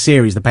 10-game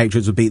series, the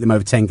Patriots would beat them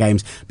over 10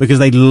 games because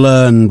they'd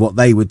learn what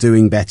they were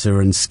doing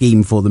better and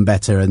scheme for them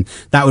better, and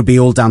that would be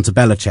all down to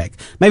Belichick.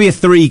 Maybe a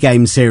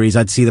 3-game series,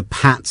 I'd see the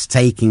Pats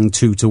taking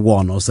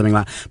 2-1 or something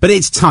like that. But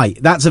it's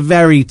tight. That's a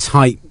very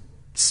tight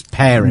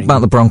pairing.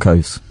 About the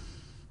Broncos?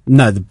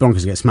 No, the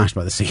Broncos get smashed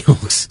by the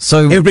Seahawks.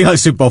 So it would be like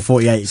Super Bowl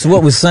 48. So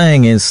what we're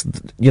saying is,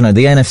 the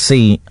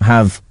NFC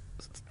have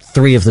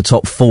 3 of the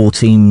top 4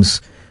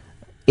 teams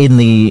in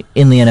the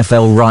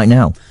NFL right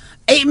now.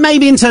 It may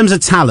be in terms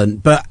of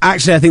talent, but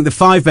actually I think the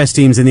 5 best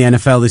teams in the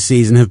NFL this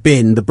season have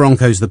been the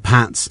Broncos, the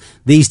Pats,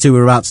 these 2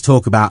 we're about to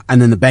talk about,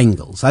 and then the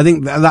Bengals. I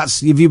think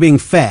that's, if you're being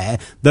fair,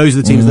 those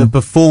are the teams that have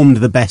performed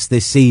the best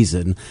this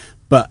season.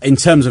 But in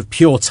terms of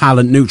pure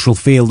talent, neutral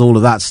field, all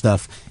of that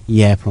stuff,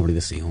 yeah, probably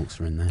the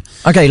Seahawks are in there.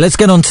 Okay, let's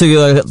get on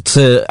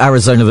to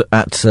Arizona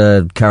at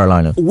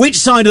Carolina. Which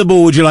side of the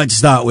ball would you like to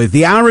start with?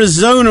 The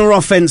Arizona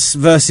offense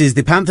versus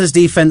the Panthers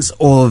defense,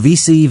 or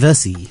vice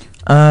versa?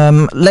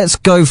 Let's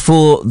go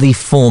for the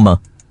former.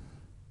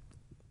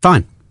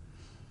 Fine.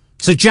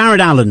 So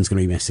Jared Allen's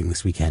going to be missing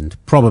this weekend,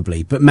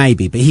 probably, but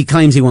maybe. But he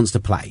claims he wants to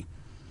play.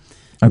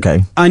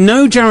 Okay. I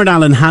know Jared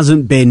Allen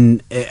hasn't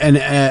been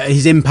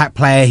his impact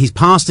player. He's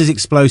past his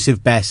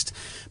explosive best.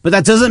 But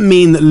that doesn't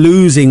mean that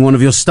losing one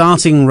of your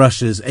starting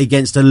rushers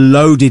against a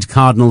loaded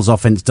Cardinals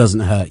offense doesn't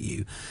hurt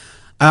you.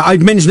 I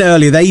mentioned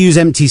earlier, they use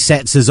empty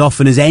sets as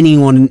often as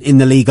anyone in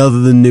the league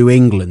other than New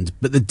England.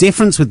 But the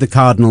difference with the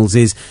Cardinals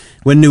is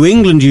when New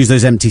England use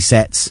those empty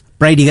sets,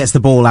 Brady gets the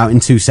ball out in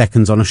 2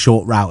 seconds on a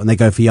short route and they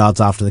go for yards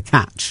after the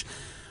catch.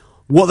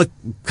 What the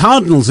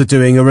Cardinals are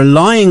doing are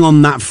relying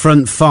on that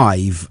front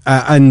 5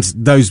 and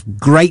those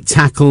great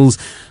tackles.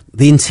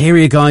 The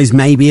interior guys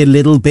may be a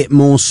little bit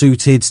more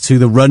suited to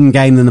the run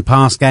game than the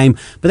pass game,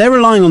 but they're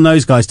relying on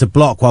those guys to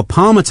block while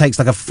Palmer takes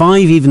like a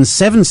 5, even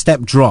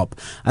 7-step drop,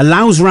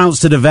 allows routes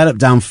to develop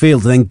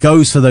downfield, and then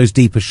goes for those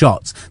deeper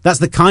shots. That's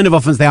the kind of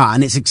offense they are,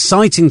 and it's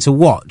exciting to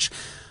watch.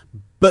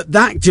 But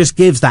that just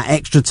gives that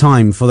extra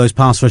time for those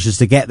pass rushers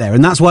to get there,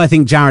 and that's why I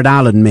think Jared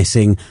Allen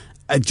missing,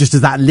 just as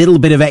that little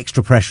bit of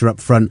extra pressure up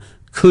front,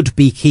 could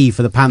be key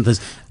for the Panthers.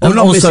 Not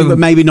also, missing, but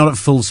maybe not at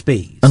full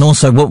speed. And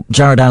also what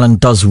Jared Allen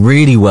does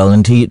really well,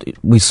 and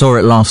we saw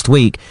it last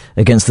week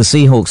against the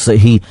Seahawks, that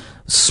he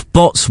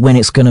spots when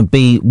it's going to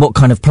be what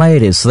kind of play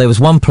it is. So there was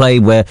one play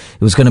where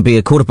it was going to be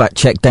a quarterback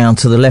check down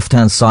to the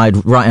left-hand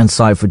side, right-hand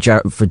side for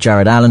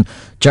Jared Allen.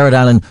 Jared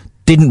Allen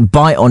didn't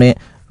bite on it,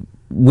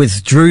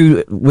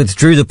 withdrew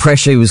the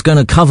pressure. He was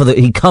going to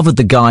he covered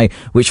the guy,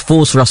 which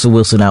forced Russell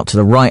Wilson out to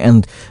the right,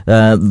 and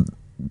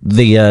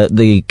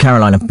the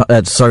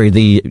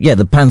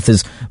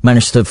Panthers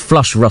managed to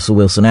flush Russell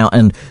Wilson out,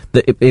 and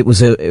it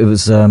was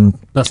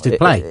busted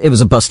play. It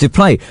was a busted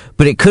play,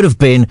 but it could have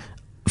been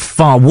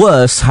far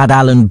worse had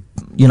Allen,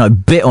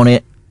 bit on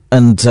it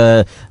and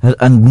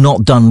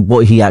not done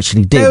what he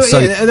actually did. So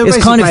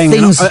it's kind of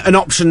things, an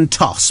option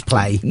toss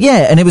play.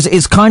 Yeah, and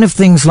it's kind of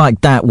things like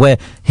that where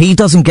he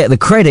doesn't get the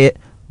credit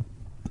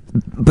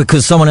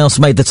because someone else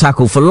made the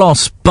tackle for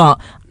loss, but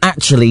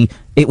actually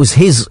it was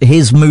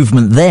his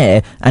movement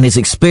there and his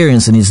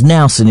experience and his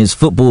nous and his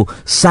football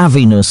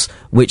savviness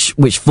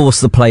which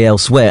forced the play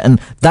elsewhere, and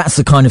that's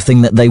the kind of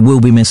thing that they will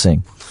be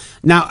missing.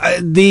 Now,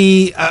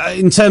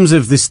 in terms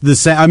of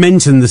this, I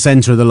mentioned the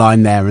centre of the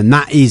line there, and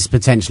that is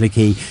potentially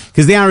key,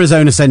 because the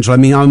Arizona Central, I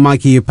mean,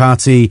 Mikey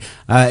Iupati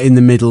in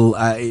the middle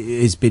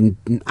has been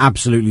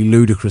absolutely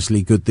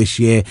ludicrously good this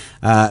year.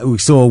 We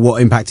saw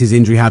what impact his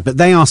injury had, but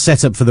they are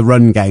set up for the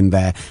run game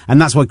there, and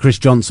that's why Chris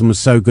Johnson was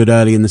so good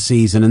early in the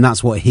season, and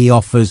that's what he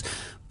offers.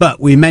 But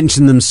we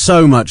mentioned them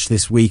so much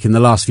this week, in the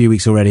last few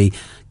weeks already.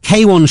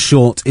 K1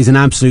 Short is an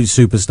absolute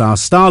superstar.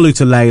 Star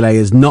Lutulele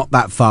is not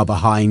that far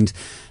behind.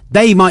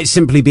 They might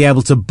simply be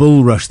able to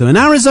bull rush them. And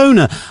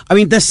Arizona, I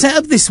mean, they're set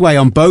up this way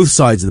on both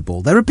sides of the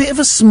ball. They're a bit of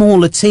a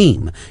smaller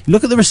team. You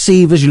look at the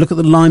receivers, you look at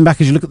the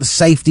linebackers, you look at the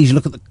safeties, you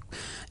look at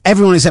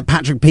everyone except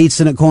Patrick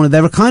Peterson at corner.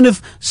 They're a kind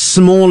of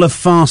smaller,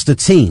 faster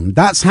team.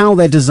 That's how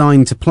they're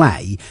designed to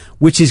play,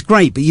 which is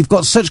great. But you've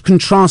got such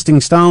contrasting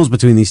styles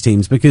between these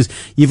teams, because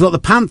you've got the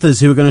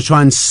Panthers, who are going to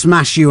try and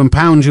smash you and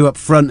pound you up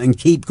front and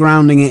keep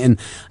grounding it and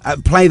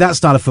play that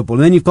style of football.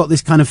 And then you've got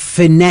this kind of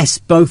finesse,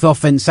 both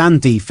offense and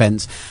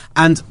defense.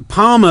 And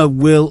Palmer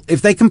will,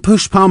 if they can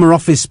push Palmer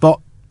off his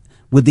spot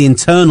with the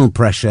internal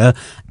pressure,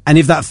 and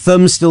if that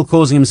thumb's still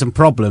causing him some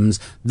problems,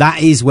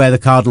 that is where the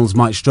Cardinals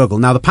might struggle.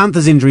 Now, the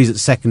Panthers' injuries at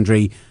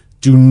secondary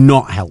do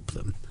not help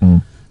them.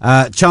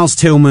 Charles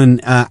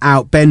Tillman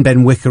out, Ben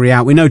Wickery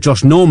out. We know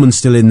Josh Norman's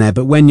still in there,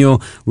 but when you're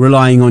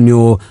relying on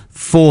your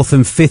fourth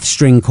and fifth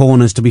string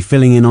corners to be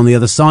filling in on the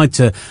other side,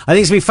 I think it's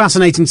going to be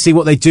fascinating to see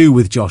what they do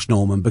with Josh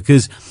Norman,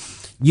 because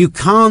you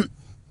can't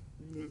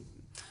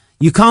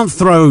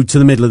throw to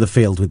the middle of the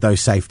field with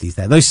those safeties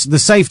there. The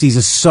safeties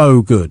are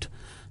so good.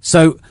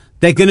 So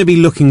they're going to be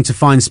looking to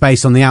find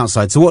space on the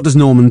outside. So what does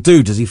Norman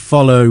do? Does he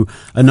follow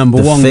a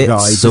number one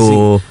guy?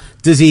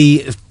 Does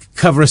he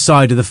cover a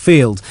side of the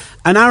field?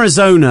 And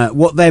Arizona,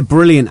 what they're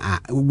brilliant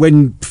at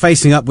when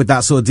facing up with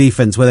that sort of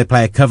defense, where they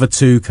play a cover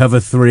 2,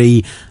 cover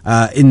 3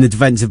 in the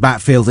defensive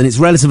backfield, and it's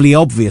relatively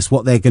obvious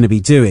what they're going to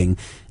be doing.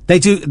 They're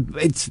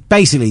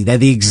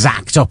the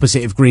exact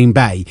opposite of Green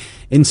Bay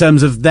in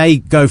terms of they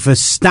go for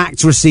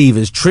stacked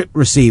receivers, trip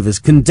receivers,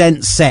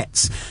 condensed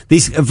sets.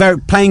 These are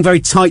playing very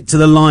tight to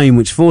the line,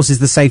 which forces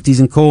the safeties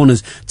and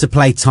corners to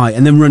play tight,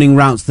 and then running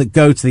routes that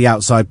go to the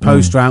outside,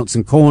 post routes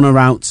and corner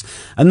routes,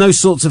 and those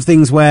sorts of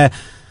things where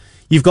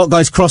you've got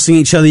guys crossing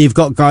each other, you've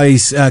got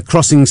guys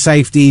crossing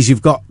safeties,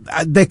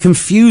 they're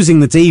confusing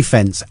the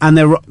defense, and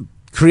they're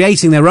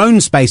creating their own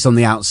space on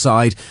the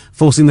outside,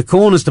 forcing the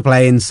corners to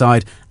play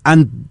inside.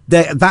 And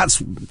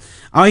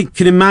I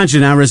can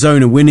imagine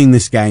Arizona winning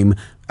this game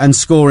and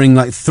scoring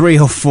like 3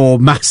 or 4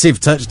 massive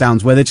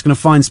touchdowns, where they're just going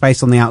to find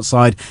space on the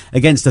outside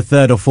against a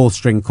third or fourth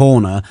string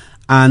corner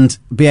and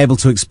be able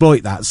to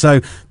exploit that.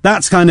 So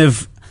that's kind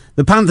of,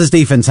 the Panthers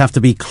defense have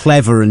to be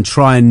clever and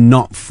try and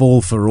not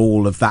fall for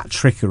all of that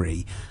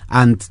trickery.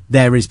 And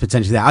there is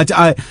potentially that.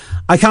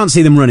 I can't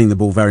see them running the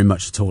ball very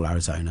much at all,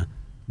 Arizona.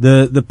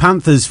 The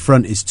Panthers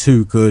front is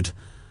too good.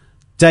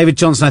 David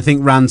Johnson, I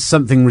think, ran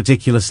something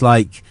ridiculous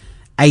like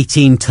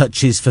 18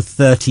 touches for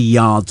 30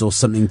 yards or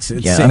something.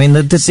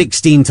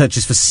 16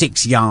 touches for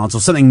 6 yards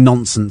or something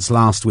nonsense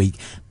last week.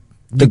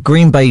 The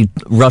Green Bay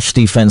rush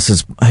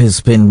defense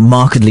has been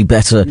markedly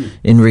better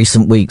in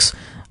recent weeks,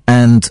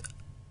 and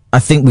I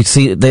think we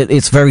see that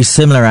it's very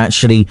similar,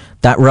 actually,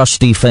 that rush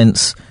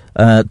defense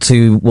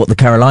to what the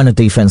Carolina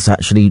defense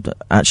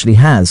actually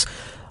has.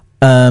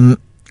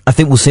 I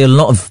think we'll see a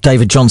lot of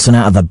David Johnson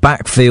out of the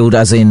backfield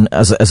as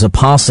a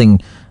passing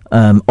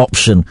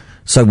option.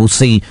 So we'll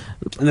see.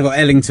 And they've got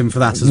Ellington for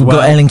that as well. We've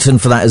got Ellington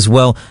for that as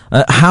well.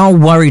 How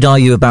worried are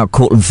you about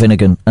Cortland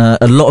Finnegan?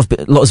 A lot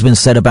has been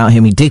said about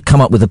him. He did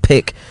come up with a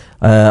pick,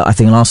 I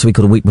think last week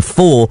or the week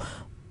before,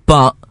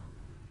 but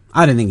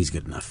I don't think he's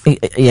good enough.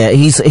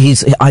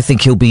 I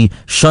think he'll be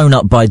shown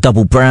up by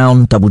Double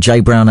J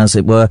Brown, as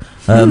it were.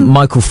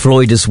 Michael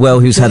Floyd as well,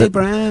 who's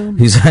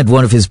had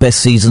one of his best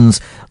seasons.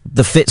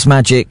 The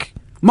Fitzmagic.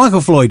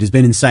 Michael Floyd has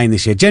been insane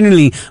this year.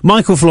 Generally,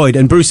 Michael Floyd,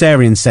 and Bruce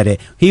Arians said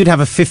it, he would have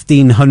a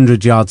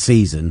 1,500-yard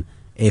season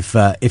if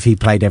he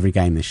played every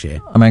game this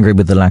year. I'm angry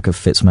with the lack of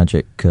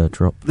Fitzmagic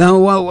drop. No,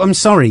 well, I'm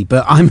sorry,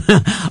 but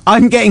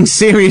I'm getting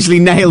seriously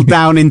nailed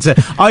down into.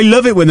 I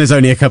love it when there's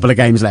only a couple of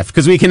games left,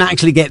 because we can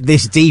actually get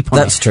this deep on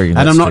That's it. true.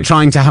 And I'm not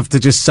trying to have to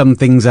just sum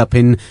things up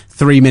in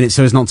 3 minutes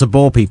so as not to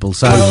bore people.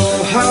 So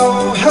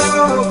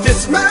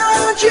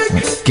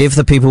Fitzmagic. Give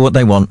the people what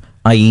they want,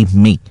 i.e.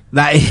 me.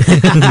 That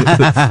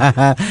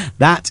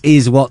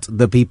is what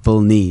the people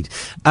need.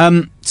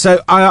 So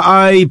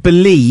I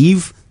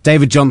believe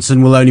David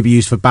Johnson will only be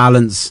used for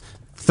balance.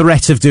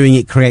 Threat of doing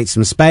it creates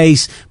some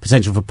space,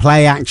 potential for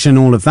play action,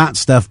 all of that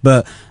stuff,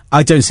 but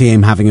I don't see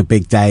him having a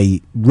big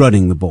day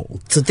running the ball.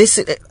 So this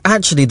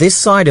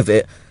side of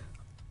it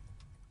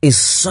is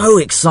so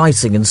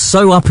exciting and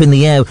so up in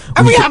the air.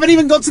 And we haven't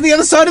even got to the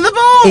other side of the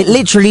ball! It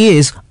literally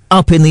is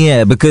up in the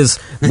air, because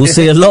we'll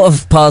see a lot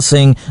of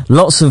passing,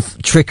 lots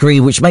of trickery,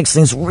 which makes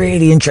things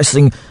really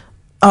interesting.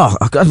 Oh,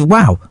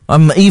 wow.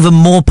 I'm even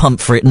more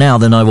pumped for it now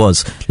than I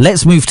was.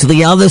 Let's move to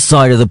the other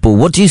side of the ball.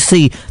 What do you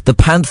see the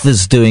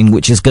Panthers doing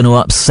which is going to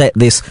upset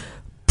this?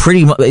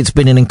 Pretty much, it's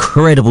been an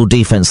incredible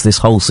defense this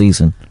whole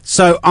season.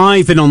 So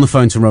I've been on the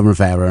phone to Ron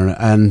Rivera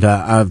and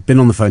I've been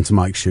on the phone to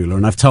Mike Schuler,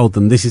 and I've told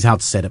them this is how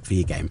to set up for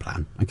your game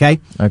plan. Okay.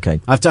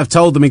 I've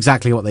told them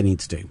exactly what they need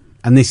to do,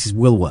 and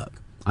will work.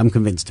 I'm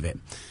convinced of it.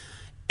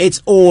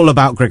 It's all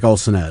about Greg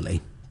Olsen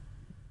early,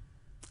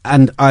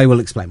 and I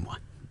will explain why.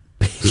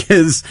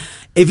 Because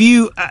if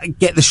you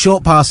get the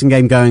short passing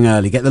game going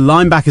early, get the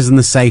linebackers and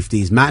the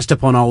safeties matched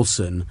up on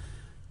Olsen,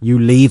 you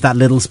leave that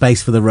little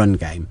space for the run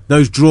game.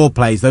 Those draw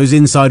plays, those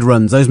inside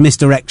runs, those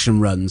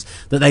misdirection runs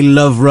that they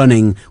love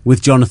running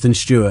with Jonathan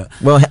Stewart.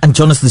 Well, and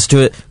Jonathan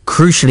Stewart,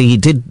 crucially, he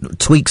did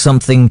tweak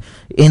something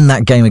in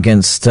that game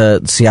against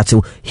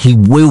Seattle. He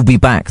will be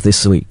back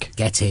this week.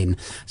 Get in.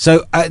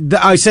 So,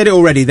 I said it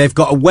already, they've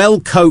got a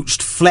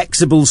well-coached,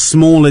 flexible,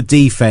 smaller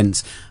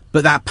defense.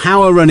 But that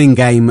power running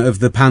game of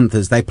the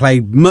Panthers, they play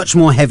much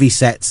more heavy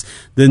sets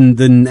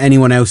than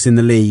anyone else in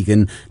the league,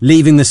 and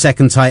leaving the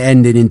second tight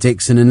end in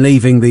Dixon and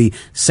leaving the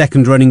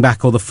second running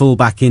back or the full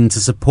back in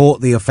to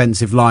support the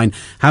offensive line,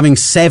 having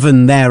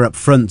 7 there up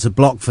front to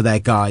block for their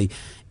guy.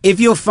 If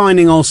you're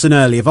finding Olsen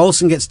early, if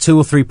Olsen gets 2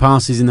 or 3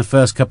 passes in the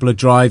first couple of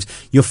drives,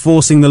 you're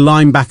forcing the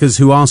linebackers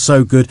who are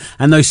so good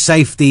and those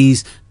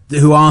safeties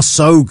who are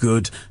so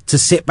good to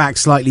sit back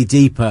slightly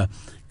deeper.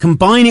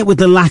 Combine it with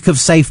the lack of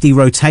safety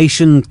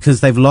rotation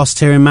because they've lost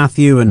Tyrann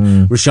Mathieu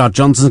and Rashard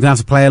Johnson's going to have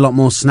to play a lot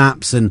more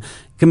snaps, and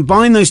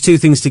combine those two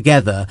things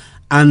together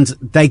and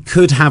they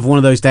could have one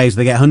of those days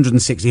where they get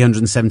 160,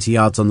 170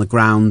 yards on the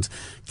ground.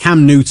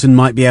 Cam Newton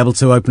might be able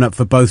to open up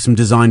for both some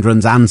designed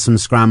runs and some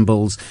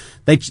scrambles.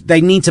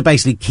 They need to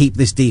basically keep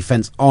this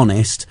defense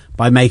honest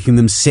by making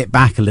them sit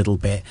back a little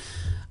bit.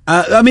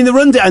 I mean,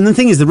 and the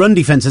thing is, the run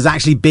defense has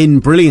actually been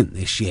brilliant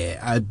this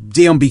year.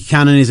 Dion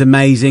Buchanan is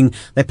amazing.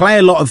 They play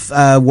a lot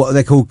of what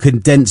they call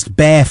condensed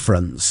bear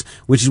fronts,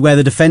 which is where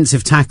the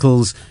defensive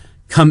tackles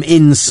come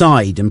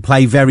inside and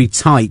play very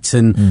tight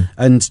and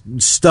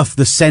stuff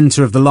the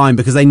centre of the line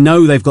because they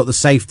know they've got the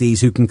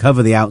safeties who can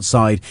cover the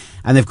outside,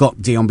 and they've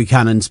got Dion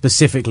Buchanan,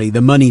 specifically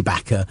the money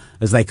backer,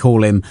 as they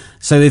call him.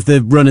 So if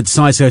the run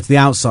decides to go to the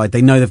outside,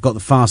 they know they've got the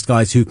fast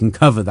guys who can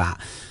cover that.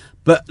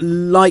 But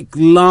like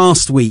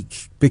last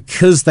week,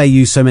 because they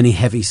use so many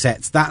heavy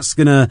sets, I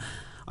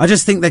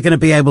just think they're going to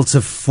be able to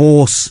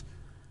force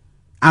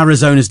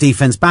Arizona's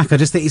defense back. I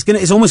just think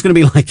it's almost going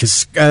to be like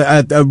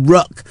a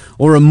ruck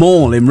or a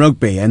maul in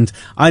rugby, and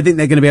I think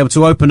they're going to be able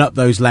to open up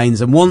those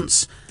lanes. And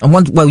once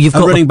you've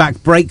got running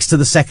back breaks to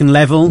the second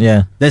level,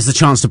 there's the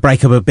chance to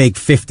break up a big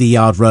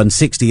 50-yard run,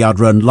 60-yard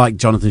run like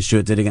Jonathan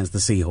Stewart did against the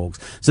Seahawks.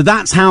 So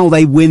that's how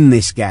they win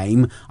this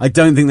game. I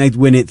don't think they'd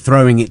win it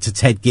throwing it to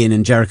Ted Ginn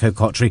and Jericho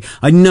Cotchery.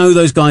 I know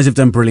those guys have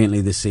done brilliantly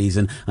this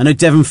season. I know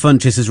Devin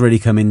Funchess has really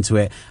come into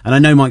it, and I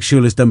know Mike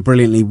Schuler's done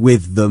brilliantly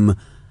with them.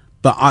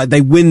 But they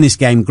win this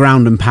game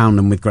ground and pound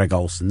them with Greg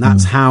Olsen.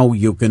 That's how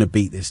you're going to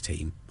beat this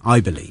team, I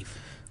believe.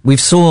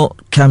 We've saw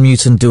Cam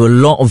Newton do a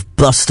lot of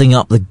busting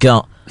up the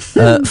gut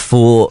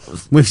for...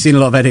 We've seen a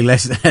lot of Eddie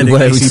Lacy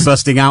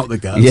busting out the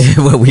guts. Yeah,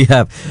 well, we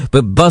have.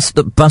 But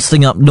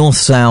busting up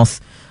north-south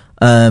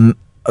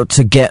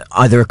to get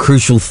either a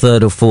crucial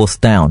third or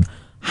fourth down.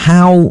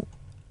 How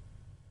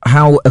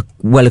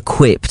well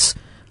equipped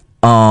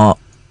are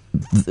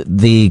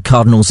the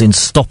Cardinals in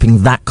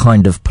stopping that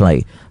kind of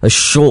play? A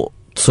short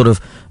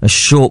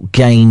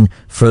gain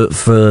for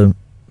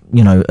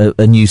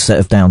a new set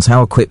of downs.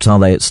 How equipped are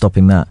they at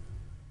stopping that?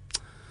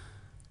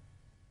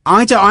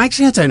 I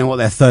don't know what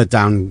their third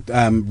down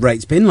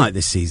rate's been like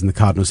this season, the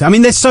Cardinals. I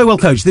mean, they're so well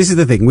coached. This is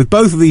the thing with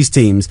both of these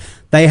teams.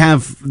 We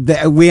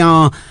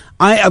are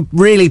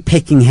really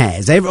picking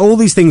hairs. All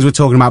these things we're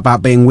talking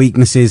about being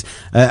weaknesses,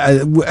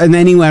 and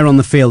anywhere on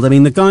the field. I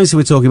mean, the guys who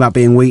are talking about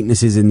being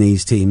weaknesses in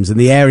these teams and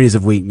the areas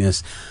of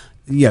weakness.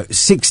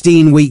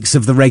 16 weeks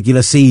of the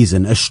regular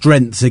season are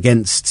strengths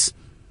against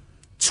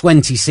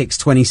 26,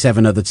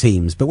 27 other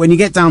teams. But when you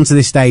get down to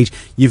this stage,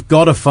 you've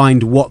got to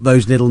find what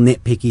those little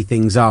nitpicky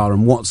things are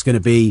and what's going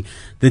to be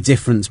the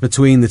difference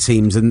between the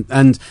teams.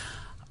 And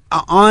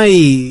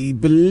I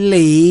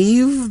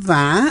believe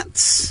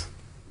that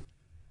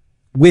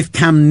with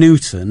Cam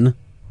Newton,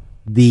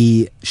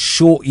 the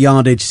short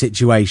yardage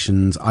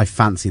situations, I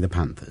fancy the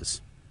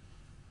Panthers.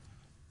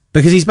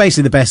 Because he's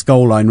basically the best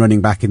goal line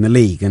running back in the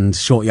league, and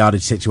short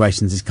yardage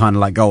situations is kind of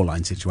like goal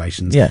line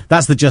situations. Yeah.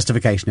 That's the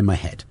justification in my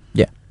head.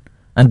 Yeah.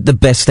 And the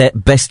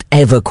best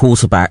ever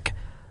quarterback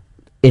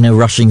in a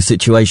rushing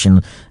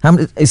situation.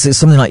 Is it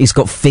something like he's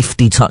got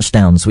 50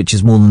 touchdowns, which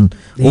is more than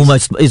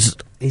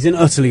He's an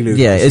utterly ludicrous.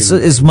 Yeah, it's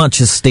as much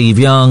as Steve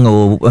Young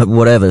or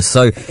whatever.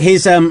 So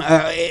his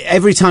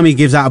every time he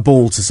gives out a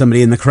ball to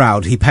somebody in the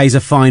crowd, he pays a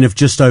fine of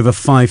just over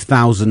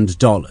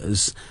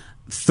 $5,000.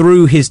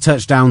 Through his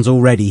touchdowns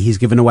already, he's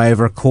given away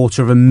over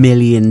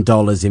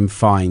 $250,000 in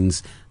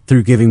fines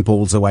through giving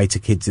balls away to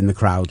kids in the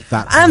crowd.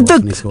 That's and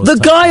the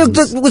guy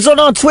that was on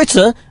our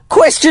Twitter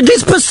questioned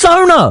his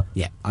persona.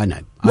 Yeah, I know.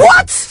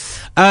 What?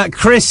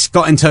 Chris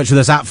got in touch with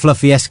us at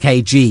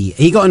FluffySKG.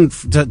 He got in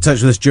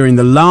touch with us during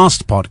the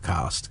last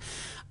podcast.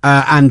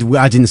 And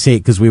I didn't see it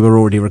because we were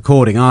already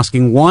recording,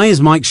 asking why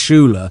is Mike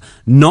Schuler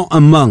not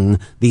among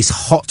these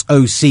hot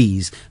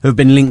OCs who have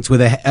been linked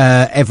with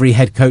every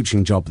head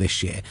coaching job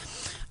this year?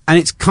 And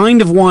it's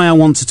kind of why I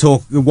want to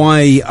talk,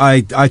 why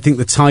I think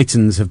the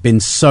Titans have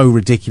been so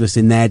ridiculous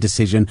in their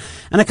decision.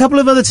 And a couple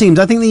of other teams,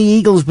 I think the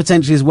Eagles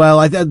potentially as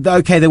well.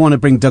 Okay, they want to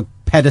bring Doug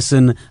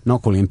Pederson,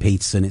 not calling him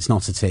Peterson, it's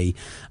not a T,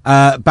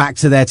 back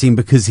to their team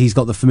because he's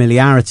got the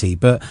familiarity.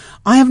 But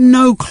I have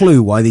no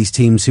clue why these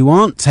teams who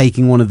aren't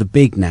taking one of the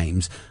big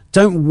names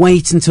don't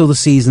wait until the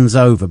season's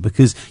over,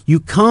 because you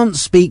can't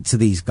speak to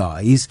these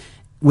guys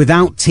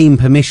without team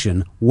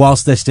permission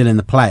whilst they're still in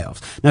the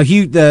playoffs. Now,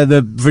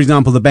 for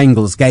example, the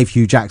Bengals gave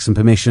Hugh Jackson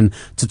permission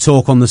to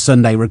talk on the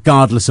Sunday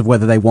regardless of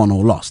whether they won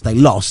or lost. They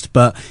lost,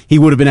 but he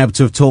would have been able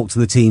to have talked to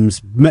the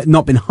teams,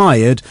 not been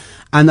hired.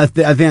 And I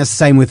think that's the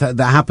same that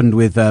happened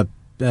with Doug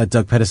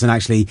Pederson,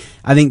 actually.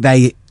 I think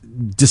they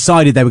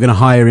decided they were going to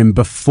hire him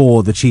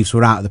before the Chiefs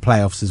were out of the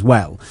playoffs as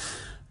well.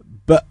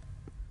 But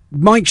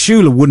Mike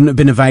Schuler wouldn't have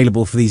been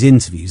available for these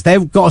interviews.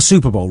 They've got a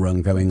Super Bowl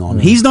run going on.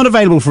 He's not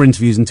available for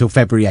interviews until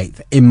February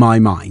 8th, in my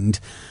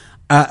mind.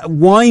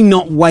 Why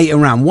not wait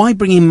around? Why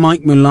bring in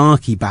Mike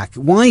Mularkey back?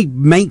 Why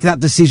make that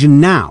decision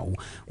now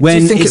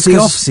when it's the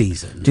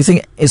off-season? Do you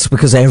think it's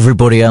because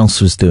everybody else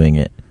was doing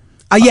it?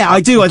 Yeah, I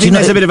do. I think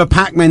there's a bit of a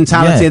pack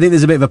mentality. Yeah. I think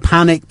there's a bit of a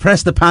panic.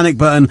 Press the panic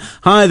button.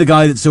 Hire the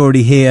guy that's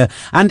already here.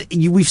 And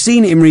we've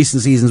seen it in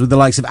recent seasons with the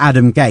likes of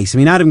Adam Gase. I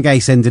mean, Adam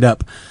Gase ended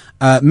up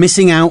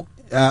missing out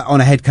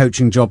on a head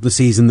coaching job the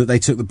season that they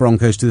took the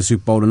Broncos to the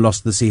Super Bowl and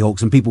lost to the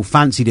Seahawks, and people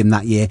fancied him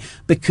that year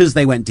because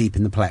they went deep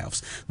in the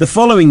playoffs. The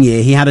following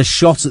year, he had a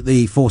shot at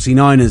the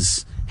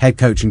 49ers head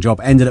coaching job,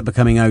 ended up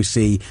becoming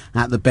OC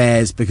at the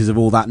Bears because of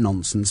all that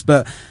nonsense.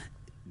 But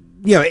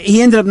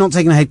he ended up not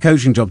taking a head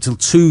coaching job till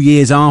 2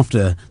 years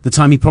after the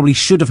time he probably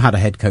should have had a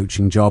head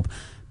coaching job,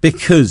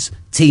 because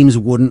teams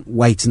wouldn't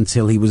wait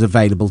until he was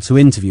available to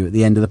interview at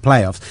the end of the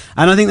playoffs.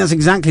 And I think that's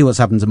exactly what's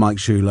happened to Mike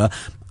Schuler.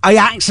 I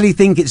actually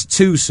think it's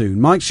too soon.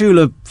 Mike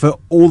Schuler, for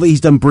all that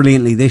he's done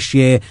brilliantly this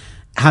year,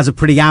 has a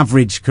pretty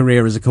average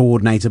career as a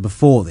coordinator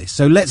before this.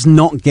 So let's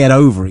not get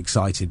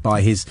overexcited by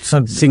his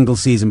single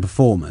season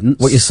performance.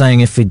 What you're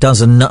saying, if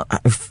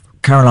if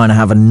Carolina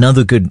have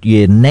another good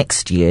year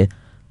next year,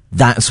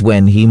 that's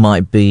when he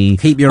might be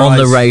on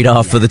the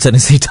radar for the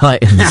Tennessee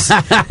Titans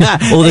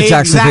or the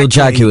Jacksonville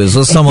Jaguars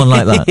or someone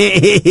like that.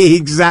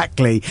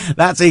 Exactly.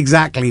 That's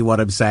exactly what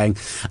I'm saying.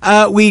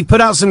 We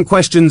put out some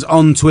questions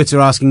on Twitter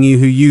asking you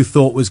who you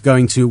thought was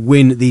going to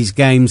win these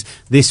games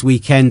this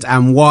weekend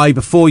and why.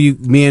 Before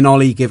me and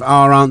Ollie give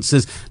our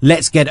answers,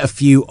 let's get a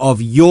few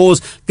of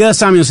yours. Gur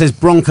Samuel says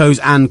Broncos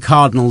and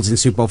Cardinals in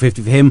Super Bowl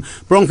 50 for him.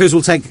 Broncos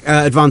will take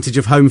advantage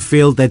of home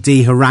field. Their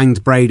D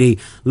harangued Brady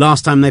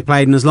last time they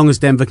played, and as long as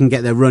Denver can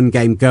get their run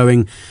game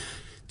going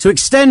to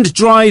extend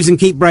drives and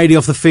keep Brady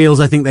off the field,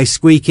 I think they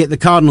squeak it. The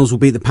Cardinals will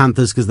beat the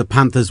Panthers because the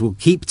Panthers will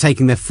keep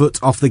taking their foot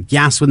off the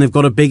gas when they've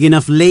got a big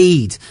enough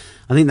lead.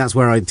 I think that's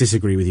where I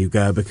disagree with you,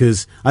 Gur,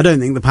 because I don't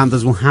think the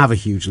Panthers will have a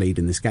huge lead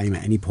in this game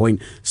at any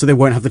point, so they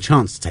won't have the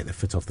chance to take their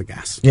foot off the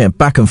gas. Yeah,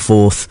 back and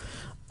forth.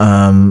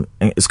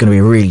 It's going to be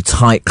a really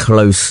tight,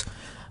 close,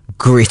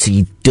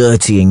 gritty,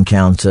 dirty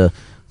encounter.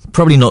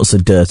 Probably not so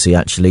dirty,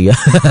 actually.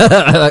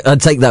 I'd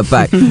take that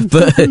back.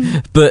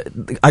 But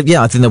I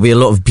think there'll be a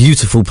lot of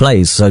beautiful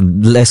plays, so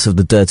less of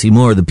the dirty,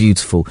 more of the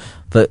beautiful.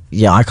 But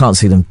yeah, I can't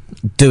see them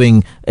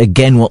doing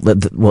again what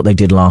they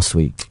did last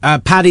week.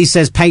 Paddy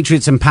says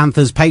Patriots and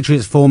Panthers.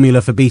 Patriots'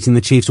 formula for beating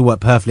the Chiefs will work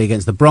perfectly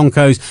against the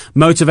Broncos.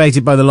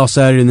 Motivated by the loss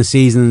earlier in the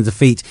season and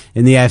defeat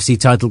in the AFC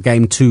title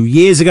game 2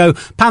 years ago,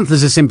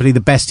 Panthers are simply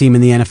the best team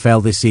in the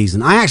NFL this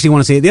season. I actually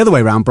want to see it the other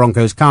way around,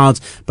 Broncos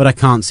Cards, but I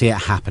can't see it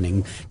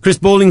happening. Chris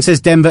Balding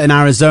says Denver and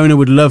Arizona.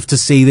 Would love to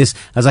see this,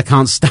 as I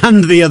can't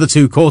stand the other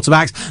two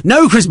quarterbacks.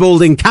 No, Chris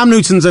Balding, Cam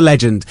Newton's a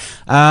legend.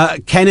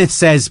 Kenneth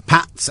says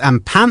Pats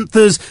and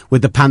Panthers,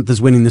 with the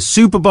Panthers winning the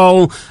Super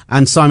Bowl,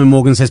 and Simon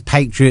Morgan says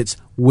Patriots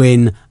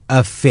win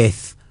a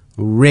 5th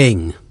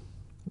ring.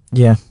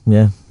 Yeah.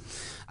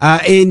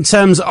 In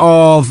terms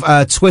of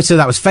Twitter,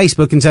 that was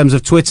Facebook. In terms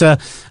of Twitter,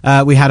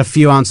 we had a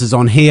few answers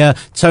on here.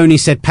 Tony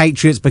said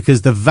Patriots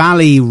because the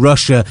Valley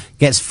rusher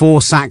gets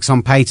 4 sacks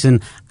on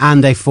Peyton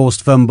and a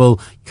forced fumble.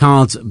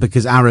 Cards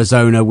because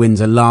Arizona wins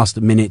a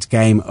last-minute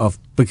game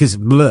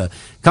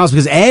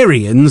because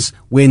Arians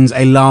wins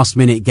a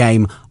last-minute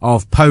game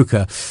of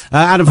poker.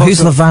 Adam Fox, who's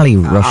the Valley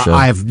rusher?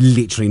 I have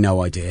literally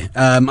no idea.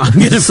 I'm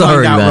going to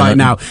find out right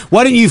now.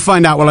 Why don't you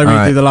find out while I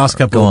read through the last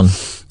couple? Go on.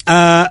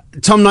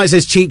 Tom Knight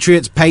says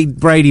Cheatriots, paid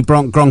Brady,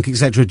 Gronk,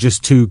 etc.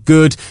 just too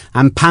good.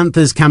 And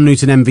Panthers, Cam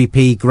Newton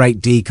MVP,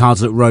 great D.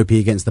 Cards look ropey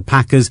against the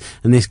Packers,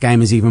 and this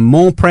game is even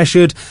more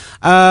pressured.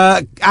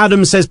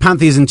 Adam says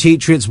Panthers and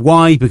Cheatriots.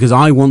 Why? Because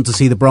I want to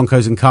see the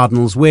Broncos and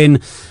Cardinals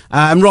win.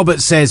 And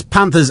Robert says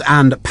Panthers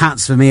and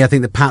Pats for me. I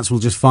think the Pats will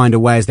just find a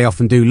way, as they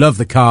often do. Love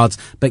the Cards,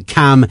 but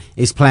Cam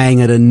is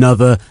playing at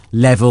another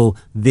level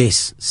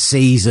this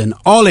season.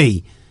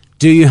 Ollie,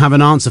 do you have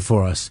an answer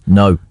for us?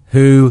 No.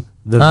 Who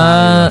the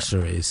Valley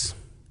Rusher is?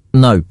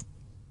 No.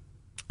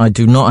 I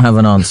do not have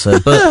an answer.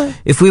 But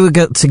if we were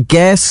to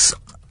guess,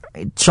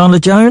 Chandler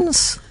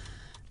Jones?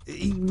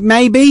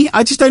 Maybe.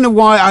 I just don't know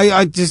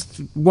why.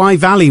 Why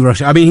Valley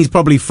Rusher? I mean, he's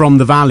probably from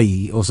the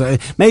Valley or so.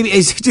 Maybe, do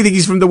you think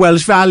he's from the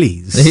Welsh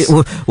Valleys?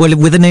 Well,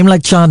 with a name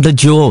like Chandler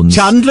Jones.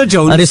 Chandler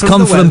Jones. And it's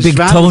come from Big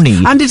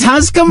Tony. And it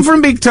has come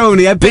from Big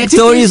Tony. I bet Big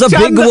Tony is a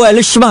big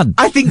Welshman.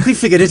 I think we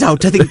figured it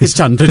out. I think it's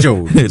Chandler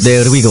Jones.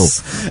 There we go.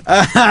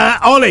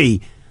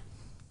 Ollie,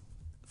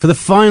 for the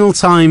final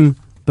time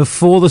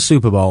before the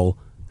Super Bowl,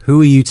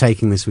 who are you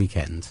taking this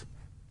weekend?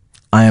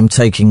 I am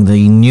taking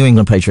the New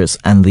England Patriots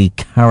and the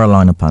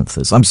Carolina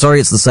Panthers. I'm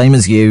sorry it's the same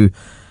as you,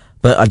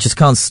 but I just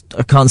can't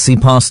see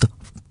past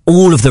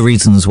all of the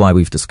reasons why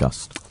we've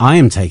discussed. I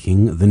am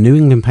taking the New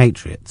England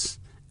Patriots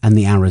and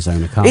the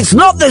Arizona Cardinals. It's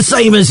not the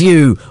same as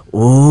you!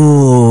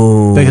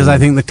 Oh. Because I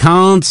think the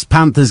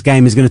Cards-Panthers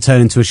game is going to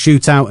turn into a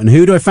shootout, and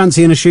who do I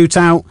fancy in a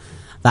shootout?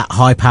 That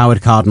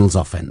high-powered Cardinals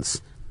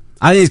offense.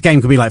 I think this game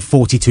could be like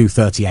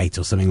 42-38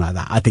 or something like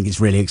that. I think it's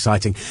really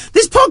exciting.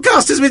 This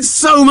podcast has been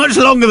so much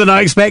longer than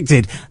I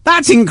expected.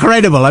 That's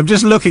incredible. I'm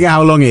just looking at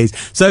how long it is.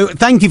 So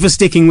thank you for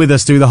sticking with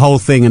us through the whole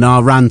thing and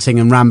our ranting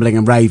and rambling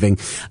and raving.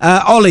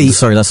 Ollie.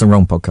 Sorry, that's the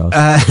wrong podcast.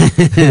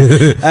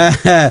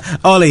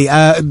 Ollie,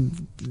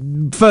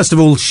 first of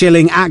all,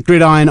 Shilling at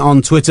Gridiron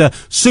on Twitter,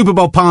 Super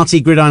Bowl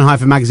Party,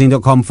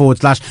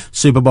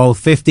 gridiron-magazine.com/Super Bowl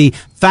 50.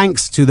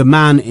 Thanks to the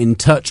man in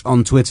touch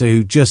on Twitter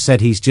who just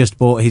said he's just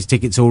bought his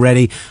tickets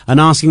already and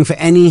asking for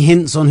any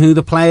hints on who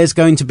the player's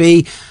going to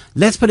be.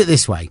 Let's put it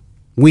this way.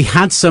 We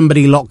had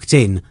somebody locked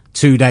in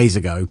 2 days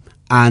ago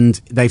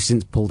and they've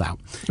since pulled out.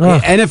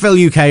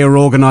 NFL UK are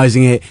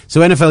organising it,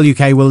 so NFL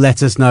UK will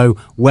let us know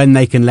when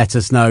they can let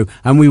us know,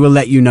 and we will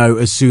let you know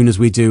as soon as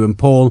we do. And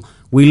Paul,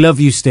 we love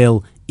you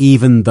still,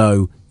 even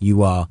though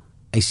you are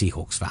a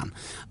Seahawks fan.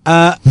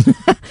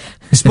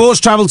 Sports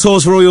travel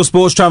tours for all your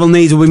sports travel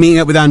needs. We'll be meeting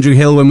up with Andrew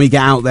Hill when we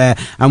get out there,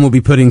 and we'll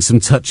be putting some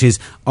touches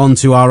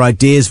onto our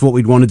ideas for what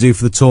we'd want to do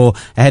for the tour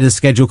ahead of the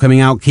schedule coming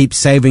out. Keep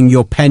saving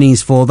your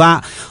pennies for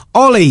that.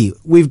 Ollie,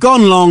 we've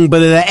gone long,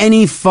 but are there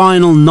any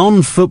final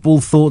non-football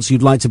thoughts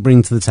you'd like to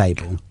bring to the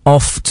table?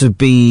 Off to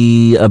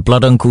be a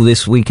blood uncle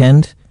this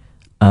weekend.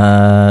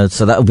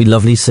 So that'll be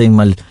lovely, seeing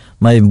my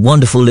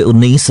wonderful little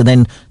niece, and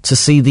then to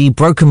see the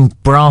Broken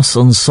Brass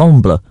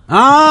Ensemble.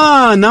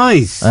 Ah,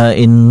 nice.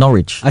 In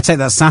Norwich. I take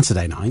that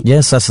Saturday night.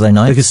 Yeah, Saturday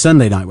night. Because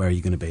Sunday night, where are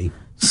you going to be?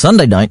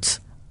 Sunday night,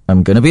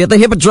 I'm going to be at the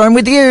Hippodrome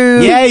with you.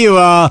 Yeah, you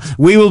are.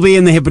 We will be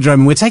in the Hippodrome,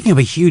 and we're taking up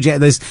a huge...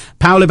 There's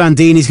Paolo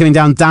Bandini's coming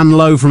down. Dan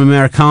Lowe from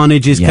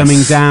Americanage is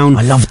coming down.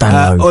 I love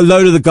Dan Lowe. A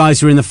load of the guys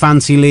who are in the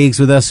fancy leagues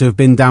with us who have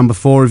been down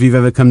before, if you've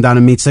ever come down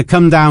and meet. So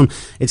come down.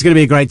 It's going to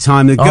be a great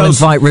time. I'll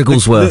invite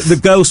Wrigglesworth. The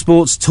Girl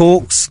Sports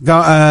Talks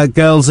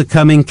girls are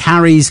coming.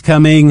 Carrie's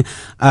coming.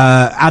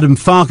 Adam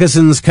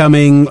Farquharson's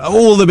coming.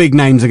 All the big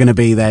names are going to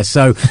be there.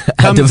 So come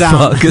Adam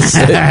down.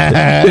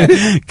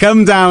 Farquharson.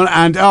 Come down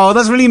and... Oh,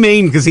 that's really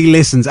mean because he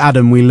listens.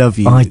 Adam, we love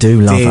you. I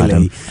do love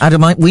dearly.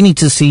 Adam, we need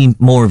to see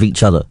more of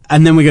each other.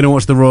 And then we're going to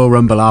watch the Royal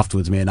Rumble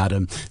afterwards, me and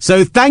Adam.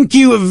 So thank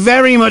you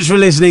very much for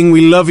listening.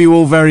 We love you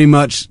all very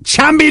much.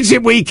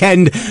 Championship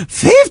weekend,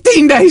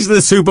 15 days to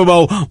the Super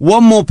Bowl.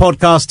 One more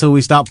podcast till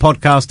we start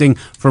podcasting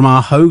from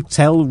our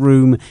hotel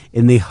room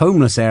in the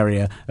homeless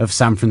area of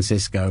San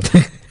Francisco.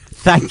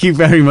 Thank you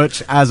very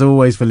much, as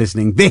always, for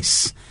listening.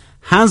 This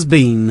has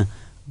been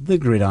The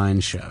Gridiron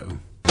Show.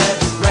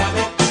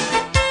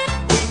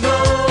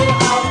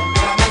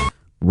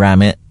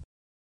 Ram it.